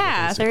opposite.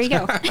 Yeah, there you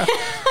go.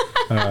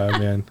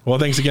 Man. Well,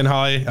 thanks again,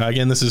 Hollie.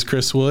 Again, this is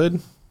Chris Wood.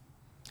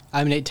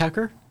 I'm Nate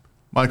Tucker.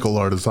 Michael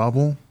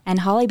Artizabal. And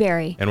Hollie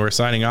Berry. And we're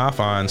signing off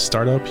on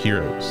Startup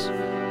Heroes.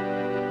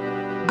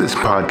 This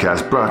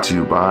podcast brought to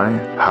you by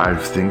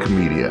Hive Think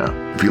Media.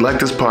 If you like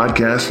this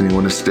podcast and you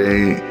want to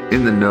stay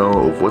in the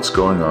know of what's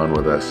going on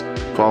with us,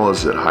 follow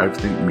us at Hive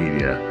Think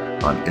Media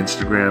on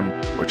Instagram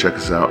or check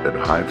us out at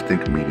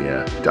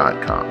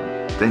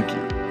hivethinkmedia.com. Thank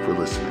you for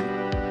listening.